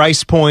some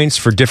price points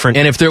for different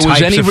And if there was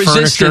types any of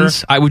resistance,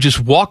 furniture? I would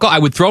just I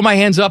would throw my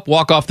hands up,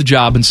 walk off the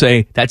job, and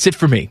say, that's it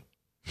for me.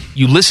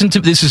 You listen to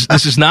this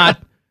is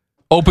not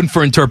open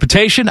for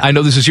interpretation. I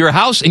know this is your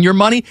house and your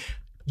money.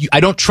 I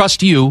don't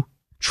trust you.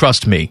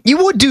 Trust me.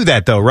 You would do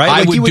that, though, right?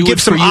 I would you would do give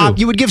it some for you.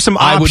 You would give some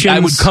options. I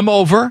would come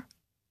over.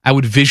 I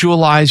would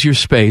visualize your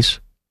space.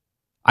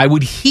 I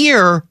would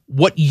hear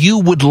what you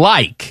would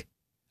like.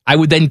 I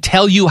would then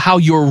tell you how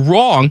you're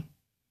wrong,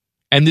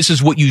 and this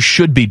is what you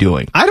should be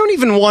doing. I don't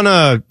even want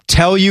to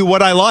tell you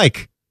what I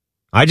like.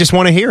 I just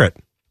want to hear it.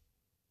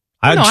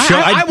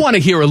 I want to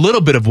hear a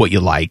little bit of what you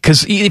like,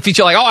 because if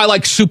you're like, I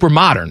like super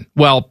modern,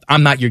 well,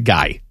 I'm not your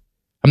guy.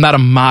 I'm not a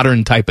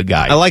modern type of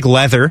guy. I like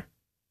leather.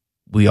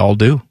 We all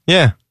do.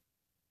 Yeah.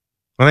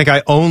 I think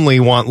I only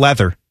want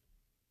leather. What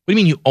do you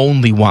mean you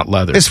only want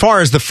leather? As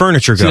far as the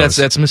furniture goes.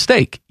 See, that's a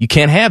mistake. You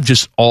can't have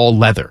just all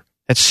leather.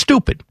 That's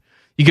stupid.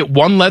 You get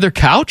one leather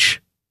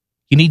couch,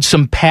 you need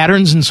some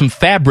patterns and some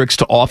fabrics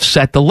to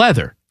offset the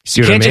leather.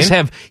 See what I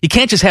mean? You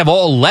can't just have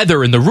all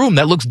leather in the room.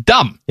 That looks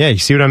dumb. Yeah, you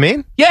see what I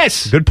mean?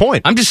 Yes. Good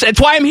point. That's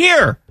why I'm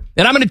here.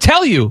 And I'm going to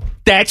tell you,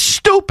 that's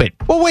stupid.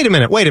 Well, wait a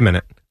minute.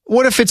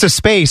 What if it's a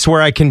space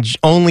where I can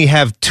only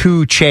have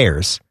 2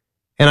 chairs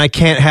and I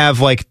can't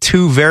have like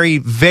 2 very,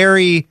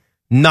 very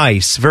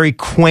nice, very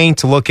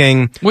quaint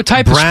looking what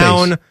type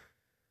brown, of space?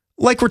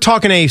 Like we're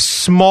talking a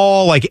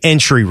small like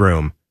entry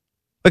room,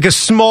 like a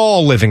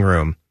small living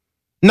room.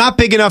 Not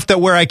big enough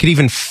that where I could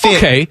even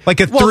fit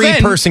like a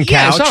 3-person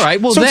couch. Yes, all right.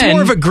 Well, so then it's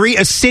more of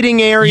a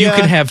sitting area. You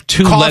can have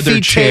 2 coffee leather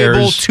chairs,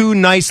 table, 2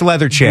 nice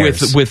leather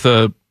chairs with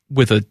a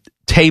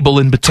table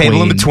in between.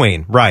 Table in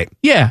between, right?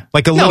 Yeah,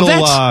 like a little.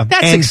 That's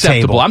end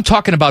acceptable. table. I'm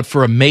talking about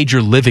for a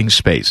major living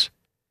space.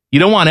 You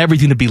don't want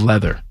everything to be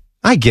leather.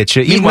 I get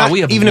you. Meanwhile,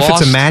 we have even if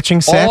it's a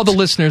matching set. All the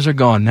listeners are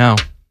gone now.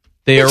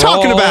 They are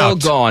talking all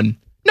about? Gone.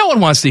 No one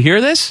wants to hear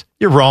this.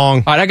 You're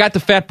wrong. All right, I got the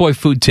Fat Boy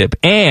food tip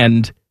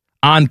and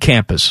on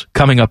campus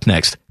coming up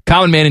next.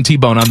 Common Man and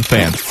T-Bone on the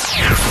Fan.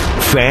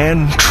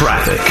 Fan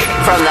traffic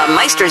from the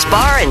Meister's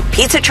Bar and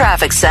Pizza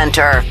Traffic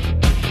Center.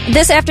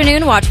 This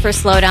afternoon, watch for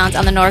slowdowns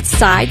on the north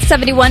side,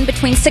 71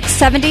 between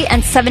 670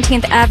 and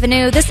 17th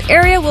Avenue. This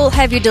area will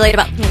have you delayed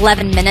about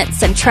 11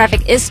 minutes, and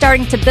traffic is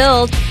starting to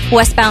build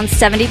westbound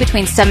 70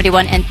 between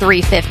 71 and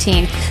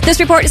 315.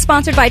 This report is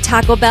sponsored by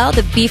Taco Bell.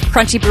 The beef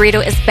crunchy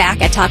burrito is back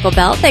at Taco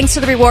Bell, thanks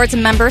to the rewards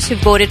and members who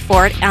voted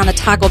for it on the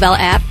Taco Bell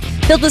app.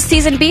 Filled with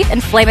seasoned beef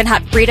and flamin'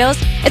 hot burritos,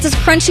 it's as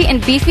crunchy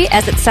and beefy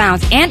as it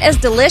sounds, and as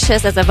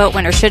delicious as a vote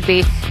winner should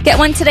be. Get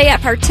one today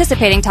at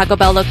participating Taco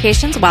Bell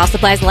locations while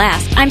supplies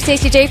last. I'm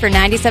Stacey J for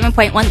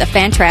 97.1 The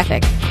Fan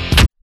Traffic.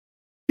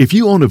 If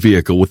you own a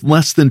vehicle with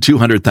less than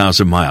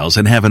 200,000 miles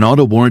and have an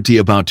auto warranty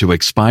about to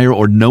expire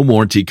or no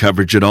warranty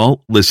coverage at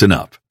all, listen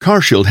up.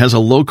 CarShield has a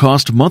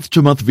low-cost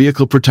month-to-month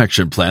vehicle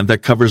protection plan that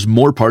covers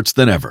more parts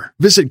than ever.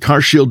 Visit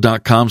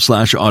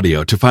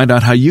carshield.com/audio to find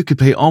out how you could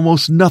pay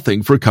almost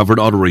nothing for covered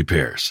auto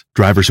repairs.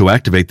 Drivers who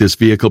activate this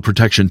vehicle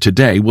protection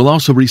today will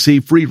also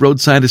receive free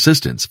roadside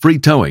assistance, free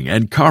towing,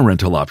 and car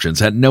rental options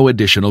at no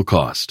additional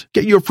cost.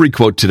 Get your free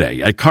quote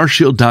today at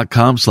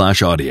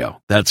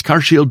carshield.com/audio. That's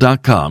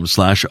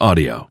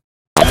carshield.com/audio.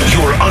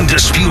 Your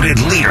undisputed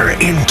leader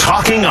in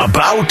talking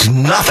about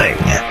nothing.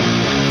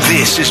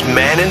 This is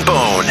Man and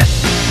Bone.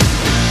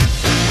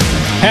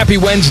 Happy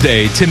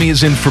Wednesday. Timmy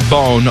is in for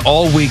Bone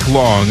all week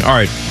long. All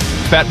right,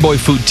 Fat Boy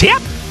food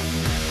tip.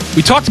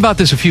 We talked about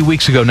this a few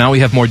weeks ago. Now we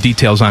have more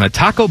details on it.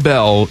 Taco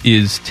Bell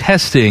is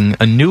testing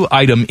a new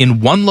item in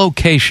one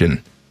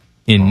location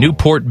in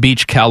Newport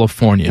Beach,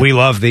 California. We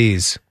love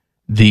these.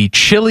 The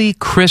Chili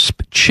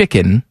Crisp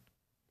Chicken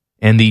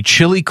and the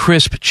Chili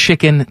Crisp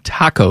Chicken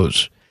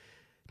Tacos.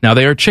 Now,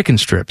 they are chicken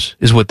strips,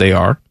 is what they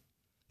are.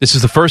 This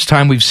is the first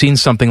time we've seen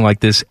something like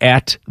this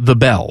at the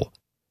Bell.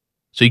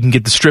 So you can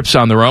get the strips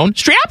on their own,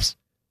 strips,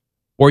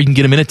 or you can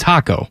get them in a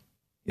taco.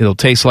 It'll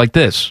taste like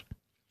this.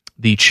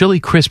 The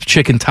Chili Crisp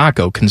Chicken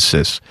Taco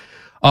consists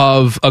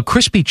of a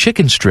crispy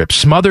chicken strip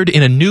smothered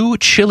in a new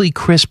chili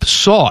crisp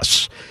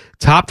sauce,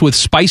 topped with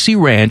spicy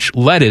ranch,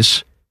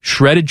 lettuce,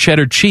 shredded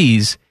cheddar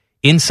cheese,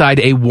 inside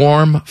a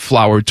warm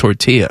flour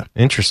tortilla.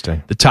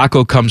 Interesting. The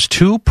taco comes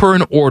 2 per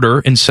an order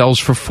and sells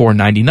for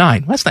 $4.99.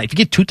 Well, that's not. If you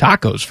get 2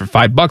 tacos for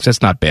 $5,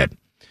 that's not bad.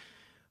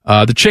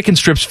 The chicken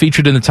strips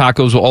featured in the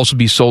tacos will also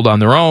be sold on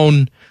their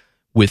own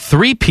with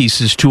 3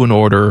 pieces to an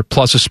order,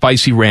 plus a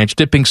spicy ranch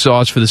dipping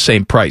sauce for the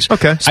same price.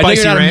 Okay,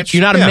 spicy ranch.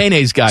 You're not a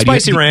mayonnaise guy.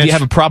 Spicy ranch. Do you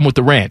have a problem with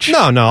the ranch?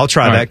 No, I'll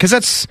try that because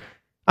that's.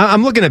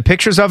 I'm looking at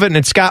pictures of it, and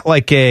it's got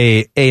like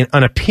an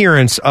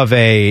appearance of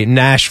a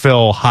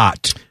Nashville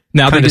hot.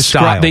 Now, they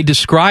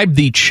describe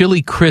the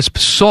chili crisp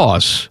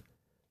sauce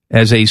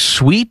as a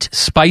sweet,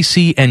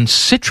 spicy, and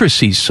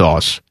citrusy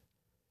sauce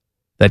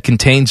that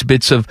contains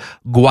bits of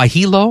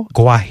guajillo,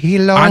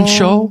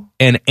 ancho,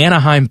 and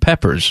Anaheim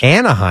peppers.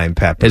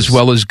 As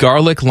well as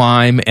garlic,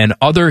 lime, and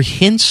other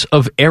hints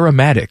of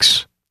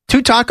aromatics.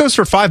 2 tacos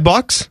for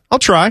 $5? I'll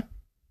try.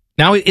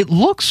 Now, it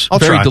looks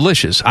very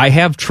delicious. I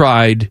have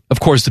tried, of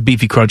course, the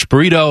Beefy Crunch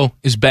Burrito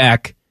is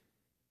back.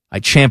 I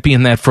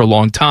championed that for a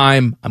long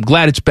time. I'm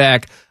glad it's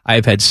back. I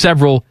have had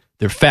several.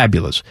 They're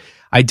fabulous.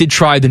 I did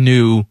try the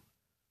new,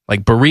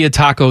 burrito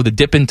taco, the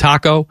dippin'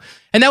 taco,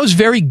 and that was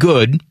very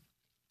good.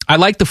 I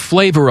like the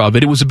flavor of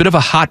it. It was a bit of a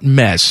hot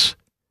mess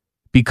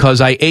because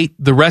I ate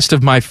the rest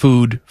of my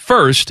food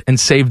first and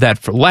saved that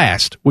for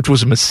last, which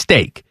was a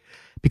mistake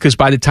because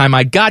by the time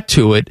I got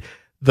to it,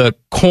 the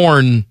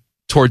corn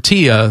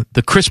tortilla,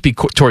 the crispy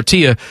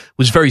tortilla,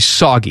 was very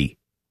soggy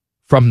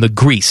from the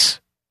grease.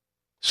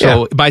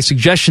 So my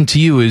suggestion to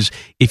you is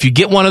if you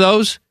get one of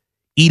those,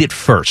 eat it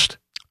first.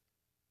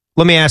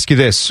 Let me ask you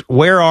this.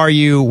 Where are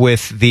you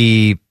with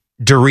the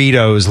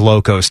Doritos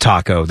Locos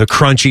Taco, the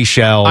crunchy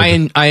shell. I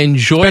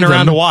enjoy them. Been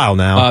around them. a while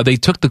now. They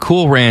took the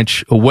Cool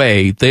Ranch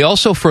away. They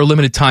also, for a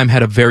limited time,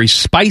 had a very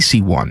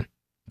spicy one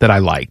that I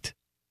liked.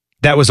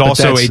 That was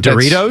also a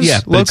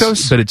Doritos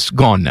Locos? But it's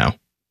gone now.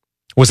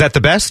 Was that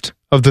the best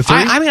of the three?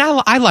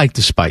 I like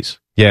the spice.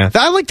 Yeah,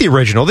 I like the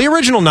original. The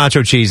original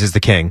nacho cheese is the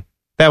king.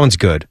 That one's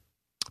good.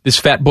 This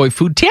Fat Boy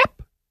food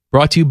tip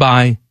brought to you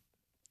by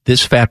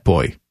this Fat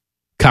Boy,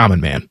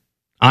 Common Man,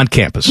 on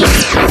campus.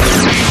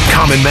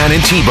 Common Man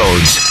and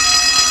T-Bones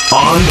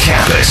on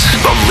campus.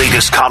 The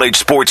latest college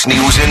sports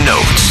news and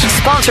notes.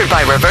 Sponsored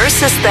by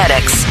Reverse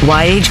Aesthetics.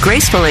 Why age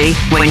gracefully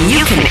when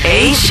you can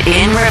age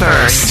in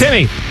reverse?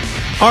 Timmy.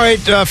 All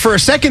right, for a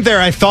second there,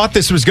 I thought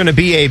this was going to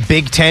be a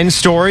Big Ten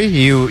story.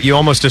 You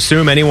almost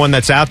assume anyone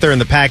that's out there in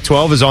the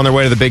Pac-12 is on their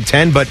way to the Big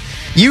Ten, but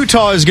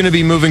Utah is going to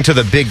be moving to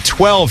the Big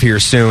 12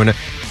 here soon.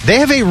 They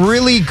have a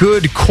really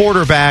good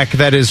quarterback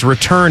that is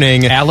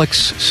returning. Alex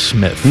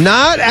Smith.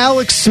 Not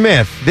Alex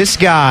Smith. This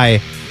guy,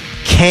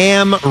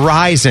 Cam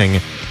Rising.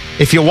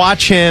 If you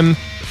watch him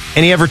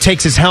and he ever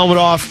takes his helmet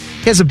off,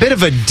 he has a bit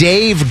of a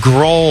Dave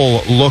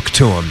Grohl look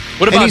to him.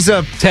 What about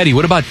Teddy?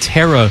 What about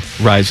Tara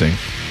Rising?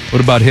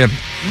 What about him?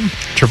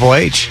 Triple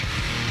H.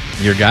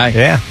 Your guy?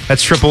 Yeah.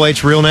 That's Triple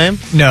H real name?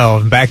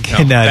 No, back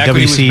in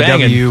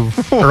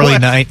WCW, early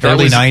 90s.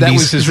 That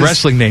was his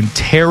wrestling name,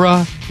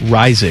 Tara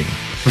Rising.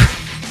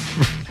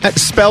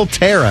 Spell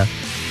Tara.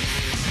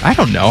 I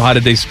don't know. How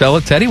did they spell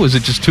it, Teddy? Was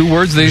it just two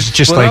words? They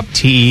just like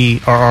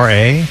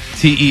Terra?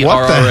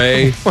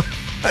 Terra.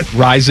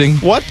 Rising.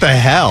 What the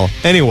hell?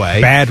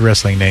 Anyway. Bad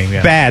wrestling name,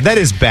 yeah. Bad. That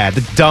is bad.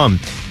 That's dumb.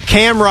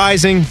 Cam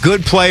Rising,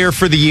 good player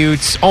for the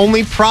Utes.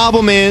 Only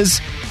problem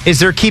is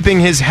they're keeping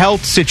his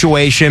health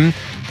situation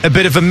a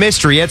bit of a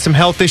mystery. He had some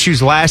health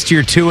issues last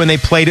year, too, and they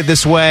played it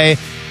this way.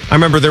 I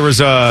remember there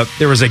was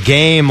a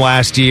game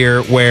last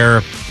year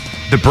where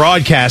the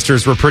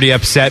broadcasters were pretty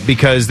upset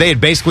because they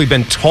had basically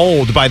been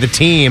told by the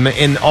team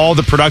in all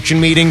the production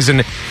meetings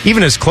and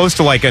even as close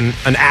to like an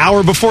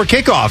hour before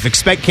kickoff,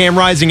 expect Cam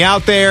Rising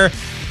out there.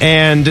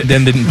 And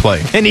then didn't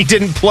play. And he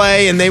didn't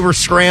play, and they were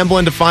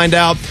scrambling to find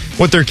out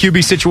what their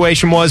QB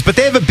situation was. But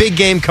they have a big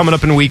game coming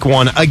up in week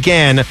 1,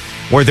 again,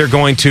 where they're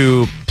going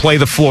to play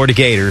the Florida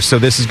Gators. So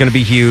this is going to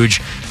be huge.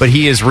 But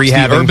he is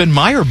rehabbing. The Urban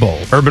Meyer Bowl.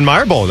 Urban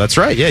Meyer Bowl, that's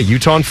right. Yeah,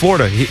 Utah and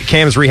Florida.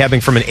 Cam is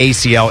rehabbing from an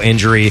ACL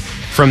injury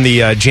from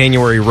the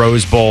January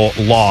Rose Bowl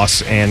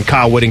loss, and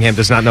Kyle Whittingham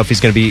does not know if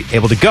he's going to be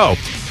able to go.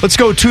 Let's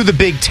go to the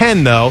Big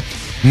Ten, though.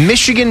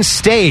 Michigan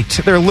State,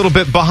 they're a little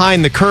bit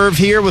behind the curve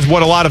here with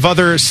what a lot of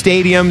other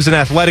stadiums and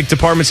athletic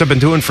departments have been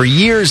doing for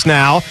years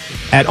now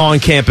at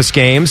on-campus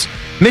games.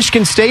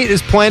 Michigan State is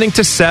planning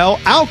to sell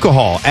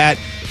alcohol at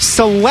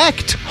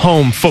select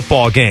home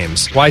football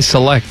games. Why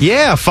select?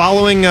 Yeah,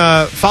 following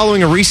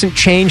a recent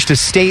change to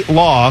state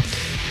law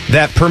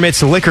that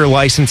permits liquor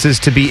licenses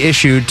to be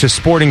issued to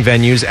sporting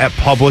venues at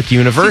public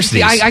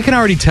universities. See, I can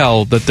already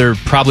tell that they're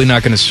probably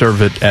not going to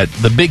serve it at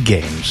the big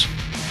games.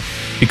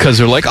 Because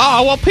they're like,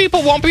 oh, well,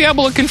 people won't be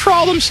able to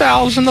control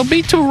themselves and they'll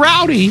be too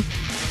rowdy.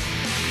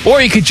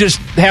 Or you could just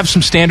have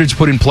some standards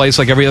put in place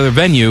like every other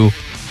venue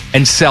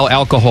and sell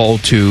alcohol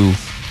to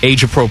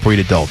age-appropriate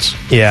adults.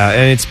 Yeah,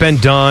 and it's been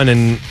done,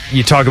 and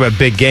you talk about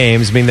big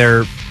games. I mean,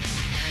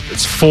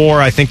 it's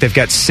 4. I think they've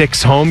got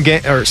 6 home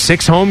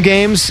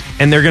games,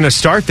 and they're going to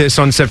start this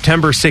on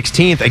September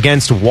 16th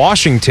against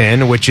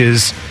Washington, which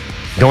is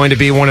going to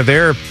be one of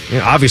their,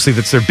 obviously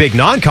that's their big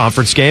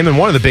non-conference game and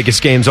one of the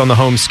biggest games on the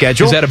home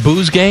schedule. Is that a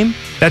booze game?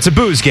 That's a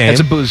booze game. That's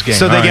a booze game.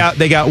 So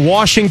they got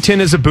Washington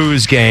as a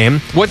booze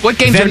game. What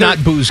games are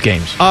not booze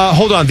games?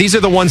 Hold on. These are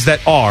the ones that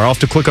are. I'll have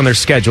to click on their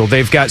schedule.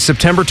 They've got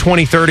September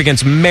 23rd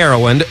against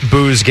Maryland,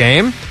 booze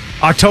game.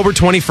 October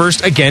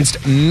 21st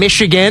against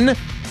Michigan, all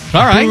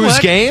right, booze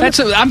game.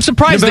 I'm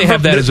surprised they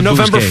have that as a booze game.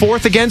 November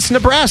 4th against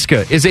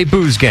Nebraska is a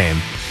booze game.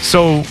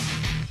 So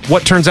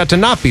what turns out to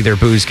not be their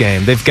booze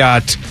game? They've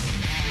got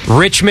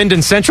Richmond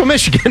and Central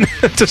Michigan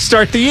to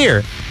start the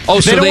year. Oh,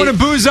 so they don't want to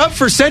booze up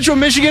for Central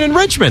Michigan and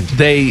Richmond.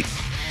 They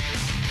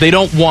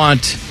don't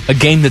want a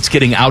game that's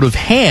getting out of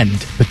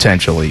hand,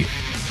 potentially.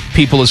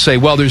 People will say,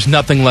 well, there's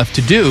nothing left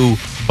to do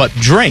but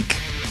drink.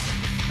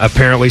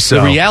 Apparently so.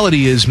 The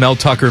reality is Mel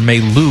Tucker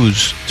may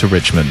lose to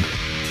Richmond.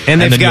 And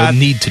then you'll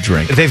need to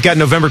drink. They've got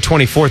November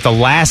 24th, the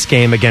last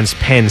game against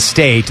Penn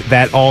State.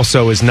 That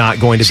also is not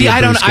going to be a booze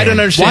game. I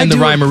don't understand the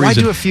rhyme or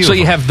reason. Why do a few so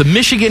you have the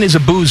Michigan is a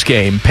booze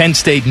game, Penn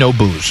State no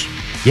booze.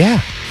 Yeah.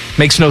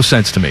 Makes no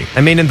sense to me.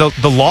 I mean, in the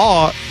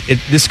law,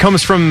 this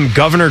comes from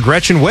Governor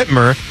Gretchen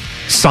Whitmer,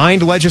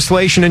 signed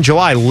legislation in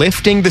July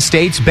lifting the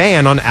state's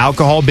ban on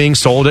alcohol being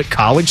sold at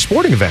college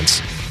sporting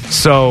events.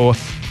 So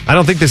I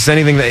don't think this is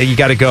anything that you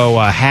got to go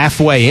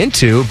halfway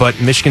into,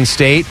 but Michigan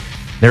State,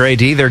 their AD,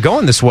 they're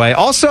going this way.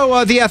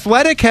 Also, The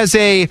Athletic has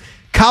a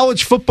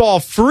college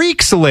football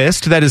freaks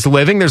list that is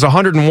living. There's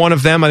 101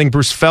 of them. I think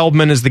Bruce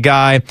Feldman is the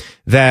guy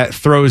that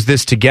throws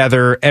this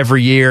together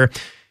every year.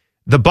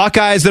 The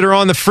Buckeyes that are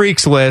on the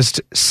freaks list,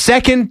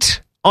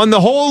 second on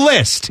the whole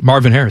list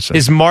Marvin Harrison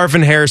is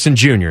Marvin Harrison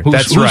Jr.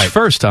 That's right. Who's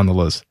first on the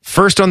list?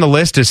 First on the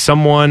list is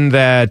someone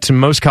that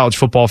most college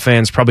football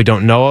fans probably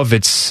don't know of.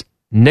 It's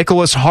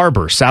Nicholas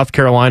Harbor, South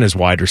Carolina's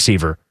wide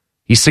receiver.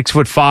 He's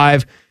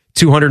 6'5",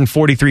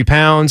 243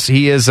 pounds.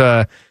 He is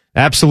a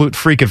absolute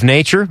freak of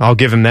nature. I'll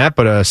give him that,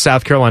 but a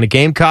South Carolina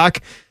Gamecock.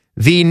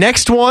 The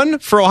next one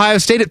for Ohio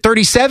State at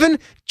 37,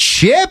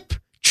 Chip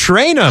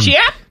Trainum.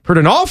 Chip? Heard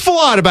an awful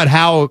lot about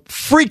how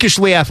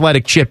freakishly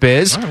athletic Chip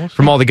is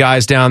from all the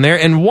guys down there.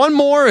 And one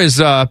more is,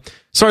 there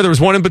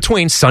was one in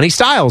between. Sonny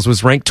Styles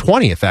was ranked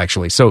 20th,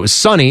 actually. So it was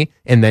Sonny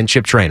and then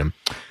Chip Trainum.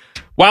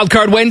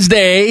 Wildcard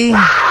Wednesday.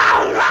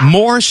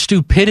 More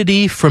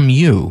stupidity from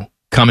you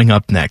coming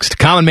up next.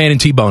 Common Man and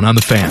T-Bone on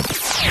the Fan.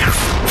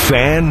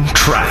 Fan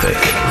traffic.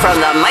 From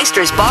the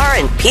Meister's Bar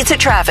and Pizza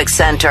Traffic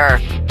Center.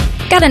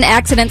 Got an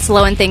accident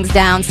slowing things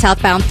down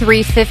southbound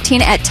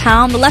 315 at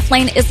Town. The left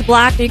lane is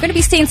blocked. You're going to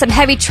be seeing some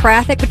heavy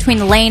traffic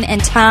between Lane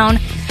and Town,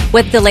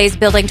 with delays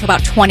building to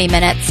about 20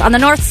 minutes. On the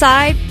north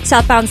side,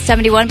 southbound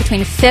 71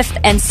 between 5th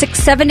and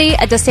 670,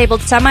 a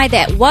disabled semi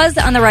that was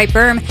on the right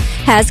berm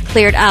has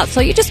cleared out. So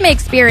you just may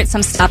experience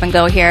some stop and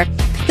go here.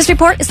 This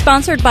report is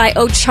sponsored by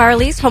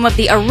O'Charlie's, home of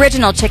the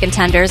original chicken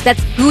tenders.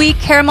 That's gooey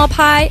caramel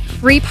pie.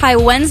 Free Pie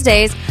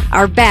Wednesdays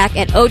are back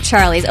at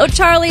O'Charlie's.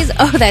 O'Charlie's,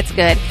 oh, that's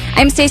good.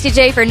 I'm Stacey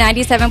J for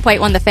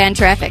 97.1 The Fan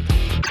Traffic.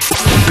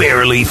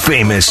 Barely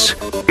famous,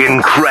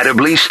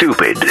 incredibly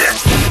stupid.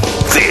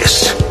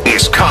 This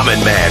is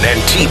Common Man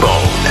and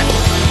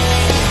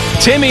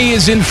T-Bone. Timmy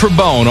is in for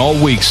Bone all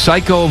week.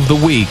 Psycho of the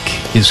Week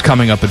is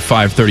coming up at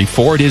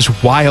 5:34. It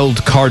is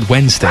Wild Card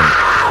Wednesday.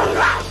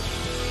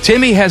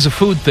 Timmy has a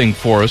food thing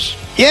for us.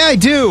 Yeah, I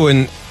do.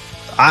 And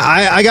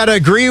I got to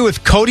agree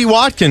with Cody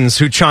Watkins,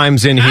 who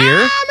chimes in here.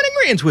 I'm in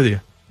agreement with you.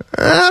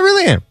 I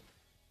really am.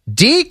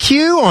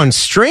 DQ on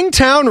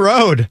Stringtown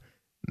Road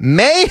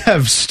may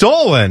have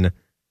stolen.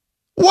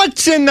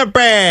 What's in the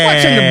bag?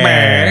 What's in the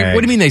bag?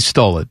 What do you mean they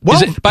stole it?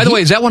 Well, By the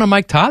way, is that one of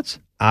Mike Todd's?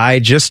 I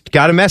just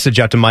got a message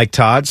out to Mike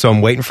Todd, so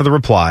I'm waiting for the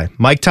reply.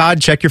 Mike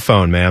Todd, check your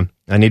phone, man.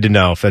 I need to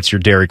know if that's your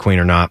Dairy Queen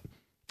or not.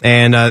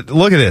 And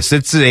look at this.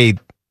 It's a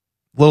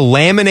little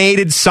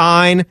laminated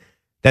sign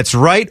that's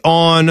right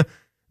on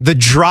the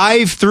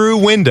drive-through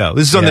window.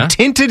 This is on the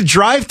tinted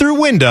drive-through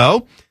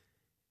window.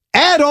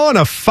 Add on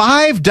a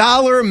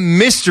 $5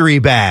 mystery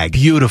bag.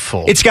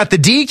 Beautiful. It's got the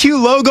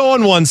DQ logo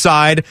on one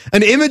side,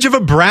 an image of a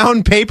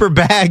brown paper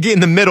bag in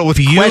the middle with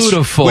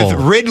with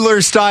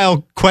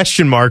Riddler-style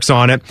question marks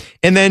on it,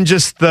 and then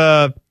just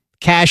the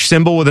cash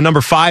symbol with a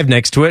number 5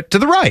 next to it to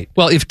the right.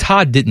 Well, if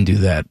Todd didn't do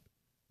that,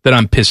 then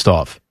I'm pissed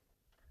off.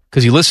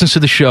 Because he listens to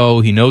the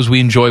show, he knows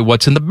we enjoy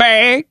what's in the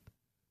bag,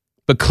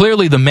 but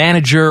clearly the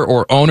manager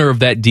or owner of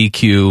that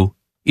DQ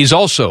is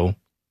also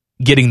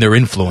getting their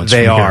influence.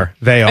 They are.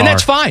 And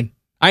that's fine.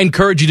 I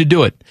encourage you to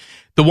do it.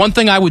 The one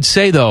thing I would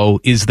say,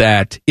 though, is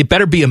that it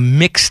better be a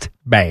mixed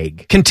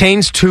bag.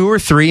 Contains 2 or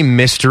 3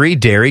 mystery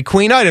Dairy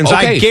Queen items.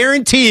 Okay. I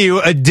guarantee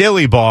you a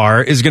dilly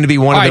bar is going to be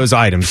one of those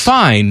items.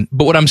 Fine,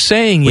 but what I'm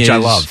saying Which is... I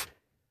love.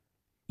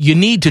 You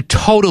need to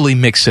totally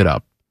mix it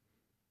up.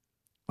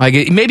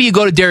 Like, maybe you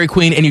go to Dairy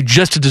Queen and you're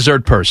just a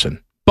dessert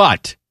person.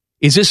 But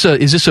is this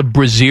a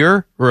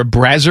brazier or a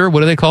brazzer?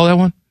 What do they call that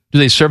one? Do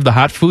they serve the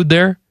hot food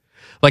there?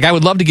 Like, I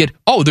would love to get,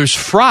 there's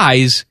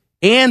fries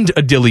and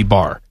a dilly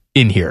bar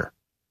in here.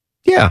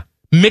 Yeah.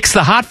 Mix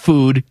the hot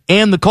food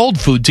and the cold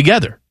food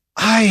together.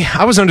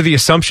 I was under the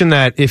assumption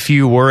that if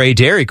you were a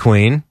Dairy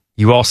Queen,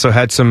 you also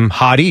had some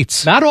hot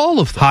eats. Not all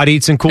of them. Hot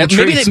eats and cool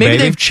treats, maybe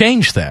they've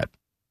changed that.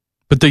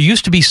 But there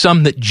used to be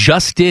some that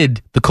just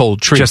did the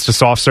cold treats. Just a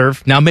soft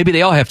serve? Now, maybe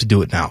they all have to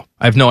do it now.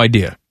 I have no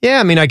idea.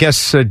 Yeah, I mean, I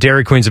guess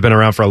Dairy Queens have been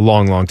around for a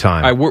long, long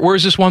time. All right,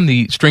 where's this one?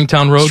 The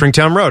Stringtown Road?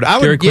 Stringtown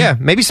Road.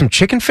 Maybe some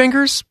chicken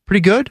fingers. Pretty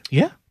good.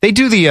 Yeah. They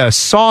do the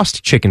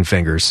sauced chicken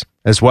fingers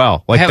as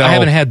well. Like I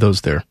haven't had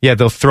those there. Yeah,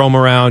 they'll throw them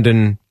around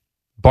in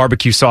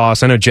barbecue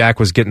sauce. I know Jack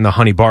was getting the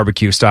honey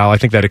barbecue style. I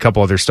think they had a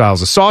couple other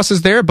styles of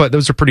sauces there, but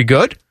those are pretty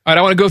good. All right,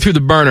 I want to go through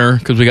the burner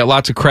because we got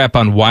lots of crap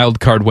on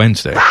Wild Card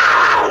Wednesday.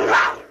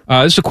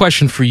 This is a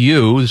question for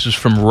you. This is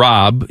from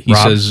Rob. He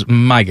says,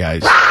 my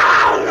guys,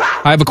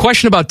 I have a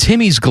question about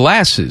Timmy's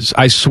glasses.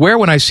 I swear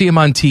when I see him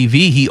on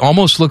TV, he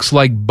almost looks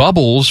like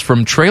Bubbles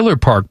from Trailer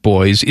Park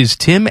Boys. Is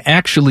Tim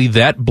actually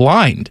that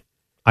blind?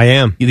 I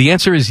am. The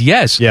answer is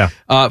yes. Yeah.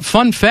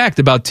 Fun fact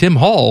about Tim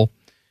Hall,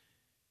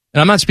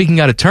 and I'm not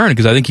speaking out of turn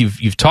because I think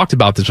you've talked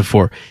about this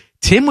before.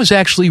 Tim was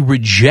actually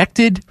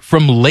rejected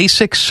from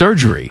LASIK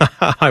surgery.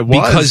 I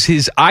was. Because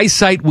his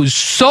eyesight was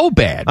so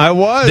bad. I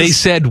was. They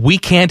said, we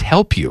can't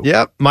help you.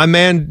 Yep. My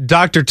man,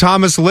 Dr.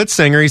 Thomas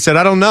Litzinger, he said,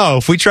 I don't know.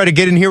 If we try to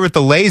get in here with the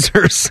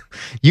lasers,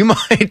 you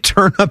might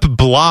turn up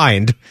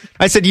blind.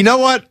 I said, you know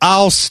what?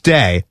 I'll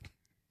stay.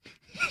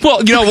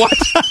 Well, you know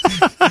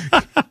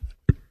what?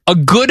 A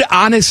good,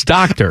 honest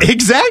doctor.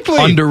 Exactly.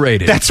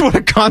 Underrated. That's what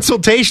a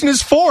consultation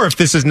is for. If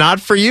this is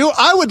not for you,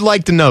 I would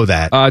like to know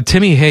that.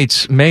 Timmy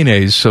hates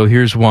mayonnaise, so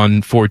here's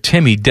one for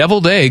Timmy.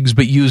 Deviled eggs,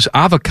 but use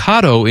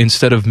avocado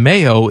instead of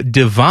mayo.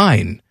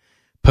 Divine.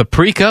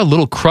 Paprika,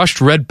 little crushed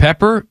red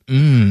pepper.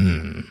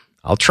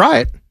 I'll try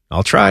it.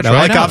 I'll try it. I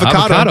like avocado.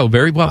 Avocado,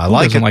 very well. I Who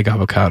like doesn't it. like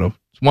avocado?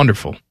 It's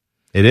wonderful.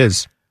 It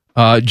is.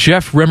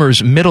 Jeff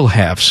Rimmer's middle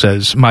half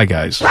says, my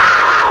guys,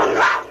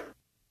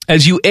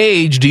 as you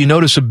age, do you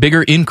notice a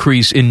bigger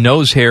increase in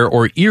nose hair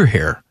or ear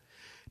hair?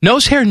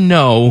 Nose hair,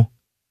 no,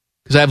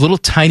 because I have little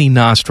tiny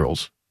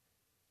nostrils.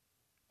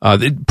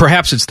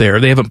 Perhaps it's there.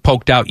 They haven't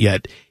poked out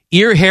yet.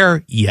 Ear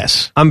hair,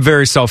 yes. I'm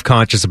very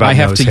self-conscious about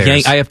nose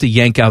hairs. I have to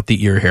yank out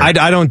the ear hair. I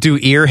don't do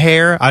ear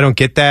hair. I don't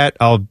get that.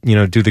 I'll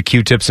do the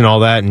Q-tips and all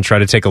that and try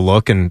to take a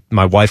look, and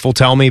my wife will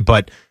tell me.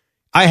 But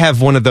I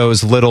have one of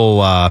those little,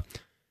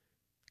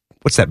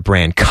 what's that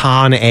brand?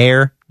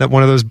 Conair? That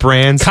one of those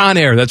brands?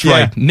 Conair, that's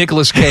right.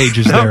 Nicolas Cage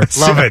is there.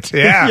 Love it.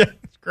 Yeah.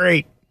 It's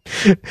great.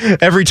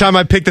 Every time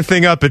I pick the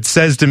thing up, it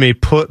says to me,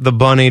 put the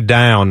bunny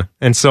down.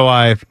 And so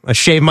I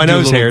shave my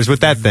nose hairs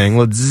with that thing.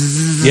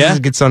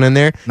 Gets on in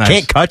there. Nice.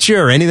 Can't cut you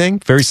or anything.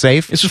 Very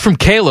safe. This is from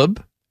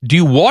Caleb. Do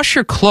you wash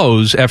your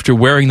clothes after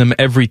wearing them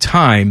every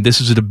time?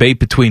 This is a debate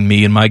between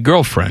me and my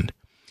girlfriend.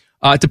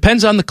 It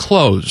depends on the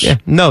clothes. Yeah.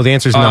 No, the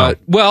answer is no.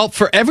 Well,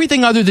 for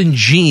everything other than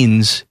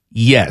jeans,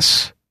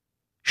 yes.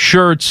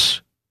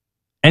 Shirts,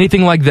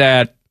 anything like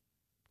that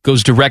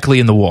goes directly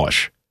in the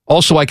wash.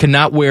 Also, I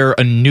cannot wear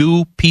a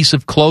new piece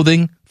of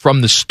clothing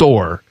from the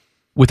store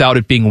without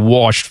it being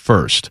washed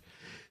first.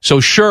 So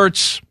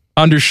shirts,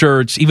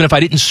 undershirts, even if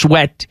I didn't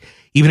sweat,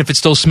 even if it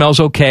still smells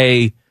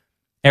okay,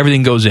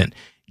 everything goes in.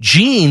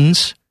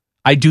 Jeans,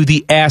 I do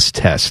the ass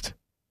test.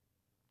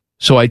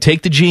 So I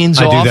take the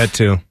jeans off. I do that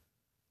too.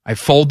 I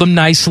fold them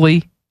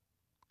nicely.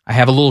 I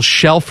have a little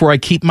shelf where I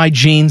keep my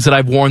jeans that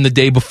I've worn the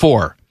day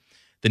before.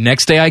 The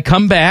next day I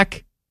come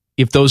back,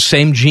 if those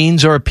same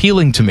jeans are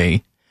appealing to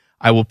me,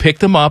 I will pick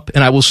them up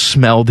and I will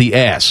smell the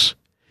ass.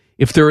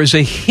 If there is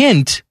a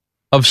hint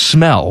of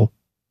smell,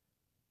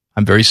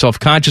 I'm very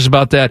self-conscious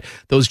about that.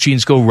 Those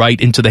jeans go right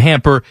into the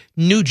hamper.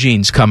 New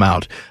jeans come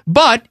out.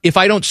 But if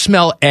I don't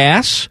smell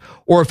ass,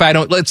 or if I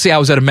don't, let's say I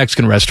was at a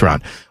Mexican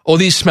restaurant, oh,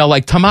 these smell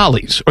like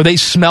tamales, or they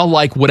smell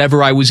like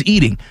whatever I was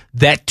eating,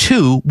 that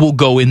too will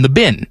go in the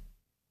bin.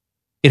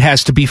 It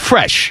has to be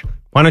fresh.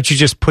 Why don't you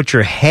just put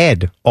your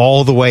head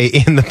all the way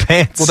in the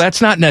pants? Well,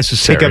 that's not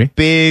necessary. Take a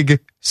big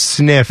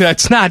sniff.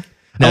 That's not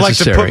necessary. I like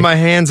to put my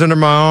hands under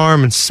my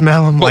arm and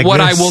smell them like this. But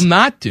what I will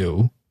not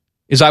do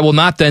is I will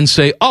not then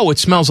say, oh, it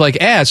smells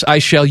like ass. I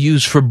shall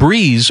use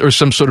Febreze or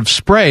some sort of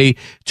spray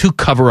to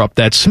cover up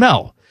that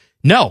smell.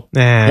 No.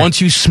 Once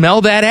you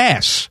smell that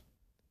ass,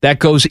 that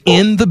goes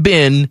in the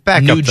bin.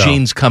 New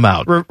jeans come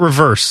out.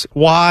 Reverse.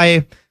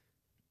 Why,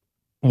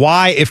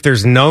 if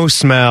there's no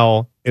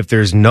smell, if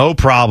there's no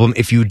problem,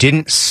 if you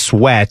didn't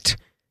sweat,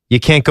 you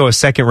can't go a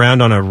second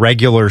round on a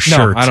regular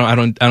shirt? No, I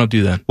don't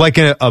do that. Like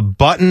a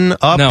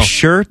button-up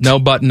shirt? No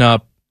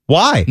button-up.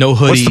 Why? No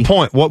hoodie. What's the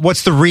point?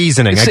 What's the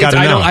reasoning? I got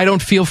to know. I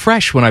don't feel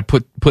fresh when I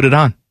put it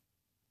on.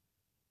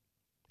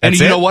 And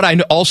That's you know what I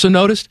also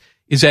noticed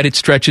is that it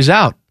stretches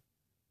out.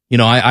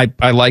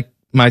 I like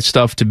my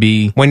stuff to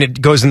be... When it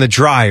goes in the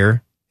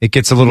dryer, it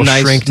gets a little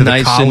shrink to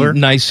the collar.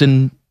 Nice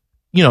and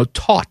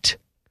taut.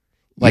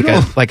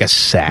 Like a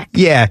sack.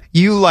 Yeah,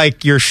 you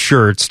like your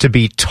shirts to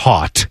be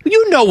taut.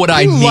 You know what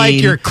I mean. You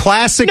like your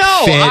classic fit.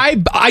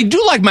 I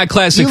do like my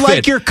classic fit. You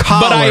like your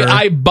collar. But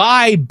I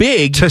buy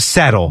big to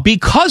settle.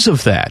 Because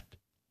of that.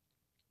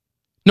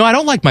 No, I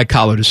don't like my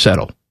collar to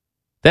settle.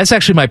 That's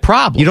actually my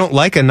problem. You don't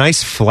like a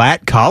nice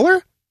flat collar?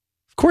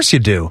 Of course you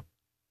do.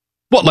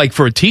 What, like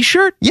for a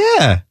t-shirt?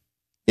 Yeah.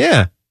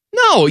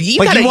 No, you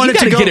gotta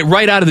get it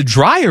right out of the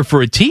dryer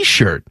for a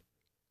t-shirt.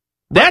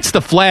 That's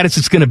the flattest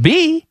it's going to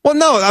be. Well,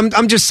 no,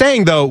 I'm just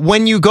saying, though,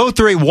 when you go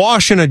through a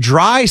wash and a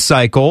dry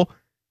cycle,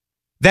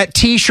 that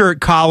T-shirt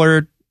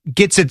collar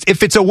gets its,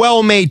 if it's a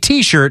well-made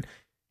T-shirt,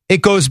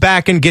 it goes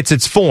back and gets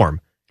its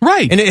form.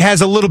 Right. And it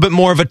has a little bit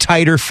more of a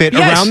tighter fit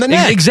around the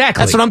neck.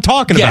 Exactly. That's what I'm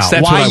talking about.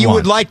 That's why what you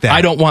would like that.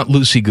 I don't want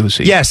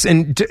loosey-goosey. Yes,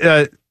 and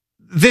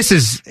this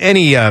is,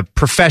 any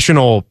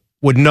professional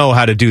would know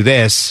how to do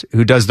this,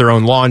 who does their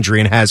own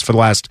laundry and has for the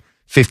last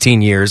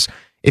 15 years.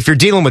 If you're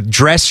dealing with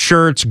dress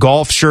shirts,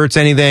 golf shirts,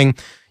 anything,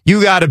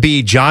 you got to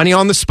be Johnny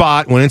on the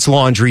spot when it's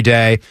laundry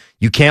day.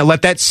 You can't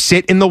let that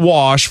sit in the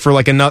wash for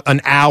like an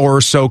hour or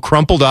so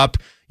crumpled up.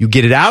 You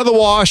get it out of the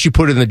wash, you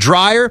put it in the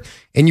dryer,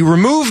 and you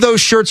remove those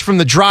shirts from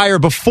the dryer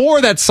before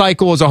that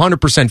cycle is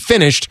 100%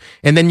 finished,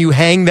 and then you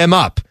hang them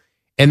up.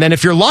 And then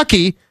if you're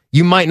lucky,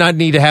 you might not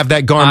need to have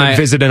that garment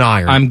visit and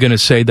iron. I'm going to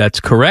say that's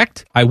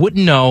correct. I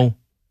wouldn't know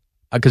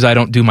because I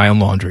don't do my own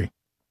laundry.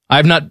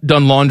 I've not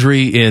done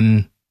laundry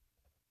in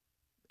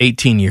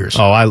 18 years.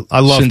 Oh, I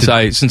love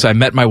since I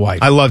met my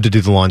wife. I love to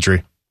do the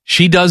laundry.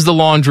 She does the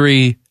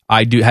laundry.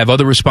 I do have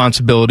other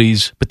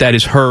responsibilities, but that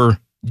is her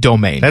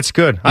domain. That's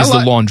good.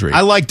 The laundry.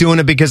 I like doing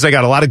it because I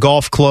got a lot of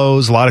golf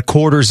clothes, a lot of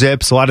quarter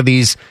zips, a lot of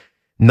these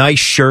nice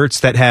shirts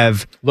that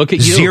have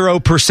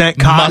 0%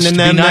 cotton in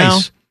them now.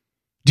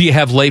 Do you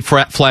have lay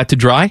flat to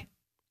dry?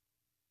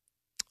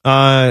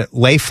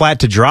 Lay flat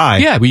to dry?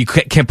 Yeah, but you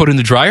can't put it in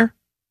the dryer?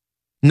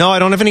 No, I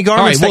don't have any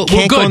garments that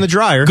can't go in the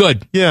dryer.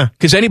 Good. Yeah.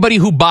 Because anybody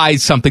who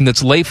buys something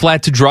that's lay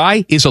flat to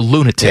dry is a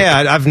lunatic.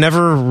 Yeah, I've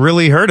never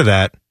really heard of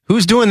that.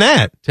 Who's doing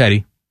that?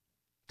 Teddy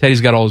Teddy's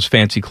got all his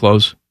fancy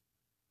clothes.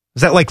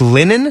 Is that like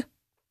linen?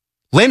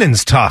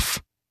 Linen's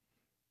tough.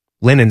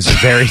 Linen's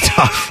very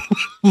tough.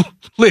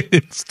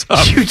 Linen's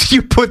tough.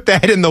 You put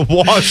that in the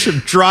washer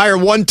dryer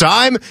one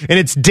time, and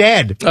it's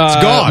dead. It's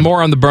gone.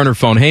 More on the burner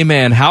phone. Hey,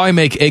 man, how I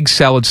make egg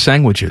salad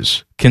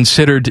sandwiches.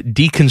 Considered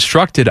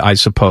deconstructed, I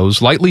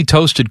suppose. Lightly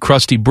toasted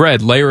crusty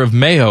bread, layer of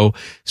mayo,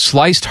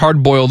 sliced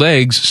hard-boiled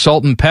eggs,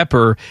 salt and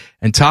pepper,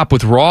 and top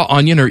with raw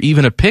onion or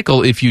even a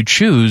pickle if you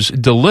choose.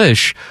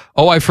 Delish.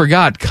 Oh, I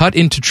forgot. Cut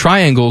into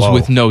triangles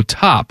with no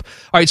top.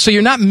 All right, so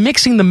you're not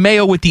mixing the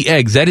mayo with the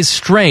eggs. That is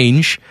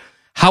strange.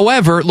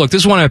 However, look,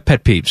 this is one of my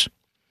pet peeves.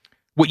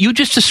 What you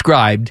just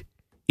described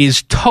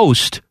is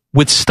toast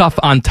with stuff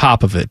on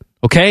top of it,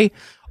 okay?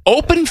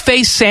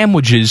 Open-faced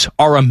sandwiches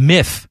are a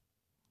myth.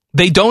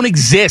 They don't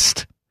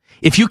exist.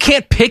 If you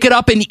can't pick it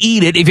up and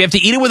eat it, if you have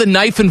to eat it with a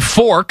knife and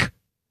fork,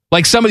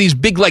 like some of these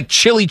big like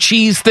chili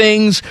cheese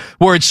things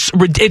where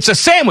it's a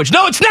sandwich.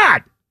 No, it's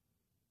not.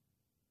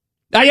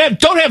 I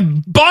don't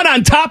have bun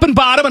on top and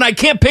bottom, and I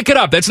can't pick it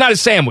up. That's not a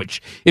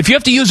sandwich. If you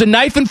have to use a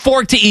knife and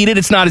fork to eat it,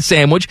 it's not a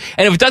sandwich.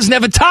 And if it doesn't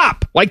have a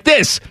top, like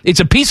this, it's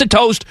a piece of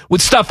toast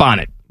with stuff on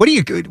it.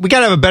 We got to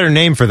have a better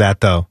name for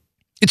that, though.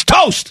 It's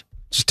toast.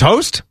 It's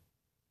toast?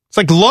 It's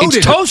like loaded.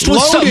 It's toast with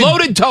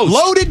loaded toast.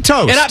 Loaded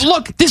toast. And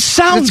look, this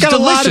sounds it's got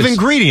delicious. a lot of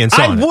ingredients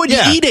on it. I would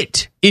eat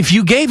it if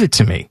you gave it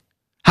to me.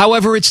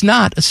 However, it's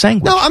not a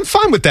sandwich. No, I'm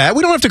fine with that.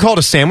 We don't have to call it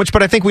a sandwich,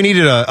 but I think we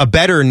needed a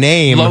better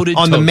name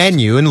on the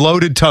menu. And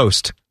loaded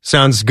toast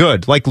sounds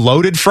good. Like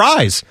loaded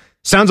fries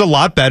sounds a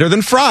lot better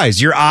than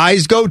fries. Your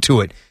eyes go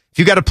to it. If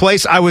you got a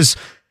place, I was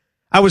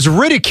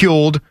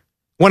ridiculed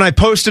when I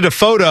posted a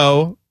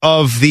photo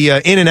of the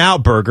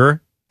In-N-Out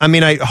burger. I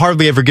mean, I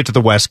hardly ever get to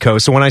the West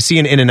Coast, so when I see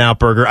an In-N-Out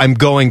burger, I'm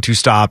going to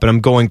stop and I'm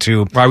going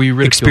to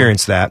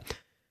experience that.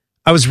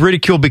 I was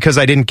ridiculed because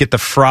I didn't get the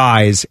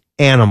fries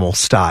animal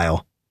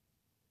style.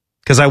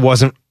 Because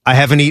I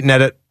haven't eaten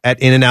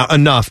at In-N-Out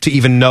enough to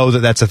even know that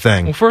that's a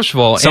thing. Well, first of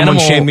all, someone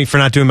shamed me for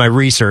not doing my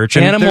research.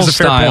 And animal there's a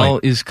fair style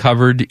point. is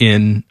covered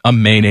in a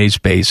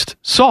mayonnaise-based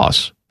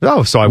sauce.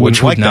 Oh, so I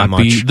wouldn't like that much.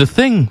 Which would not be the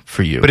thing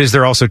for you. But is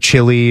there also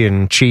chili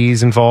and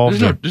cheese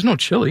involved? There's no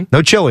chili.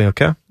 No chili,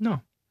 okay.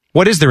 No.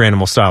 What is their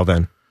animal style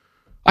then?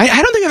 I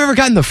don't think I've ever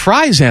gotten the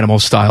fries animal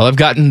style. I've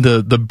gotten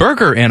the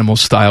burger animal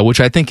style, which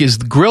I think is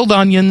grilled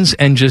onions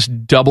and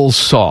just double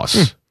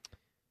sauce.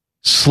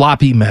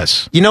 Sloppy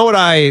mess. You know what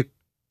I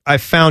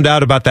found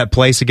out about that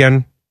place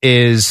again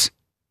is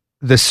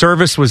the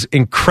service was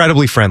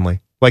incredibly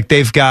friendly. Like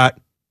they've got,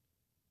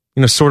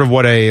 sort of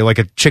what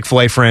a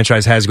Chick-fil-A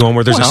franchise has going,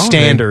 where there's a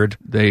standard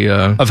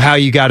of how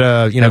you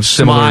gotta,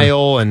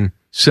 smile and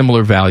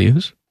similar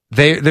values.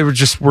 They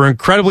were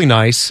incredibly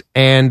nice,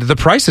 and the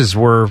prices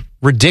were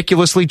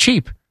ridiculously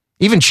cheap,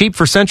 even cheap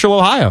for Central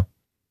Ohio.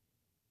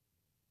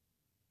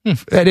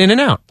 At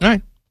In-N-Out. All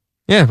right.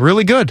 Yeah,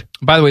 really good.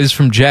 By the way, this is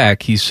from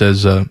Jack. He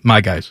says,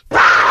 my guys.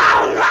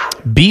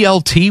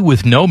 BLT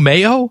with no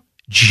mayo?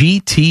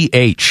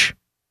 GTH.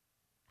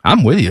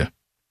 I'm with you.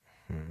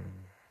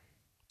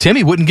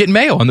 Timmy wouldn't get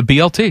mayo on the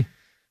BLT.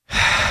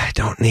 I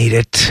don't need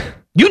it.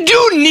 You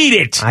do need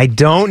it. I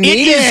don't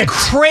need it. It is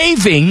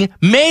craving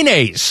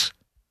mayonnaise.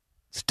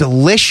 It's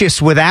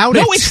delicious without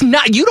it. No, it's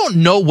not. You don't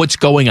know what's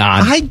going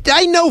on.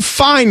 I know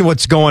fine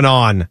what's going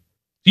on.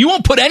 You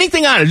won't put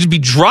anything on it. It'll just be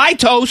dry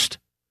toast,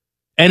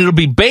 and it'll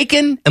be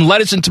bacon and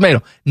lettuce and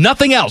tomato.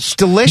 Nothing else.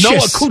 Delicious. No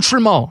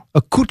accoutrement.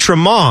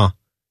 Accoutrement.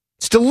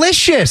 It's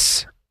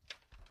delicious.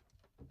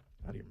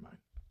 Out of your mind.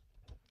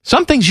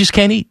 Some things you just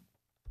can't eat.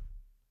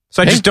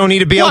 So I just don't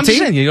eat a BLT? No, I'm just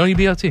saying, you don't eat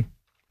BLT.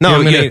 No,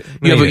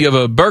 you have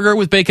a burger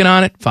with bacon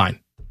on it?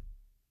 Fine.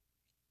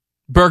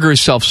 Burger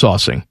is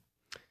self-saucing.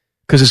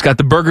 Because it's got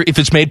the burger, if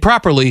it's made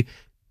properly,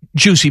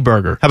 juicy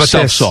burger. How about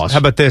self-sauce. This? How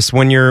about this?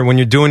 When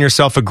you're doing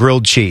yourself a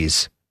grilled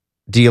cheese,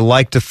 do you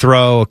like to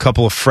throw a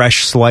couple of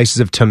fresh slices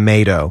of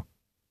tomato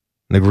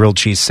in the grilled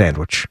cheese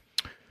sandwich?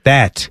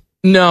 That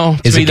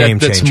is a game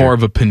changer. That's more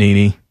of a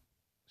panini.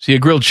 See, a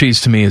grilled cheese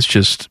to me is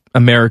just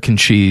American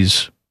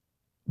cheese,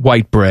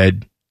 white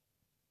bread,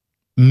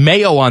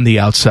 mayo on the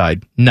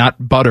outside, not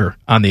butter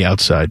on the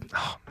outside.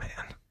 Oh,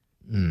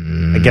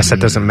 man. I guess that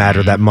doesn't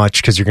matter that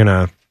much because you're going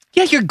to...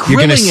 Yeah, you're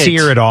grilling to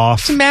sear it off.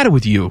 What's the matter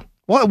with you?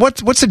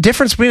 What's the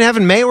difference between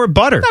having mayo or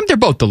butter? They're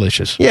both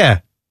delicious. Yeah.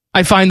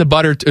 I find the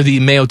butter or the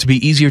mayo to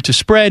be easier to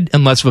spread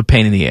and less of a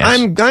pain in the ass.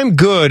 I'm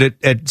good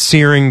at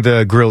searing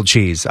the grilled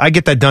cheese. I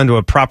get that done to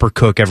a proper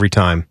cook every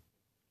time.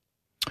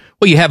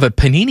 Well, you have a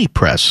panini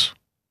press.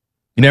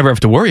 You never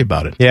have to worry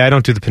about it. Yeah, I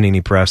don't do the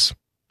panini press.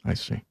 I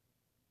see.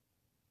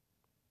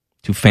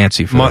 Too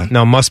fancy for that.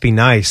 No, must be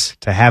nice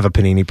to have a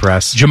panini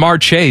press. Jamar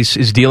Chase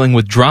is dealing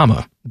with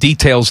drama.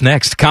 Details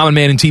next. Common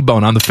Man and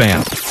T-Bone on the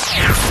Fan.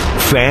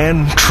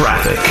 Fan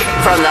traffic.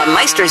 From the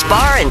Meister's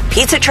Bar and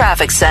Pizza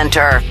Traffic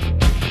Center.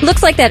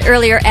 Looks like that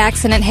earlier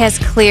accident has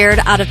cleared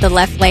out of the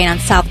left lane on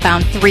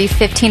southbound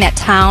 315 at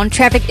Town.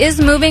 Traffic is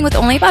moving with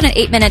only about an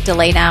 8-minute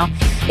delay now.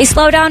 A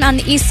slowdown on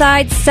the east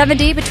side,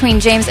 70 between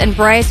James and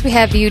Bryce. We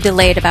have you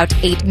delayed about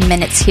 8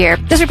 minutes here.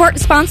 This report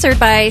is sponsored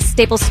by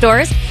Staples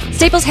Stores.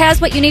 Staples has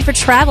what you need for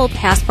travel: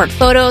 passport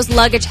photos,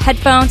 luggage,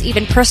 headphones,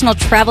 even personal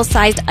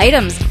travel-sized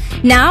items.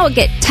 Now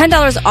get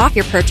 $10 off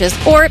your purchase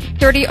or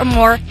 30 or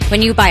more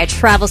when you buy a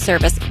travel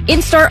service.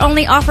 In-store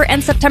only offer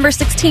ends September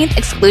 16th.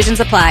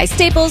 Exclusions apply.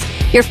 Staples,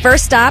 your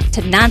first stop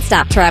to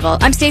nonstop travel.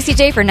 I'm Stacey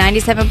J for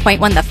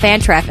 97.1 The Fan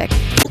Traffic.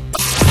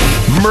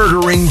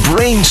 Murdering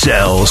brain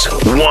cells,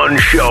 one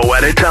show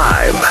at a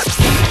time.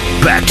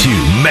 Back to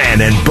Man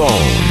and Bone.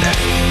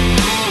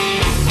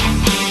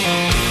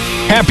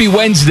 Happy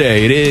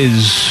Wednesday. It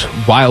is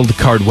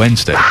Wildcard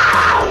Wednesday.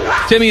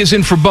 Timmy is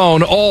in for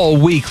Bone all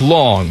week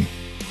long.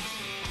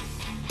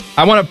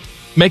 I want to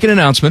make an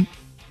announcement.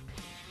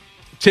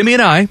 Timmy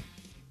and I,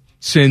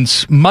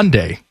 since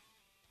Monday,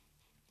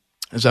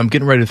 as I'm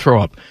getting ready to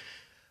throw up,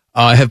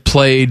 have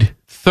played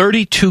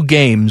 32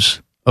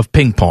 games of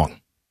ping pong.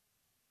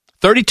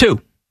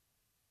 32.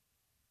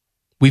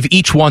 We've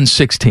each won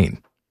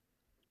 16.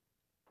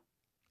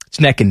 It's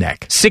neck and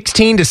neck.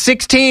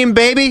 16-16,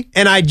 baby.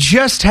 And I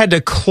just had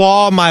to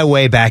claw my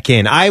way back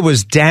in. I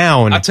was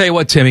down. I'll tell you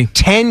what, Timmy.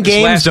 10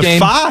 games to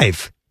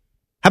 5.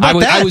 How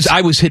about that?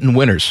 I was hitting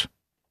winners.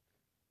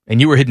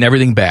 And you were hitting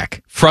everything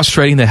back.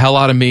 Frustrating the hell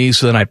out of me.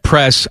 So then I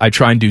press. I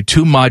try and do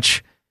too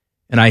much.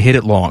 And I hit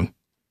it long.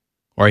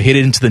 Or I hit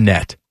it into the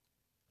net.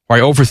 Or I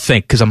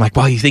overthink because I'm like,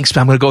 well, he thinks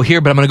I'm going to go here,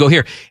 but I'm going to go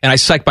here. And I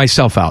psych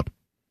myself out.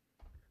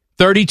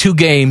 32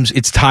 games.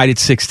 It's tied at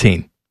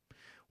 16.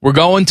 We're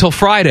going till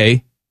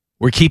Friday.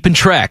 We're keeping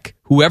track.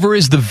 Whoever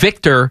is the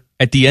victor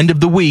at the end of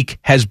the week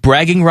has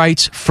bragging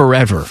rights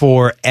forever.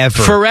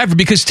 Forever.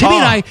 Because Timmy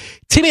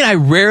and I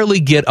rarely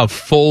get a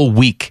full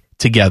week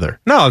together.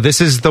 No,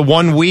 this is the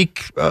 1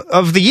 week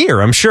of the year,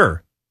 I'm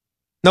sure.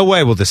 No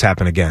way will this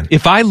happen again.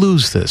 If I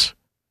lose this,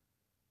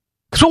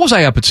 because what was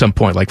I up at some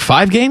point? Like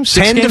 5 games?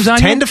 6 games on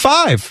 10 to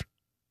 5.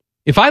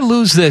 If I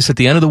lose this at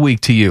the end of the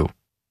week to you,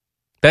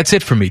 that's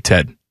it for me,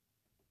 Ted.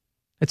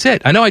 That's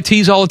it. I know I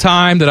tease all the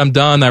time that I'm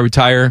done, I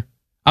retire.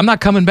 I'm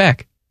not coming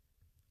back.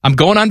 I'm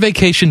going on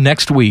vacation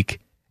next week,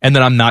 and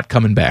then I'm not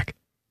coming back.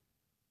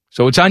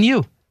 So it's on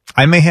you.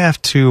 I may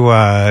have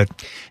to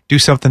do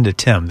something to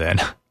Tim then.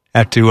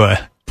 Have to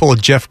pull a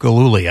Jeff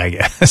Gillooly, I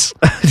guess.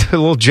 A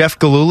little Jeff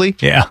Gillooly?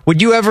 Yeah.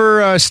 Would you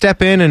ever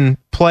step in and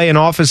play an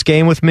office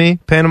game with me,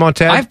 Panama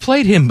Ted? I've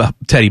played him,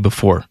 Teddy,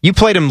 before. You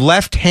played him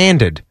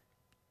left-handed.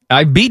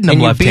 I've beaten him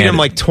left-handed. And you beat him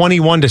like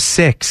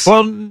 21-6.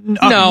 Well,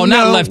 no,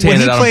 not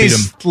left-handed. When he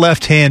plays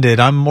left-handed,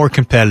 I'm more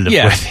competitive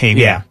with him.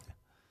 Yeah.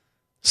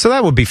 So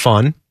that would be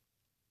fun.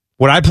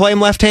 Would I play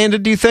him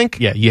left-handed, do you think?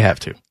 Yeah, you have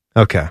to.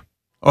 Okay.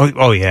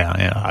 Oh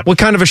yeah. What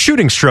kind of a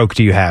shooting stroke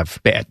do you have?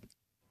 Bad.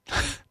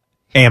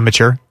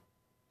 Amateur.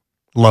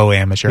 Low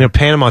amateur. You know,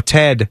 Panama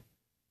Ted,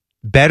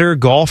 better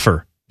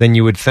golfer than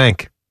you would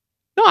think.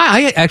 No,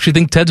 I actually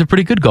think Ted's a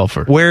pretty good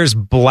golfer. Wears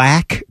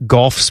black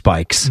golf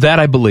spikes. That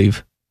I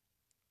believe.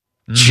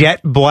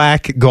 Jet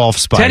black golf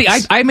spikes.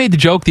 Teddy, I made the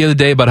joke the other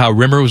day about how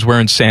Rimmer was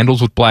wearing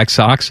sandals with black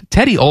socks.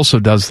 Teddy also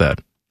does that.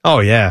 Oh,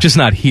 yeah. Just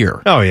not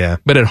here. Oh, yeah.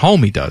 But at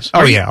home he does.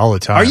 Oh, yeah, all the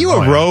time. Are you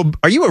a robe?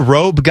 Are you a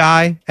robe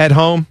guy at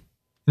home?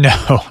 No,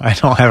 I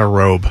don't have a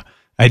robe.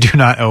 I do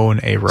not own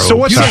a robe.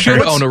 So you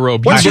should own a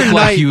robe. What's your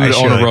night? You would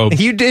own a robe.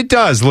 It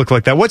does look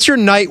like that. What's your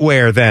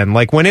nightwear then?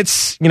 Like when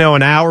it's, an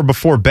hour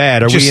before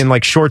bed, are we in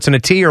like shorts and a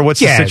tee, or what's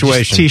the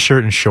situation? Just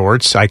t-shirt and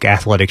shorts, like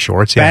athletic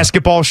shorts. Yeah.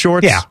 Basketball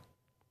shorts? Yeah.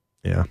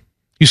 Yeah.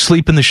 You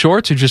sleep in the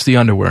shorts or just the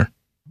underwear?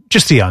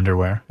 Just the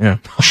underwear. Yeah.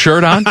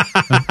 Shirt on?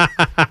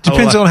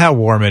 Depends on how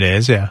warm it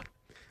is, yeah.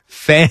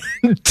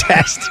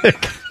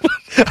 Fantastic.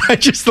 I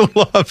just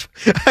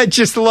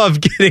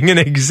love getting an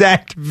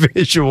exact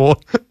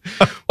visual.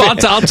 Well,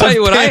 I'll tell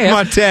you what I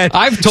have.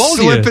 I've told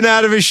you. Slipping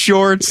out of his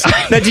shorts.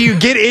 Now, do you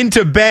get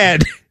into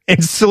bed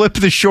and slip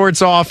the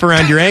shorts off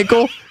around your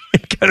ankle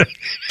and kind of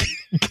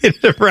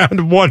get it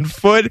around 1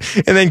 foot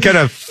and then kind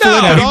of flip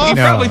it off? He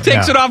probably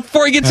takes it off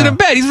before he gets into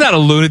bed. He's not a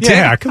lunatic.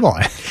 Yeah, come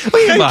on.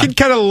 Well, you can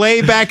kind of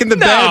lay back in the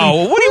bed.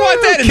 No, what do you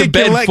want that in the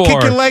bed for?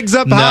 Kick your legs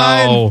up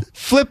high and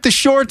flip the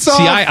shorts off.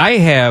 See, I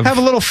have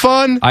a little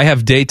fun. I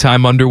have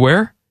daytime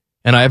underwear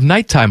and I have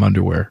nighttime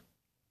underwear.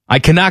 I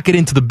cannot get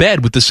into the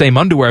bed with the same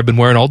underwear I've been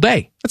wearing all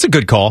day. That's a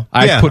good call.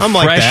 I put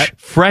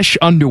fresh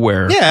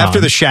underwear. Yeah, after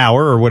the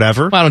shower or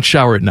whatever. Well, I don't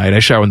shower at night. I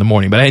shower in the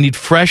morning, but I need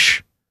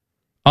fresh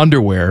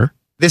underwear.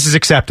 This is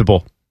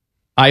acceptable.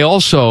 I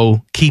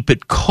also keep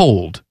it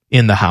cold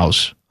in the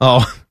house.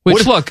 Oh,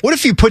 what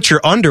if you put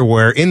your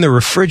underwear in the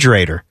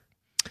refrigerator?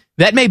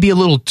 That may be a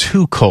little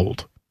too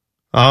cold.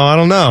 Oh, I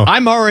don't know.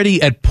 I'm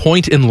already at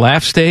point and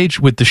laugh stage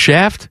with the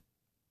shaft.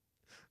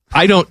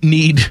 I don't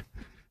need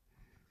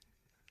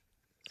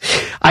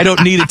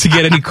it to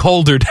get any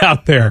colder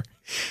down there.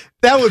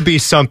 That would be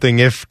something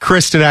if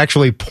Kristen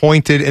actually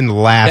pointed and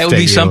laughed at you. That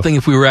would be something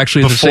if we were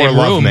actually in the same room.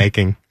 Before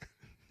lovemaking.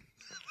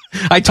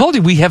 I told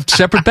you we have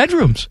separate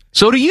bedrooms.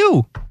 So do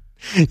you.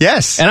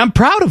 Yes. And I'm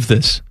proud of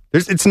this.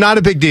 It's not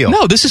a big deal.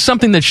 No, this is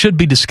something that should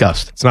be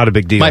discussed. It's not a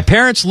big deal. My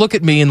parents look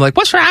at me and like,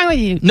 what's wrong with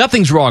you?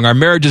 Nothing's wrong. Our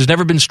marriage has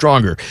never been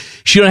stronger.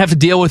 She don't have to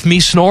deal with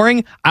me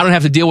snoring. I don't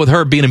have to deal with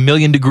her being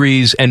 1,000,000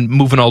 degrees and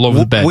moving all over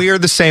the bed. We are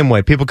the same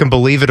way. People can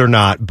believe it or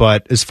not,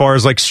 but as far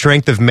as like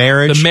strength of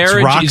marriage, the marriage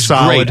it's rock is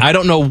solid. great. I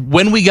don't know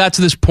when we got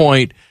to this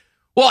point.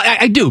 Well,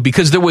 I do,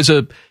 because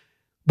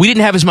we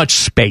didn't have as much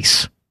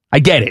space. I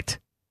get it.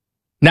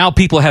 Now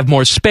people have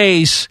more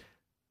space.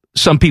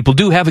 Some people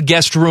do have a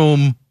guest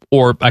room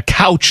or a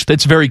couch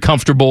that's very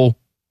comfortable.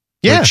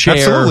 Yeah, or a chair,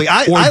 absolutely.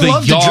 I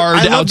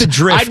love the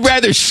drift. I'd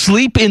rather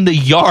sleep in the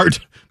yard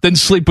than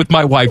sleep with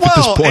my wife at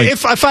this point.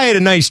 If I had a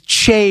nice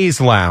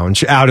chaise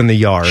lounge out in the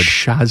yard,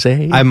 chaise,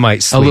 I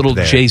might sleep a little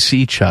there.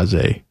 JC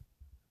chaise.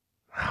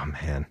 Oh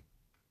man!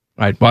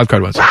 All right,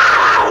 Wildcard Wednesday.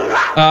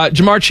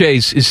 Jamar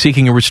Chase is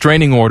seeking a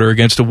restraining order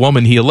against a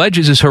woman he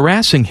alleges is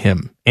harassing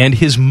him and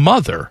his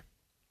mother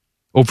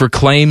over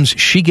claims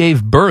she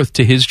gave birth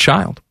to his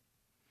child.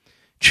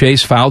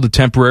 Chase filed a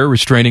temporary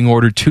restraining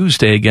order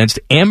Tuesday against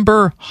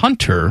Amber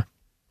Hunter,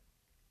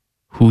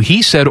 who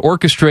he said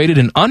orchestrated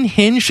an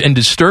unhinged and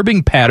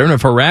disturbing pattern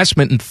of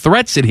harassment and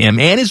threats at him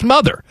and his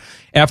mother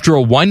after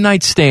a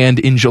one-night stand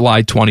in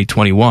July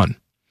 2021.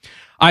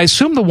 I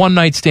assume the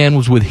one-night stand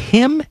was with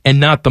him and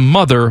not the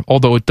mother,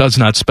 although it does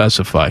not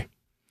specify.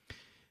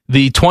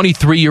 The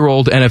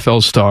 23-year-old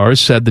NFL star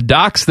said the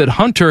docs that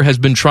Hunter has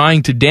been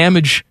trying to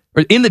damage,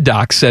 or in the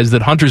doc says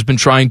that Hunter's been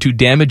trying to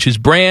damage his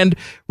brand,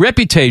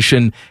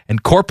 reputation,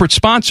 and corporate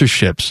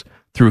sponsorships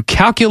through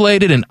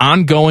calculated and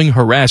ongoing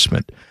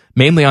harassment,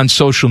 mainly on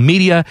social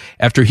media,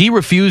 after he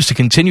refused to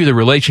continue the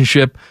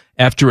relationship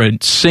after a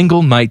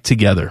single night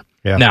together.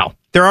 Yeah. Now,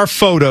 there are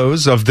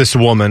photos of this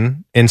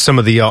woman in some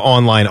of the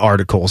online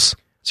articles,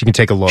 so you can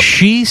take a look.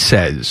 She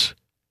says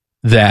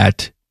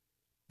that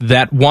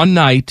one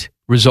night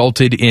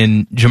resulted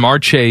in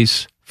Jamar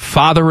Chase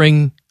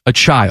fathering a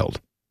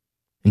child,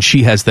 and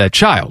she has that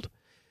child.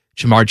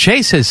 Jamar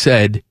Chase has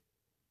said,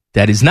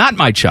 that is not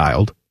my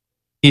child.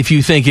 If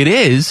you think it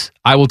is,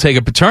 I will take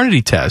a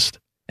paternity test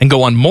and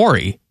go on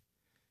Maury.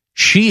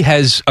 She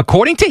has,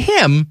 according to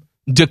him,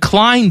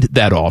 declined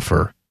that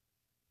offer.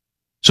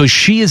 So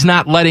she is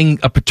not letting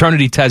a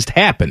paternity test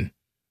happen,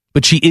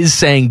 but she is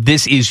saying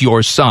this is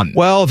your son.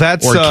 Well,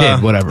 that's or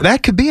kid, whatever.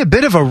 That could be a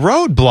bit of a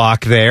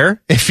roadblock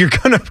there if you're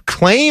going to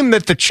claim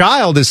that the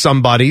child is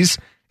somebody's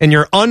and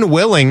you're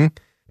unwilling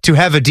to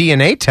have a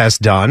DNA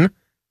test done.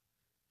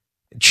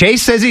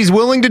 Chase says he's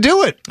willing to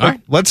do it. All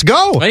right. Let's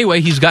go. Anyway,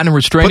 he's gotten a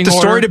restraining order. Put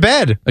the story to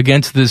bed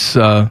against this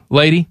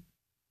lady.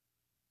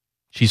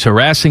 She's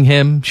harassing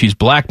him. She's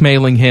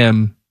blackmailing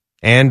him.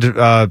 And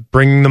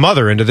bringing the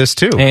mother into this,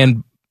 too.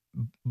 And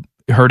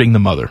hurting the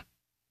mother.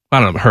 I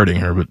don't know,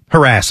 hurting her, but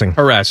harassing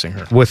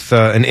her. With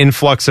an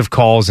influx of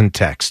calls and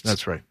texts.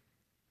 That's right.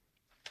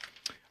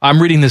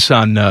 I'm reading this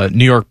on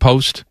New York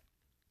Post,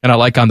 and I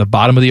like on the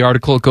bottom of the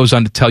article, it goes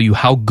on to tell you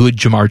how good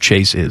Jamar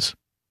Chase is.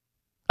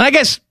 And I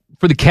guess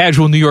for the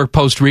casual New York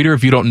Post reader,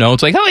 if you don't know,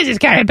 it's like, oh, is this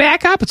guy a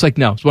backup? It's like,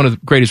 no, it's one of the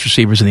greatest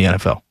receivers in the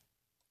NFL.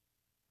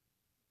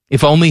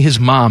 If only his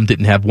mom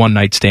didn't have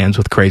one-night stands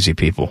with crazy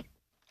people.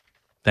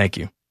 Thank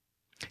you.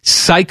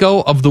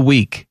 Psycho of the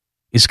Week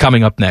is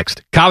coming up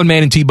next. Common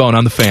Man and T-Bone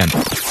on the Fan.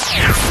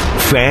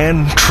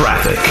 Fan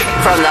traffic.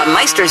 From the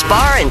Meister's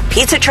Bar and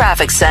Pizza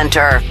Traffic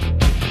Center.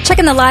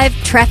 Checking the live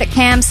traffic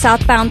cam,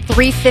 southbound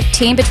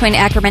 315 between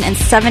Ackerman and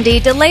 70.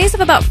 Delays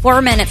of about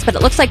 4 minutes, but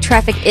it looks like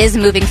traffic is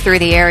moving through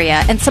the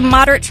area. And some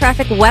moderate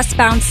traffic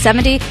westbound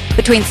 70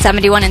 between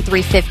 71 and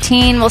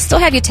 315. We'll still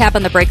have you tap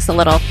on the brakes a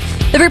little.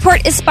 The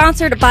report is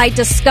sponsored by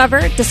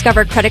Discover.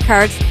 Discover credit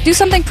cards do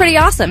something pretty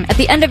awesome. At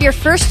the end of your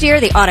first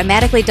year, they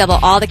automatically double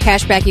all the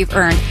cash back you've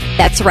earned.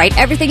 That's right.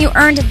 Everything you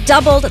earned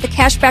doubled. The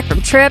cash back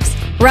from trips,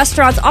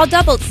 restaurants, all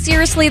doubled.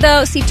 Seriously,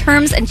 though, see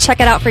terms and check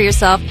it out for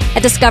yourself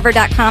at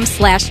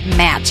discover.com/match.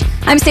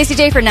 I'm Stacey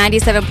J for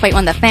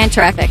 97.1 The Fan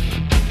Traffic.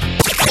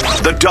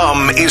 The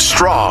dumb is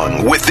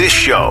strong with this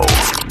show.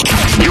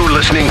 You're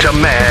listening to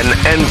Man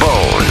and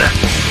Bone.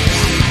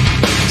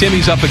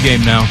 Timmy's up a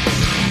game now.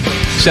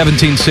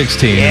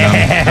 17-16.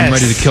 Yes. I'm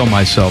ready to kill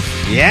myself.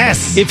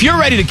 Yes. If you're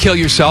ready to kill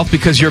yourself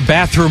because your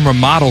bathroom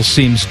remodel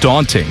seems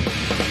daunting,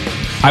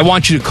 I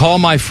want you to call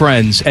my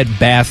friends at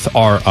Bath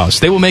R Us.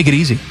 They will make it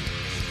easy.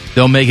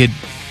 They'll make it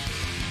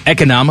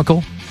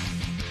economical.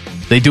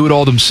 They do it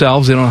all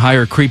themselves. They don't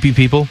hire creepy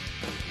people.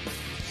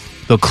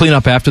 They'll clean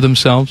up after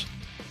themselves.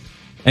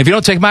 And if you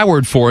don't take my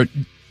word for it,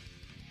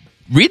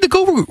 read the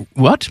Google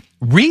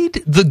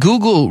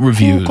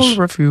reviews. Google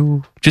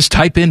review. Just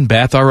type in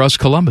Bath R Us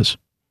Columbus.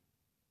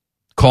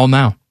 Call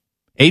now.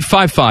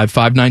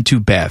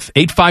 855-592-BATH.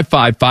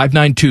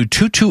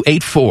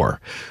 855-592-2284.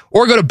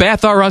 Or go to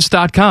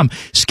bathrus.com.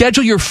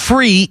 Schedule your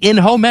free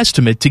in-home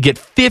estimate to get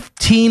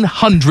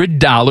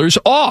 $1,500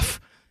 off.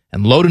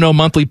 And low to no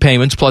monthly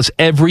payments, plus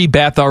every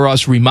Bath R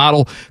Us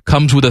remodel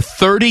comes with a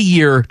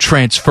 30-year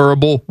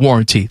transferable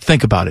warranty.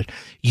 Think about it.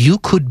 You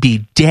could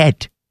be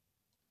dead,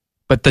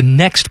 but the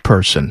next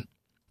person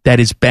that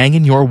is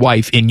banging your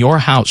wife in your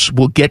house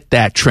will get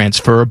that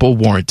transferable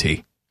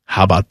warranty.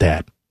 How about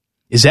that?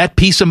 Is that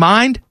peace of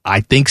mind?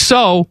 I think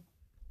so.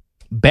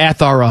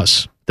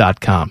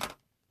 BathRUs.com.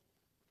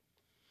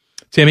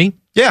 Timmy?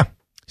 Yeah.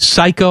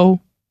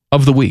 Psycho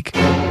of the week.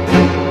 All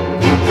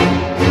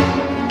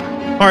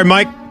right,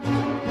 Mike.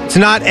 It's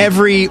not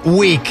every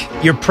week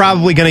you're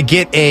probably going to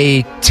get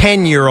a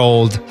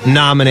 10-year-old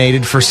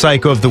nominated for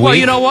Psycho of the Week. Well,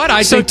 you know what?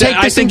 I think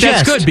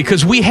that's good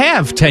because we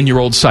have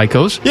 10-year-old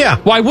psychos. Yeah.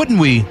 Why wouldn't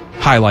we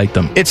highlight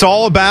them? It's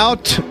all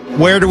about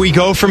where do we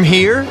go from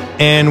here,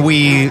 and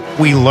we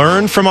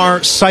learn from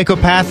our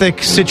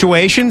psychopathic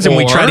situations, and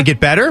we try to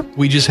get better.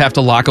 We just have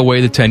to lock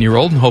away the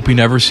 10-year-old and hope he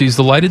never sees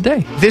the light of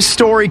day. This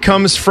story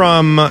comes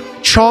from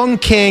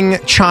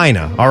Chongqing,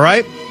 China, all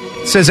right?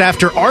 It says,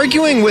 after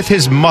arguing with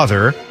his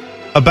mother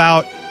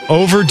about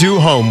overdue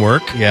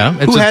homework. Yeah,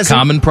 it's a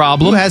common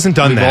problem. Who hasn't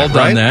done that? We've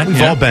all done that.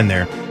 We've all been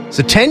there. It's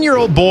a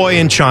 10-year-old boy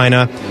in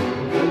China.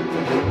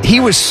 He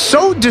was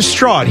so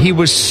distraught. He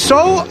was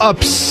so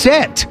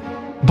upset,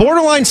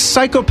 borderline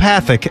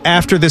psychopathic,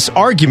 after this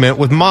argument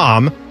with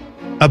mom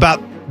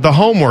about the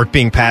homework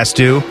being past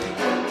due.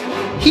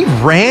 He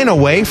ran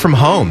away from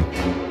home.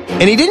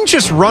 And he didn't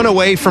just run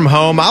away from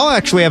home. I'll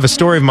actually have a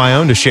story of my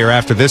own to share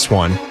after this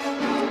one.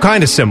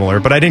 Kind of similar,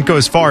 but I didn't go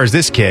as far as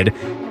this kid.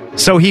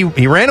 So he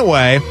ran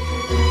away.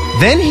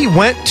 Then he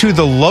went to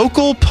the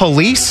local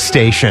police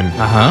station.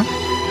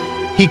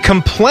 He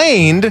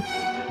complained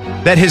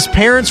that his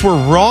parents were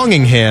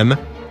wronging him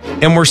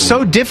and were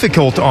so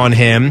difficult on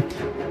him,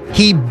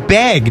 he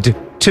begged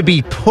to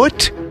be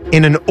put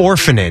in an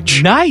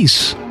orphanage.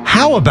 Nice.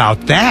 How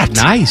about that?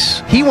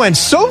 Nice. He went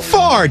so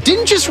far,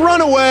 didn't just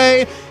run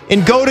away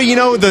and go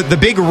to, the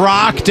big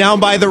rock down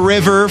by the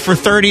river for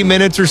 30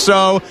 minutes or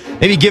so.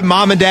 Maybe give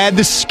mom and dad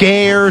the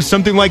scare or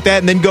something like that,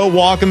 and then go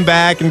walking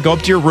back and go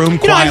up to your room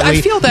quietly.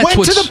 I feel that's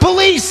went to the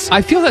police.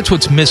 I feel that's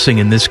what's missing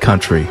in this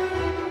country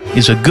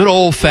is a good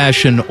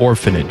old-fashioned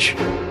orphanage.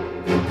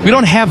 We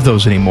don't have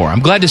those anymore. I'm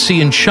glad to see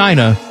in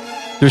China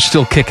they're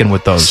still kicking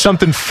with those.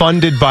 Something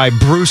funded by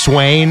Bruce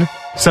Wayne,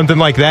 something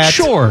like that.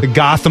 Sure. The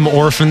Gotham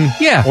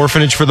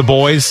Orphanage for the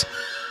boys.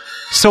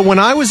 So when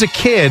I was a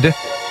kid,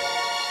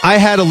 I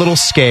had a little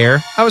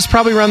scare. I was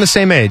probably around the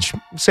same age,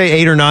 say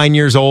 8 or 9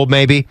 years old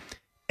maybe.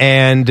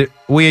 And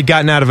we had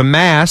gotten out of a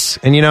mass,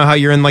 and you know how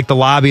you're in like the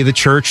lobby of the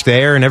church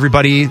there, and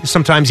everybody,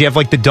 sometimes you have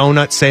like the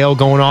donut sale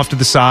going off to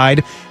the side,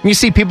 and you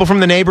see people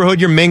from the neighborhood,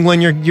 you're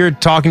mingling, you're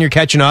talking, you're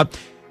catching up.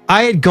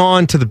 I had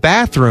gone to the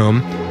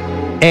bathroom,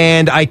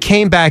 and I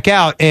came back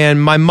out,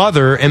 and my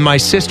mother and my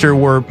sister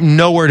were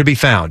nowhere to be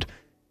found.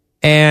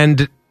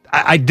 And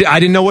I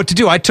didn't know what to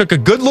do. I took a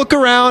good look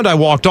around. I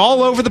walked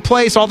all over the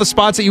place, all the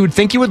spots that you would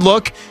think you would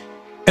look.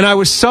 And I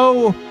was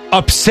so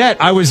upset.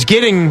 I was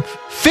getting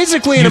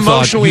physically and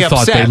emotionally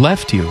upset. You thought they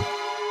left you.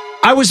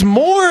 I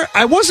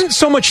wasn't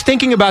so much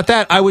thinking about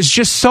that. I was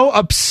just so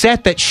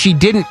upset that she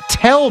didn't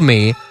tell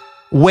me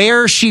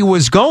where she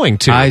was going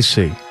to. I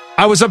see.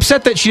 I was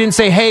upset that she didn't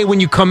say, hey, when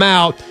you come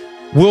out,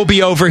 we'll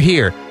be over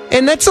here.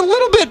 And that's a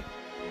little bit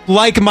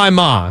like my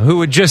mom, who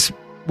would just,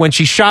 when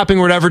she's shopping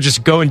or whatever,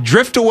 just go and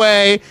drift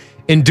away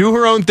and do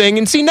her own thing.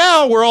 And see,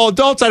 now we're all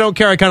adults. I don't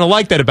care. I kind of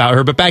like that about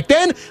her. But back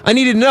then, I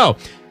needed to know.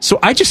 So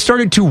I just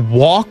started to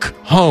walk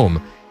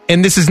home.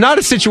 And this is not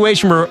a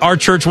situation where our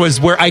church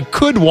was where I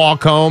could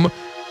walk home.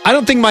 I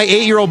don't think my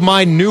 8-year-old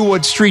mind knew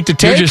what street to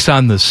take. You're just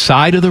on the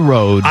side of the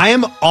road. I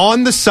am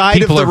on the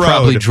side of the road. People are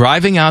probably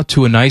driving out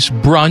to a nice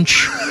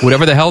brunch,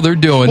 whatever the hell they're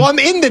doing. Well, I'm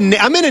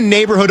in a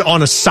neighborhood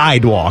on a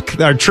sidewalk.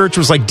 Our church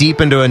was like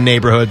deep into a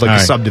neighborhood, like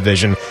a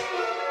subdivision.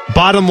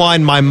 Bottom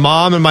line, my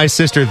mom and my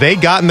sister, they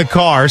got in the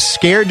car,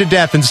 scared to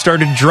death, and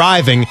started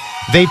driving.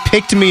 They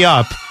picked me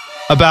up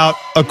about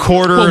a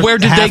quarter,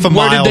 half a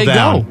mile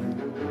down. Go?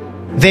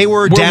 They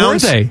were Where were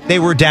they? They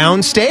were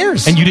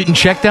downstairs. And you didn't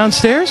check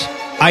downstairs?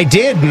 I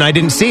did, and I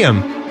didn't see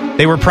them.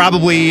 They were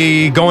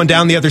probably going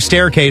down the other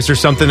staircase or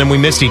something, and we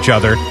missed each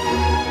other.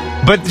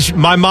 But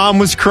my mom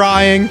was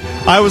crying.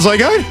 I was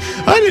like,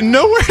 I didn't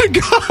know where to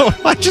go.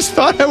 I just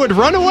thought I would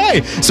run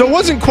away. So it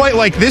wasn't quite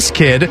like this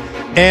kid.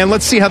 And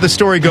let's see how the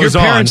story goes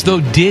on. Your parents,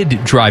 though,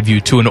 did drive you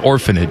to an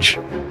orphanage.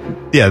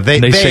 Yeah,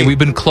 they say we've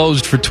been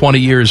closed for 20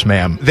 years,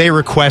 ma'am. They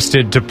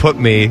requested to put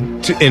me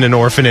in an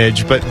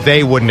orphanage, but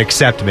they wouldn't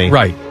accept me.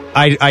 Right.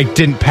 I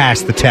didn't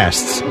pass the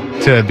tests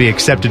to be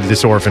accepted to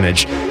this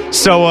orphanage.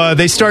 So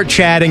they start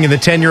chatting, and the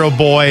 10-year-old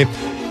boy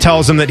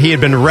tells him that he had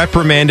been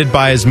reprimanded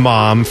by his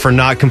mom for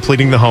not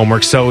completing the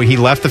homework, so he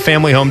left the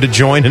family home to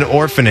join an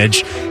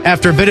orphanage.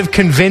 After a bit of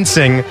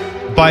convincing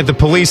by the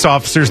police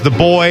officers, the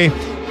boy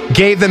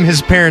gave them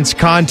his parents'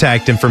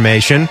 contact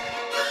information.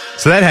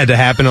 So that had to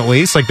happen at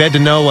least. Like, they had to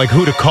know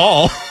who to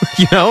call,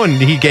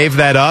 and he gave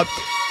that up.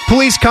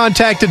 Police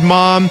contacted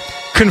mom,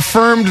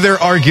 confirmed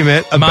their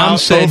argument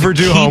about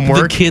overdue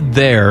homework. The kid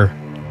there.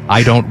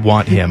 I don't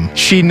want him.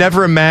 She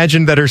never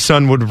imagined that her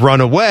son would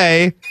run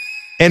away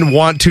and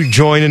want to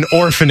join an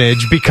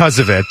orphanage because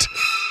of it.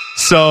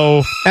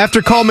 So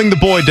after calming the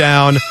boy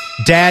down,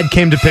 dad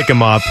came to pick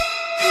him up.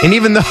 And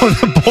even though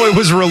the boy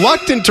was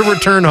reluctant to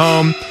return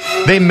home,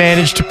 they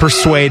managed to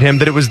persuade him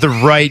that it was the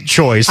right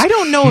choice. I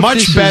don't know if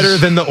much better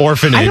than the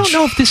orphanage. I don't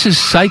know if this is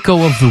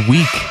Psycho of the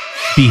Week.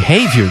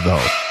 behavior,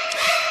 though.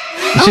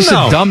 It's just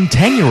a dumb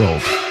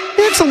 10-year-old.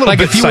 It's a little like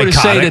bit if you were to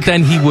say that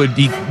then he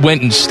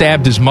went and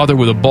stabbed his mother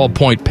with a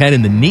ballpoint pen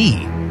in the knee,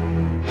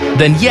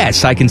 then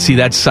yes, I can see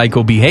that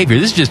psycho behavior.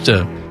 This is just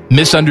a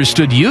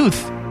misunderstood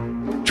youth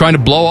trying to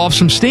blow off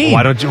some steam.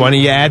 Why don't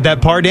you add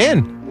that part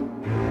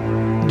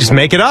in? Just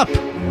make it up.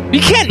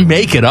 You can't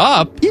make it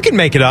up. You can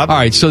make it up. All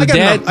right, so you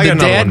got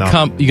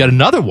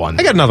another one.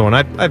 I got another one.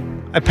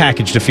 I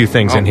packaged a few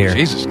things in here.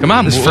 Jesus, come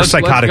on. This is for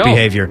psychotic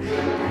behavior.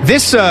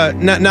 This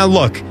now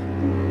look,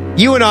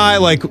 you and I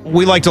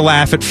we like to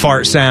laugh at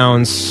fart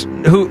sounds.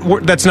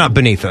 That's not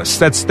beneath us.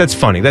 That's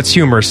funny. That's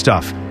humorous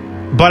stuff.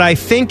 But I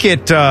think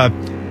it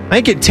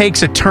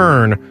takes a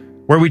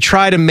turn where we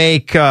try to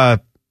make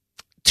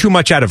too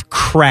much out of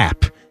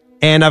crap.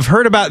 And I've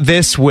heard about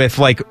this with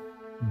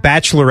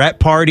bachelorette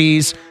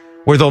parties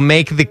where they'll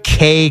make the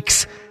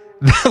cakes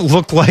that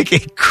look like a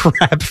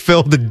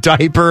crap-filled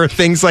diaper,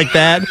 things like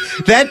that.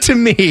 That to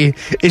me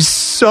is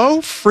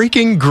so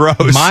freaking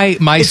gross.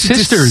 My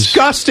sister's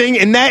disgusting,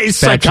 and that is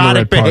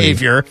psychotic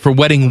behavior. For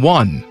wedding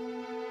one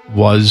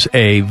was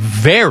a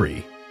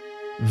very,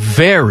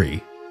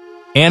 very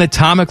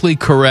anatomically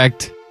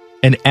correct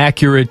and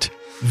accurate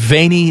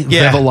veiny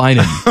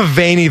Vevelainen.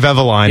 Veiny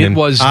Vevelainen. It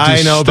was disturbing.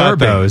 I know about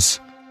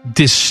those.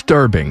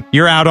 Disturbing.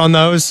 You're out on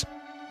those?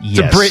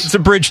 Yes. It's a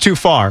bridge too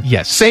far.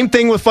 Yes. Same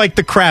thing with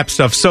the crap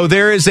stuff. So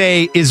there is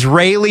a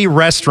Israeli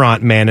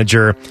restaurant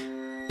manager,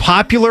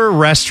 popular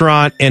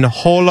restaurant in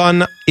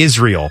Holon,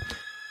 Israel.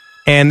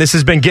 And this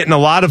has been getting a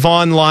lot of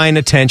online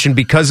attention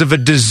because of a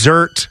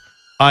dessert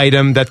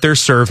item that they're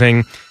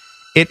serving.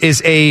 It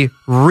is a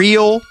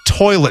real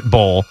toilet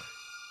bowl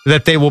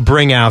that they will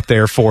bring out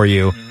there for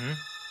you. Mm-hmm.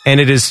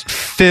 And it is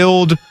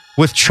filled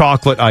with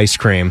chocolate ice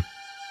cream.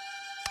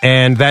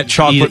 And that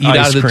chocolate ice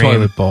out of the cream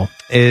toilet bowl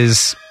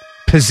is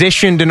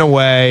positioned in a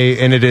way,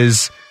 and it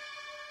is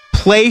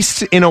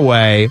placed in a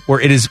way where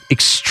it is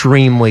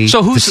extremely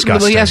disgusting.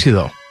 Let me ask you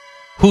though,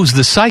 who's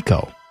the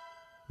psycho?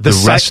 The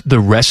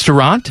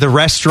restaurant? The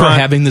restaurant for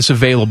having this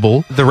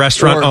available. The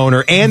restaurant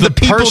owner and the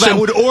people that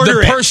would order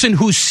it. The person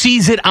who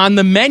sees it on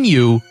the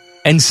menu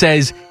and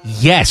says,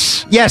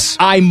 yes,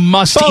 I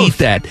must eat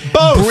that.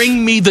 Both.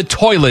 Bring me the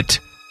toilet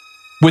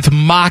with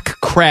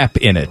mock crap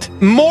in it.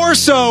 More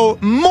so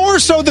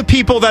the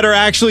people that are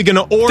actually going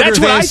to order That's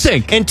what I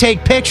think. And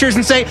take pictures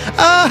and say,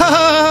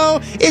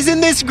 oh,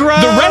 isn't this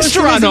gross? The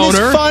restaurant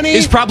owner funny?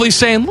 is probably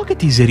saying, look at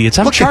these idiots.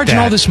 I'm charging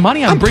all this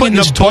money. I'm bringing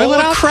this toilet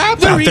out.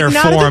 Crap out there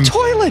for him. The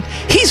toilet.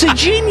 He's a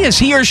genius.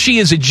 He or she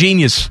is a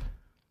genius.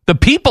 The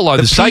people are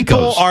the psychos. The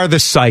people are the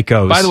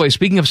psychos. By the way,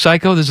 speaking of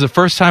psycho, this is the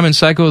first time in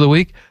Psycho of the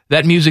Week.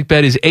 That music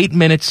bed is 8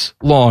 minutes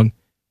long.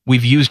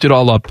 We've used it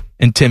all up,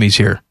 and Timmy's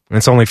here.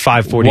 It's only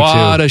 5:42.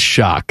 What a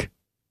shock.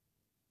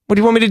 What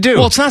do you want me to do?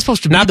 Well, it's not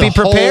supposed to be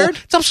prepared?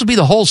 It's not supposed to be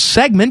the whole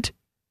segment.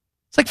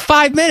 It's like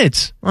 5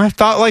 minutes. I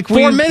thought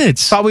 4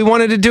 minutes. Thought we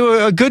wanted to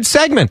do a good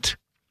segment.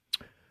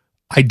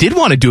 I did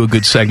want to do a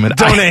good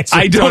segment.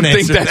 I don't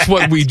think that's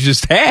what we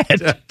just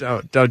had.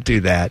 Don't do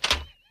that.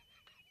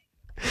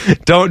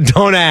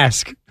 Don't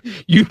ask.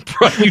 You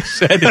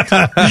said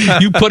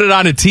it. You put it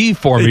on a tee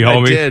for me,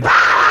 homie. I did.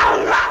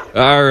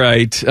 All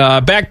right.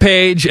 Back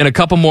page and a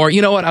couple more.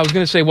 You know what? I was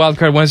going to say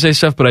Wildcard Wednesday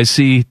stuff, but I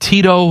see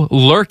Tito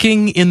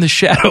lurking in the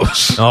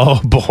shadows.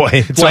 Oh, boy.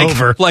 It's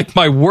over. Like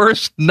my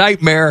worst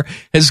nightmare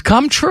has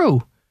come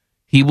true.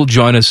 He will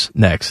join us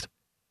next.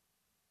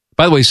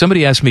 By the way,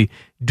 somebody asked me,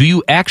 do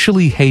you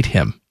actually hate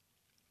him?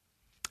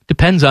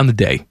 Depends on the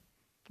day.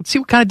 Let's see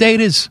what kind of day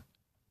it is.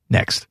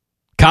 Next.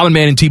 Common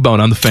Man and T-Bone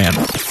on the Fan.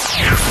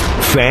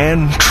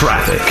 Fan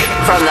traffic.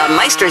 From the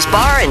Meister's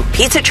Bar and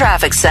Pizza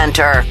Traffic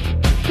Center.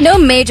 No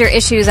major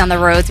issues on the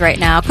roads right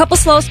now. A couple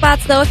slow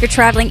spots, though, if you're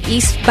traveling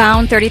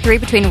eastbound 33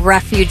 between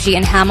Refugee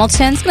and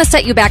Hamilton. It's going to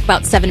set you back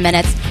about 7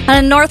 minutes. On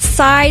the north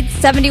side,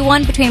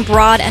 71 between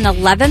Broad and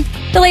 11th.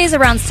 Delays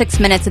around 6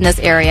 minutes in this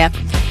area.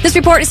 This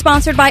report is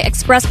sponsored by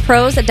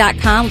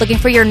ExpressPros.com. Looking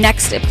for your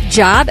next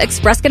job?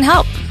 Express can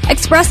help.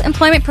 Express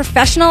Employment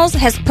Professionals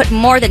has put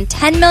more than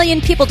 10 million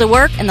people to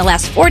work in the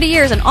last 40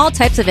 years in all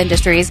types of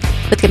industries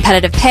with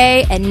competitive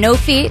pay and no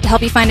fee to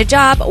help you find a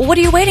job. What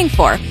are you waiting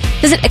for?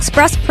 Visit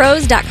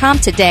ExpressPros.com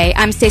today.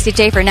 I'm Stacey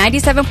J for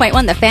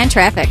 97.1 The Fan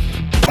Traffic.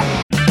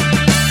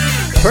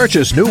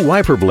 Purchase new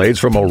wiper blades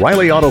from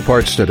O'Reilly Auto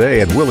Parts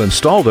today and we'll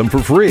install them for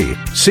free.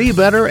 See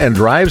better and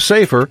drive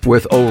safer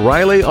with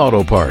O'Reilly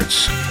Auto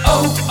Parts.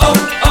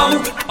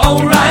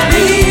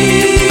 O'Reilly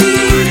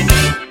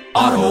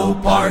Auto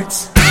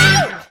Parts.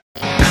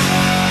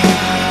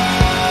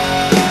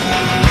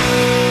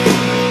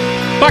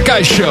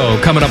 Buckeye Show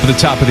coming up at the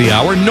top of the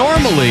hour.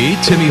 Normally,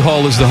 Timmy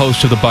Hall is the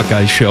host of the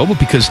Buckeye Show, but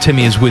because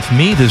Timmy is with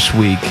me this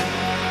week,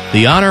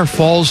 the honor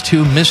falls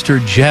to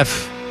Mr.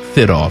 Jeff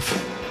Thidoff,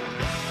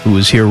 who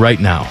is here right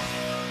now.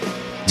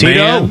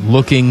 Tito,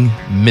 looking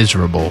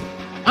miserable.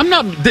 I'm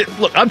not.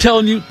 Look, I'm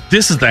telling you,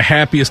 this is the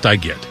happiest I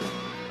get.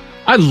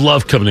 I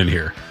love coming in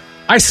here.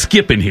 I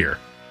skip in here.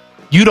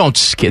 You don't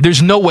skip.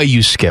 There's no way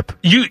you skip.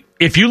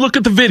 If you look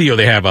at the video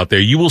they have out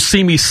there, you will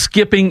see me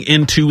skipping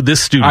into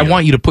this studio. I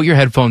want you to put your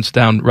headphones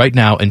down right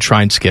now and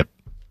try and skip.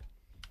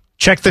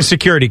 Check the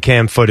security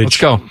cam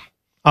footage. Let's go.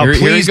 Oh, Here he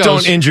please goes.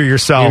 don't injure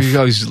yourself. Here he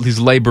goes. He's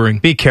laboring.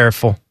 Be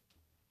careful.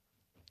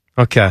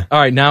 Okay. All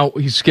right, now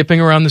he's skipping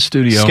around the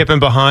studio. Skipping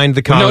behind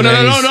the comments.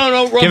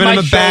 No. Giving him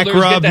a back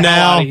rub Get the hell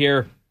now. out of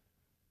here.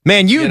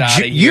 Man,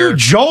 you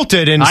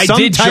jolted in I some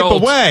did type jolt.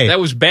 of way. That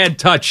was bad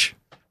touch.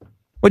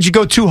 Would you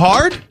go too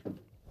hard?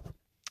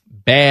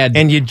 Bad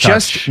And you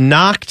touch. just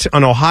knocked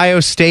an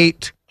Ohio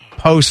State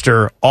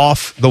poster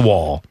off the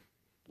wall.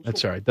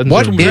 That's all right.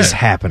 What is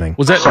happening?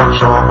 Was that sexual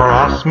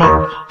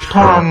harassment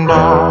turned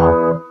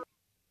on?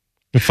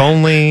 If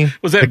only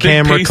was that the big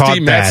camera pasty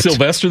caught Matt that.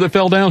 Sylvester that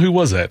fell down? Who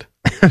was that?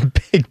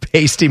 Big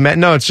pasty Matt.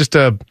 No, it's just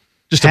a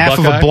half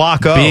of Buckeye? a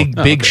block O.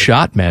 Big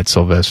shot, Matt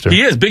Sylvester.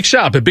 He is big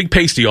shot, but big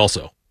pasty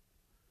also.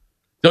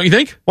 Don't you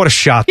think? What a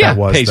shot that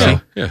was, pasty.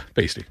 though. Yeah,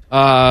 pasty.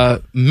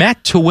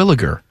 Matt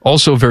Terwilliger,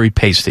 also very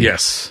pasty.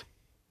 Yes.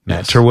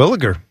 Matt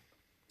Terwilliger.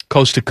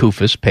 Costa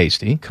Kufis,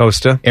 pasty.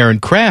 Costa. Aaron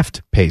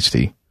Kraft,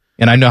 pasty.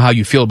 And I know how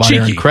you feel about Cheeky.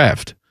 Aaron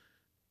Kraft.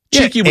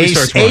 Cheeky when he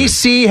starts running.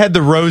 AC had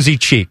the rosy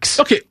cheeks.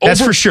 Okay,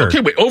 that's for sure.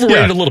 Okay, wait,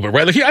 overrated a little bit,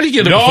 right? Like, I think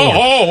he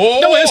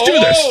underperformed. No, let's do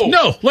this.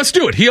 No, let's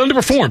do it. He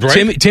underperformed,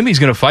 right? Timmy's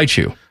going to fight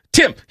you.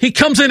 Tim, he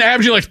comes in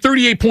averaging like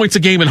 38 points a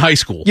game in high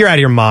school. You're out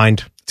of your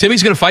mind.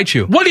 Timmy's going to fight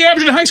you. What did he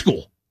average in high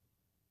school?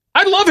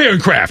 I love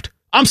Aaron Kraft.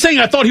 I'm saying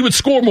I thought he would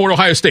score more at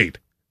Ohio State.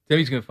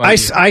 Timmy's going to fight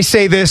you. I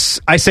say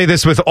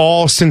this with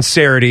all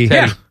sincerity.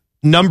 Yeah.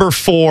 Number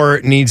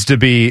 4 needs to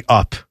be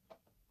up.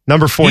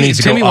 Number 4 needs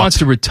to go up. Timmy wants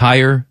to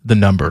retire the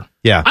number.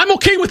 Yeah. I'm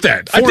okay with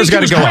that. I 4's think he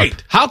gotta was go great.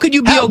 up. How could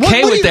you be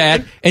okay with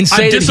that and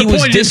say that he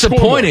was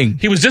disappointing?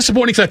 He was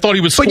disappointing because I thought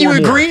he would score But you more.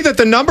 agree that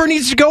the number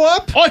needs to go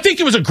up? Oh, I think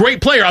he was a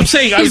great player. I'm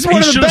saying He's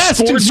one of the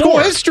best in school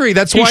history.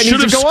 That's why he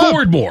needs to go up. He should have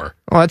scored more.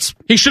 Well,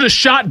 he should have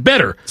shot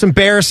better. It's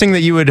embarrassing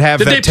that you would have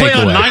Did that they play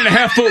on a takeaway.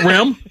 9.5-foot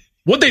rim?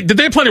 Did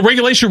they play a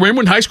regulation rim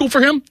in high school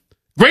for him?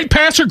 Great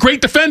passer, great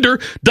defender.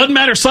 Doesn't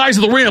matter size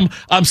of the rim.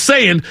 I'm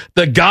saying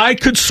the guy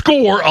could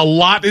score a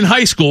lot in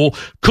high school,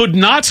 could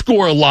not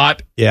score a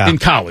lot in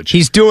college.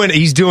 He's doing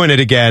it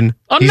again.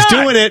 He's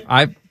doing it.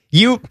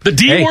 The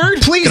D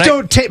word?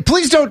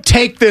 Please don't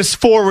take this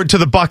forward to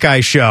the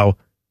Buckeye show.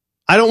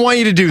 I don't want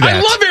you to do that.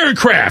 I love Aaron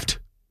Kraft.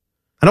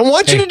 I don't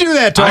want you to do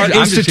that to our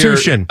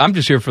institution. I'm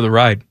just here for the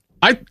ride.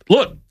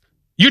 Look,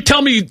 you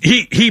tell me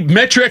he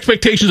met your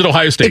expectations at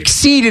Ohio State.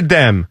 Exceeded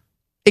them.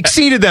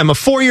 A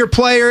 4-year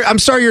player. I'm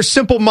sorry, your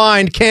simple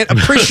mind can't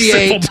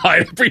appreciate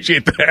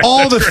that.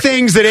 all the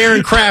things that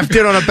Aaron Kraft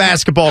did on a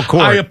basketball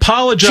court. I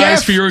apologize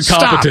Jeff, for your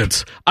incompetence.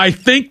 stop. I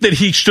think that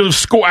he should have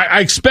scored.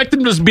 I expect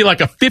him to be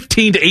like a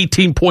 15 to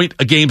 18 point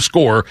a game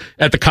scorer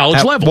at the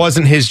college level.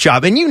 Wasn't his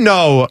job. And you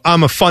know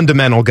I'm a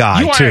fundamental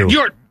guy, too.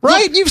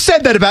 Right? You've said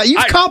that about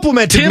You've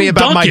complimented me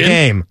about my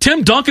game.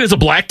 Tim Duncan is a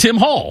black Tim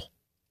Hall.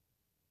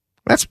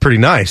 That's pretty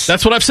nice.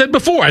 That's what I've said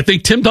before. I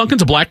think Tim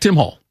Duncan's a black Tim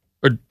Hall.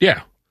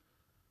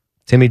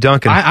 Timmy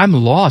Duncan. I'm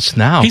lost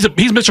now. He's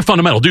Mr.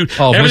 Fundamental, dude.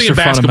 Oh, everything Mr. in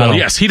basketball. Fundamental.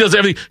 Yes, he does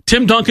everything.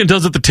 Tim Duncan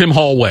does it the Tim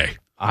Hall way.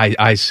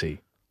 I see.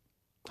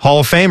 Hall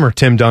of Famer,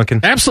 Tim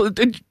Duncan.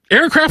 Absolutely.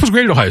 Aaron Kraft was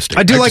great at Ohio State.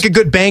 I do like a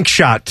good bank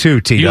shot, too,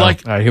 Tito. You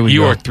like All right, here we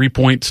you go. are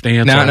 3-point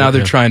stance. Now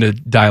they're trying to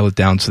dial it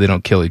down so they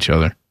don't kill each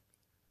other.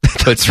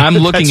 But I'm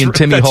looking in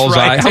Timmy Hall's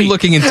eyes. I'm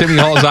looking in Timmy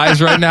Hall's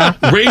eyes right now.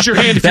 Raise your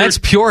hand if That's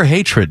pure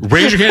hatred.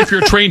 Raise your hand if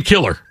you're a trained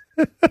killer.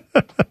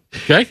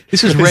 Okay?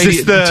 This is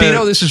radio.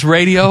 Tino, this is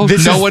radio.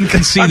 No one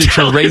can see that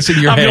you're raising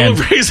your hand.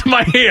 I'm raising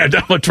my hand.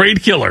 I'm a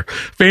trained killer.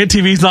 Fan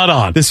TV's not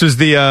on. This was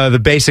the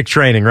basic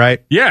training,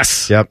 right?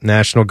 Yes. Yep,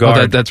 National Guard.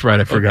 Oh, that's right.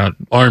 I forgot.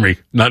 Army,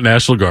 not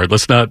National Guard.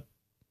 Let's not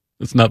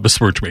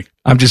besmirch me.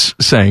 I'm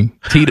just saying,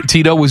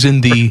 Tito was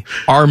in the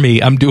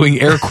Army. I'm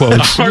doing air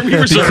quotes Army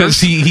Reserves.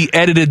 because he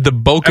edited the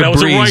Boca And I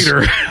was Breeze.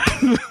 a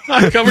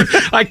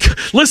writer.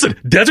 Listen,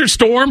 Desert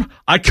Storm,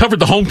 I covered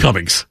the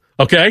homecomings,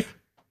 okay?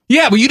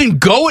 Yeah, but you didn't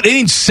go. They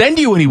didn't send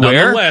you anywhere.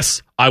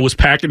 Nonetheless, I was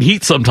packing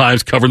heat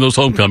sometimes covering those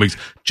homecomings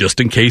just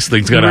in case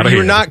things got out of hand.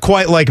 You're not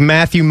quite like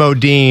Matthew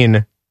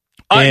Modine.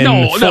 No,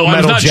 I was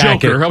not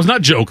Jacket. Joker. I was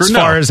not Joker. As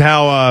far as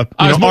how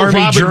I was more Army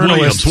Robin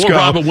journalists Williams. go. More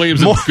Robin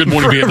Williams in Good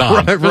Morning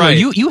Vietnam. Right.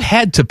 You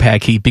had to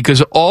pack heat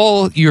because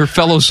all your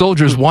fellow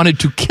soldiers wanted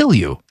to kill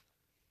you.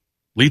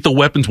 Lethal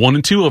Weapons 1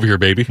 and 2 over here,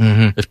 baby.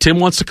 Mm-hmm. If Tim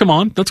wants to come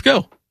on, let's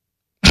go.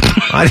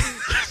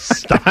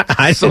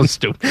 So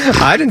stupid.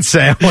 I didn't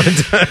say I wanted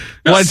to.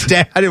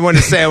 I didn't want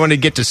to say I wanted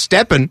to get to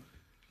stepping.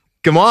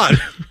 Come on.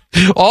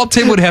 All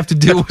Tim would have to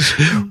do was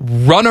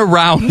run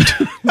around.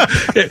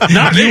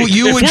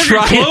 You would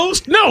try.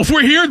 Closed? No, if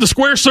we're here in the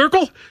square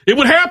circle, it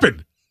would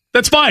happen.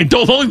 That's fine.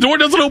 The door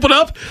doesn't open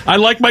up. I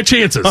like my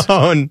chances.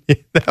 Oh,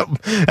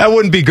 that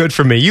wouldn't be good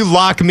for me. You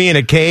lock me in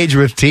a cage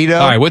with Tito.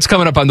 All right, what's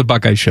coming up on the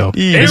Buckeye Show?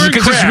 Aaron Kraft,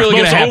 this is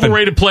really most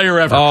overrated player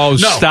ever. Oh,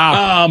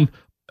 stop.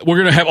 We're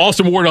going to have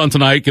Austin Ward on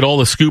tonight, get all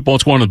the scoop on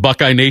what's going on in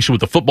Buckeye Nation with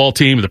the football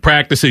team and the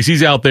practices.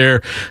 He's out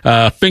there,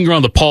 finger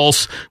on the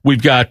pulse.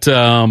 We've got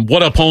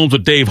What Up Holmes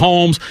with Dave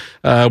Holmes.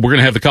 We're going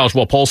to have the college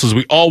football pulse as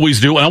we always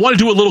do. And I want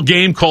to do a little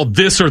game called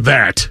This or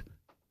That.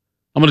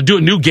 I'm going to do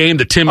a new game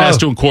that Tim has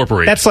to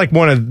incorporate. That's like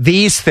one of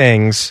these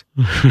things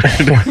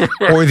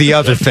or the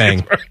other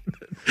thing.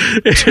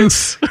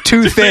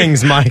 Two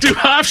things, Mike. Two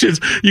options.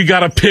 You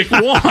got to pick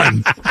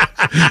one.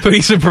 But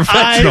he's a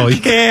professional. I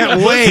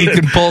can't wait. He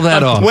can pull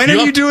that off. When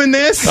are you doing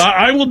this?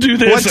 I will do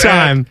this. What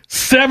time?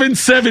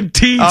 7:17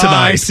 tonight.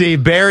 I see.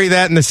 Bury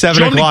that in the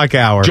 7 o'clock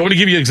hour. Do you want me to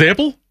give you an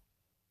example?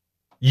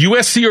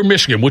 USC or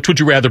Michigan? Which would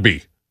you rather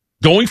be?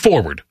 Going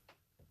forward.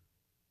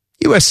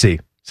 USC.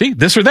 See,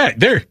 this or that.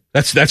 There.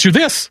 That's your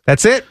this.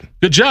 That's it.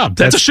 Good job.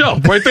 That's a show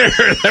right there.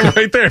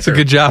 Right there. It's a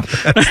good job.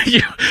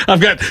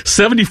 I've got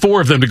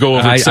 74 of them to go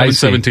over at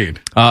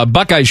 7:17.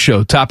 Buckeyes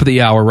Show, top of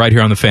the hour, right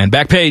here on the Fan.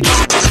 Back page.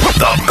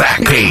 The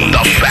Back Page.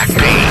 The Back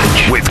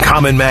Page with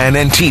Common Man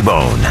and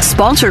T-Bone.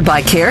 Sponsored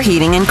by Care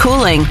Heating and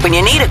Cooling. When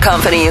you need a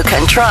company you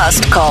can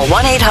trust, call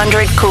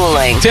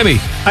 1-800-COOLING. Timmy.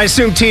 I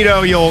assume,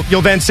 Tito,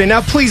 you'll then say,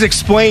 now please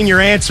explain your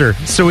answer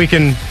so we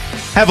can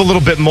have a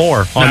little bit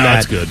more on that.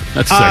 That's good.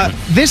 That's a segment.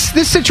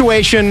 This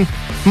situation,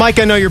 Mike,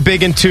 I know you're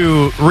big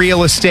into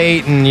real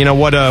estate and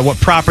what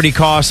property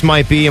costs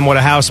might be and what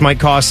a house might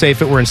cost, say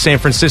if it were in San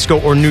Francisco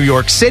or New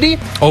York City.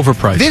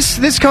 Overpriced.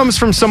 This comes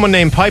from someone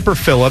named Piper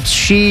Phillips.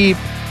 She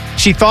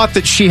thought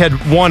that she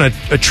had won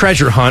a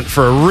treasure hunt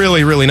for a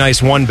really, really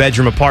nice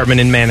one-bedroom apartment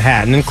in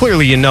Manhattan. And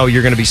clearly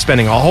you're going to be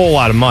spending a whole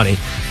lot of money.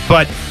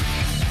 But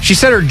she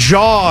said her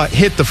jaw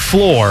hit the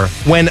floor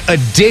when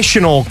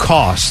additional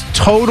costs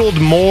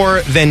totaled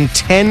more than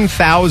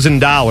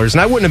 $10,000.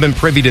 And I wouldn't have been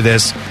privy to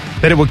this,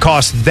 that it would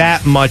cost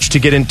that much to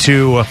get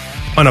into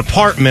an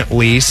apartment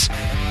lease.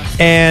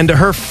 And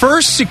her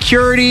first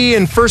security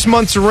and first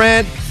month's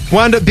rent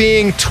wound up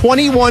being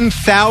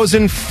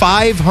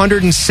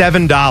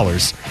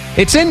 $21,507.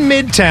 It's in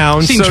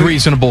Midtown. Seems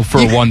reasonable for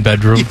a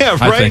one-bedroom. Yeah,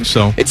 right. I think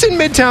so. It's in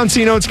Midtown, so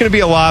it's going to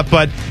be a lot,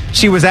 but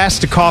she was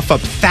asked to cough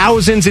up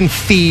thousands in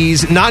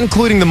fees, not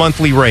including the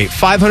monthly rate.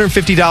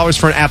 $550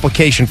 for an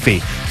application fee.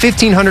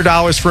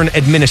 $1,500 for an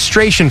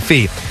administration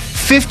fee.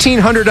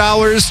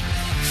 $1,500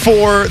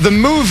 for the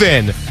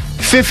move-in.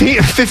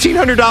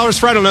 $1,500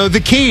 for, I don't know,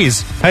 the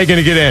keys. How are you going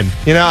to get in?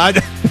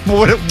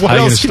 What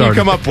else can you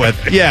come up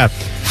with? Yeah,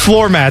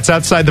 floor mats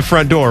outside the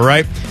front door,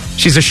 right?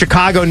 She's a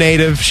Chicago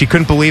native. She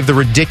couldn't believe the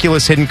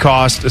ridiculous hidden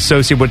cost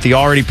associated with the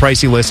already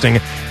pricey listing,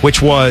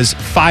 which was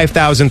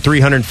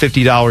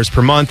 $5,350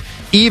 per month.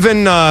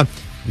 Even an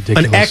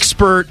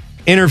expert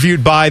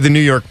interviewed by the New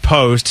York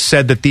Post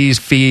said that these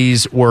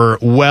fees were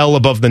well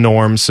above the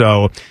norm,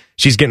 so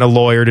she's getting a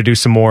lawyer to do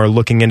some more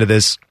looking into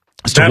this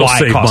as to why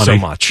it costs so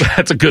much.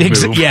 That's a good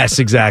move. Yes,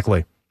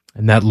 exactly.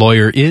 And that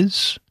lawyer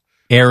is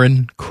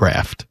Aaron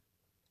Kraft.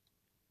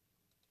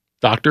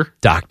 Doctor.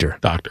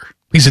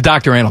 He's a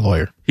doctor and a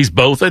lawyer. He's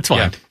both. That's fine.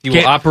 Yeah. He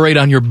will operate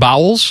on your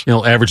bowels.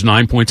 He'll average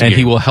 9 points a game. And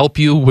he will help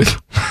you with...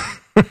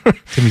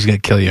 Timmy's going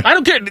to kill you. I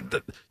don't care.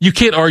 You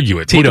can't argue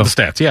it. Tito. Look at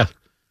the stats. Yeah.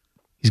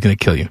 He's going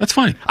to kill you. That's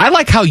fine. I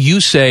like how you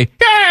say,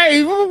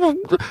 hey,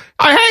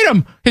 I hate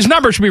him. His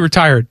number should be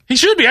retired. He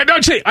should be. I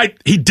don't say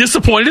he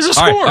disappointed as a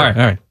scorer. All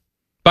right.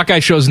 Buckeye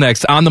Show's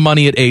next. On the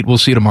Money at 8. We'll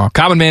see you tomorrow.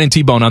 Common Man and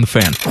T-Bone on the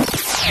Fan.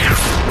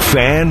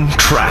 Fan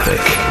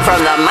traffic. From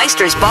the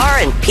Meister's Bar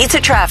and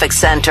Pizza Traffic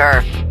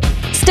Center.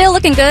 Still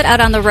looking good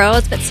out on the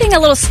roads, but seeing a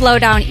little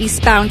slowdown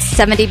eastbound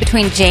 70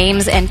 between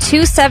James and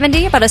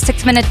 270, about a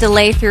 6-minute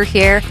delay through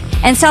here.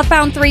 And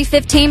southbound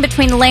 315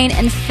 between Lane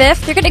and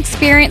 5th, you're going to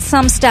experience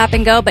some stop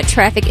and go, but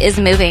traffic is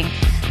moving.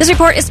 This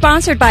report is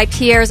sponsored by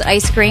Pierre's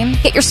Ice Cream.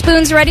 Get your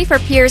spoons ready for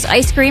Pierre's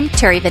Ice Cream.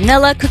 Cherry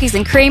vanilla, cookies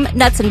and cream,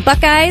 nuts and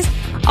Buckeyes.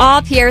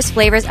 All Pierre's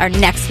flavors are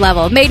next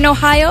level. Made in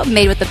Ohio,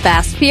 made with the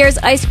best. Pierre's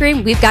Ice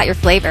Cream, we've got your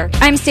flavor.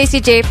 I'm Stacey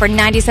J for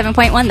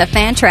 97.1 The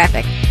Fan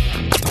Traffic.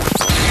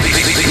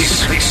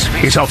 This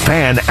is a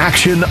Fan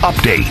Action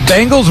Update.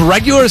 Bengals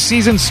regular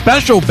season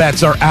special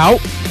bets are out.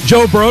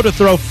 Joe Burrow to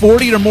throw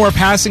 40 or more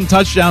passing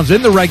touchdowns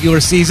in the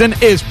regular season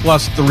is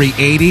plus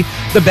 380.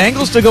 The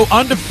Bengals to go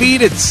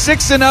undefeated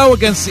 6-0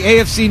 against the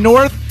AFC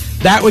North,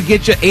 that would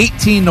get you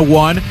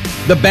 18-1.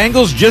 The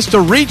Bengals just to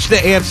reach the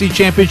AFC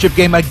Championship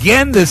game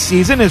again this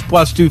season is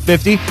plus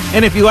 250.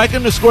 And if you like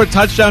them to score a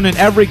touchdown in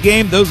every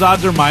game, those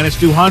odds are minus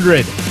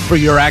 200. For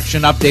your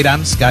action update,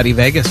 I'm Scotty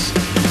Vegas.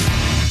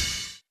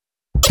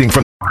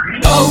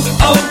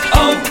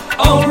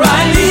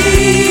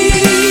 O'Reilly.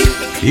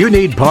 You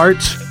need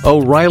parts?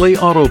 O'Reilly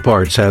Auto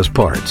Parts has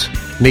parts.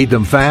 Need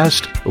them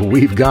fast?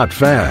 We've got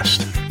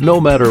fast.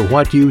 No matter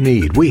what you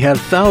need, we have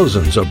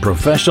thousands of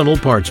professional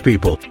parts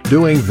people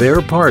doing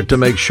their part to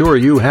make sure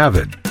you have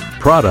it.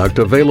 Product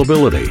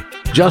availability.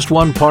 Just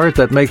one part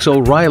that makes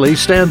O'Reilly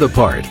stand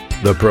apart.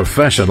 The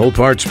professional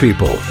parts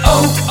people.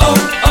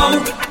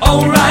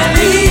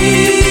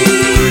 O'Reilly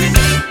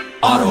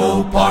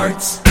Auto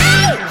Parts.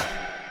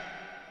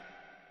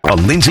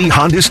 Lindsay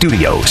Honda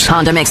Studios.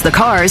 Honda makes the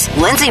cars.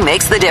 Lindsay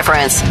makes the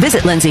difference.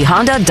 Visit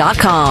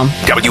lindsayhonda.com.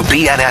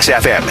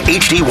 WBNS-FM,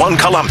 HD1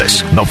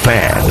 Columbus, The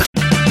Fan.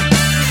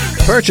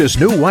 Purchase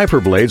new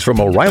wiper blades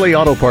from O'Reilly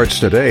Auto Parts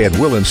today and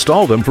we'll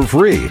install them for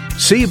free.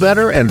 See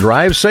better and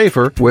drive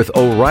safer with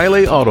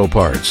O'Reilly Auto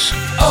Parts.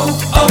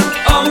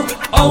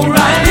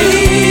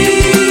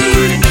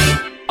 O'Reilly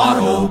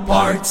Auto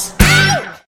Parts.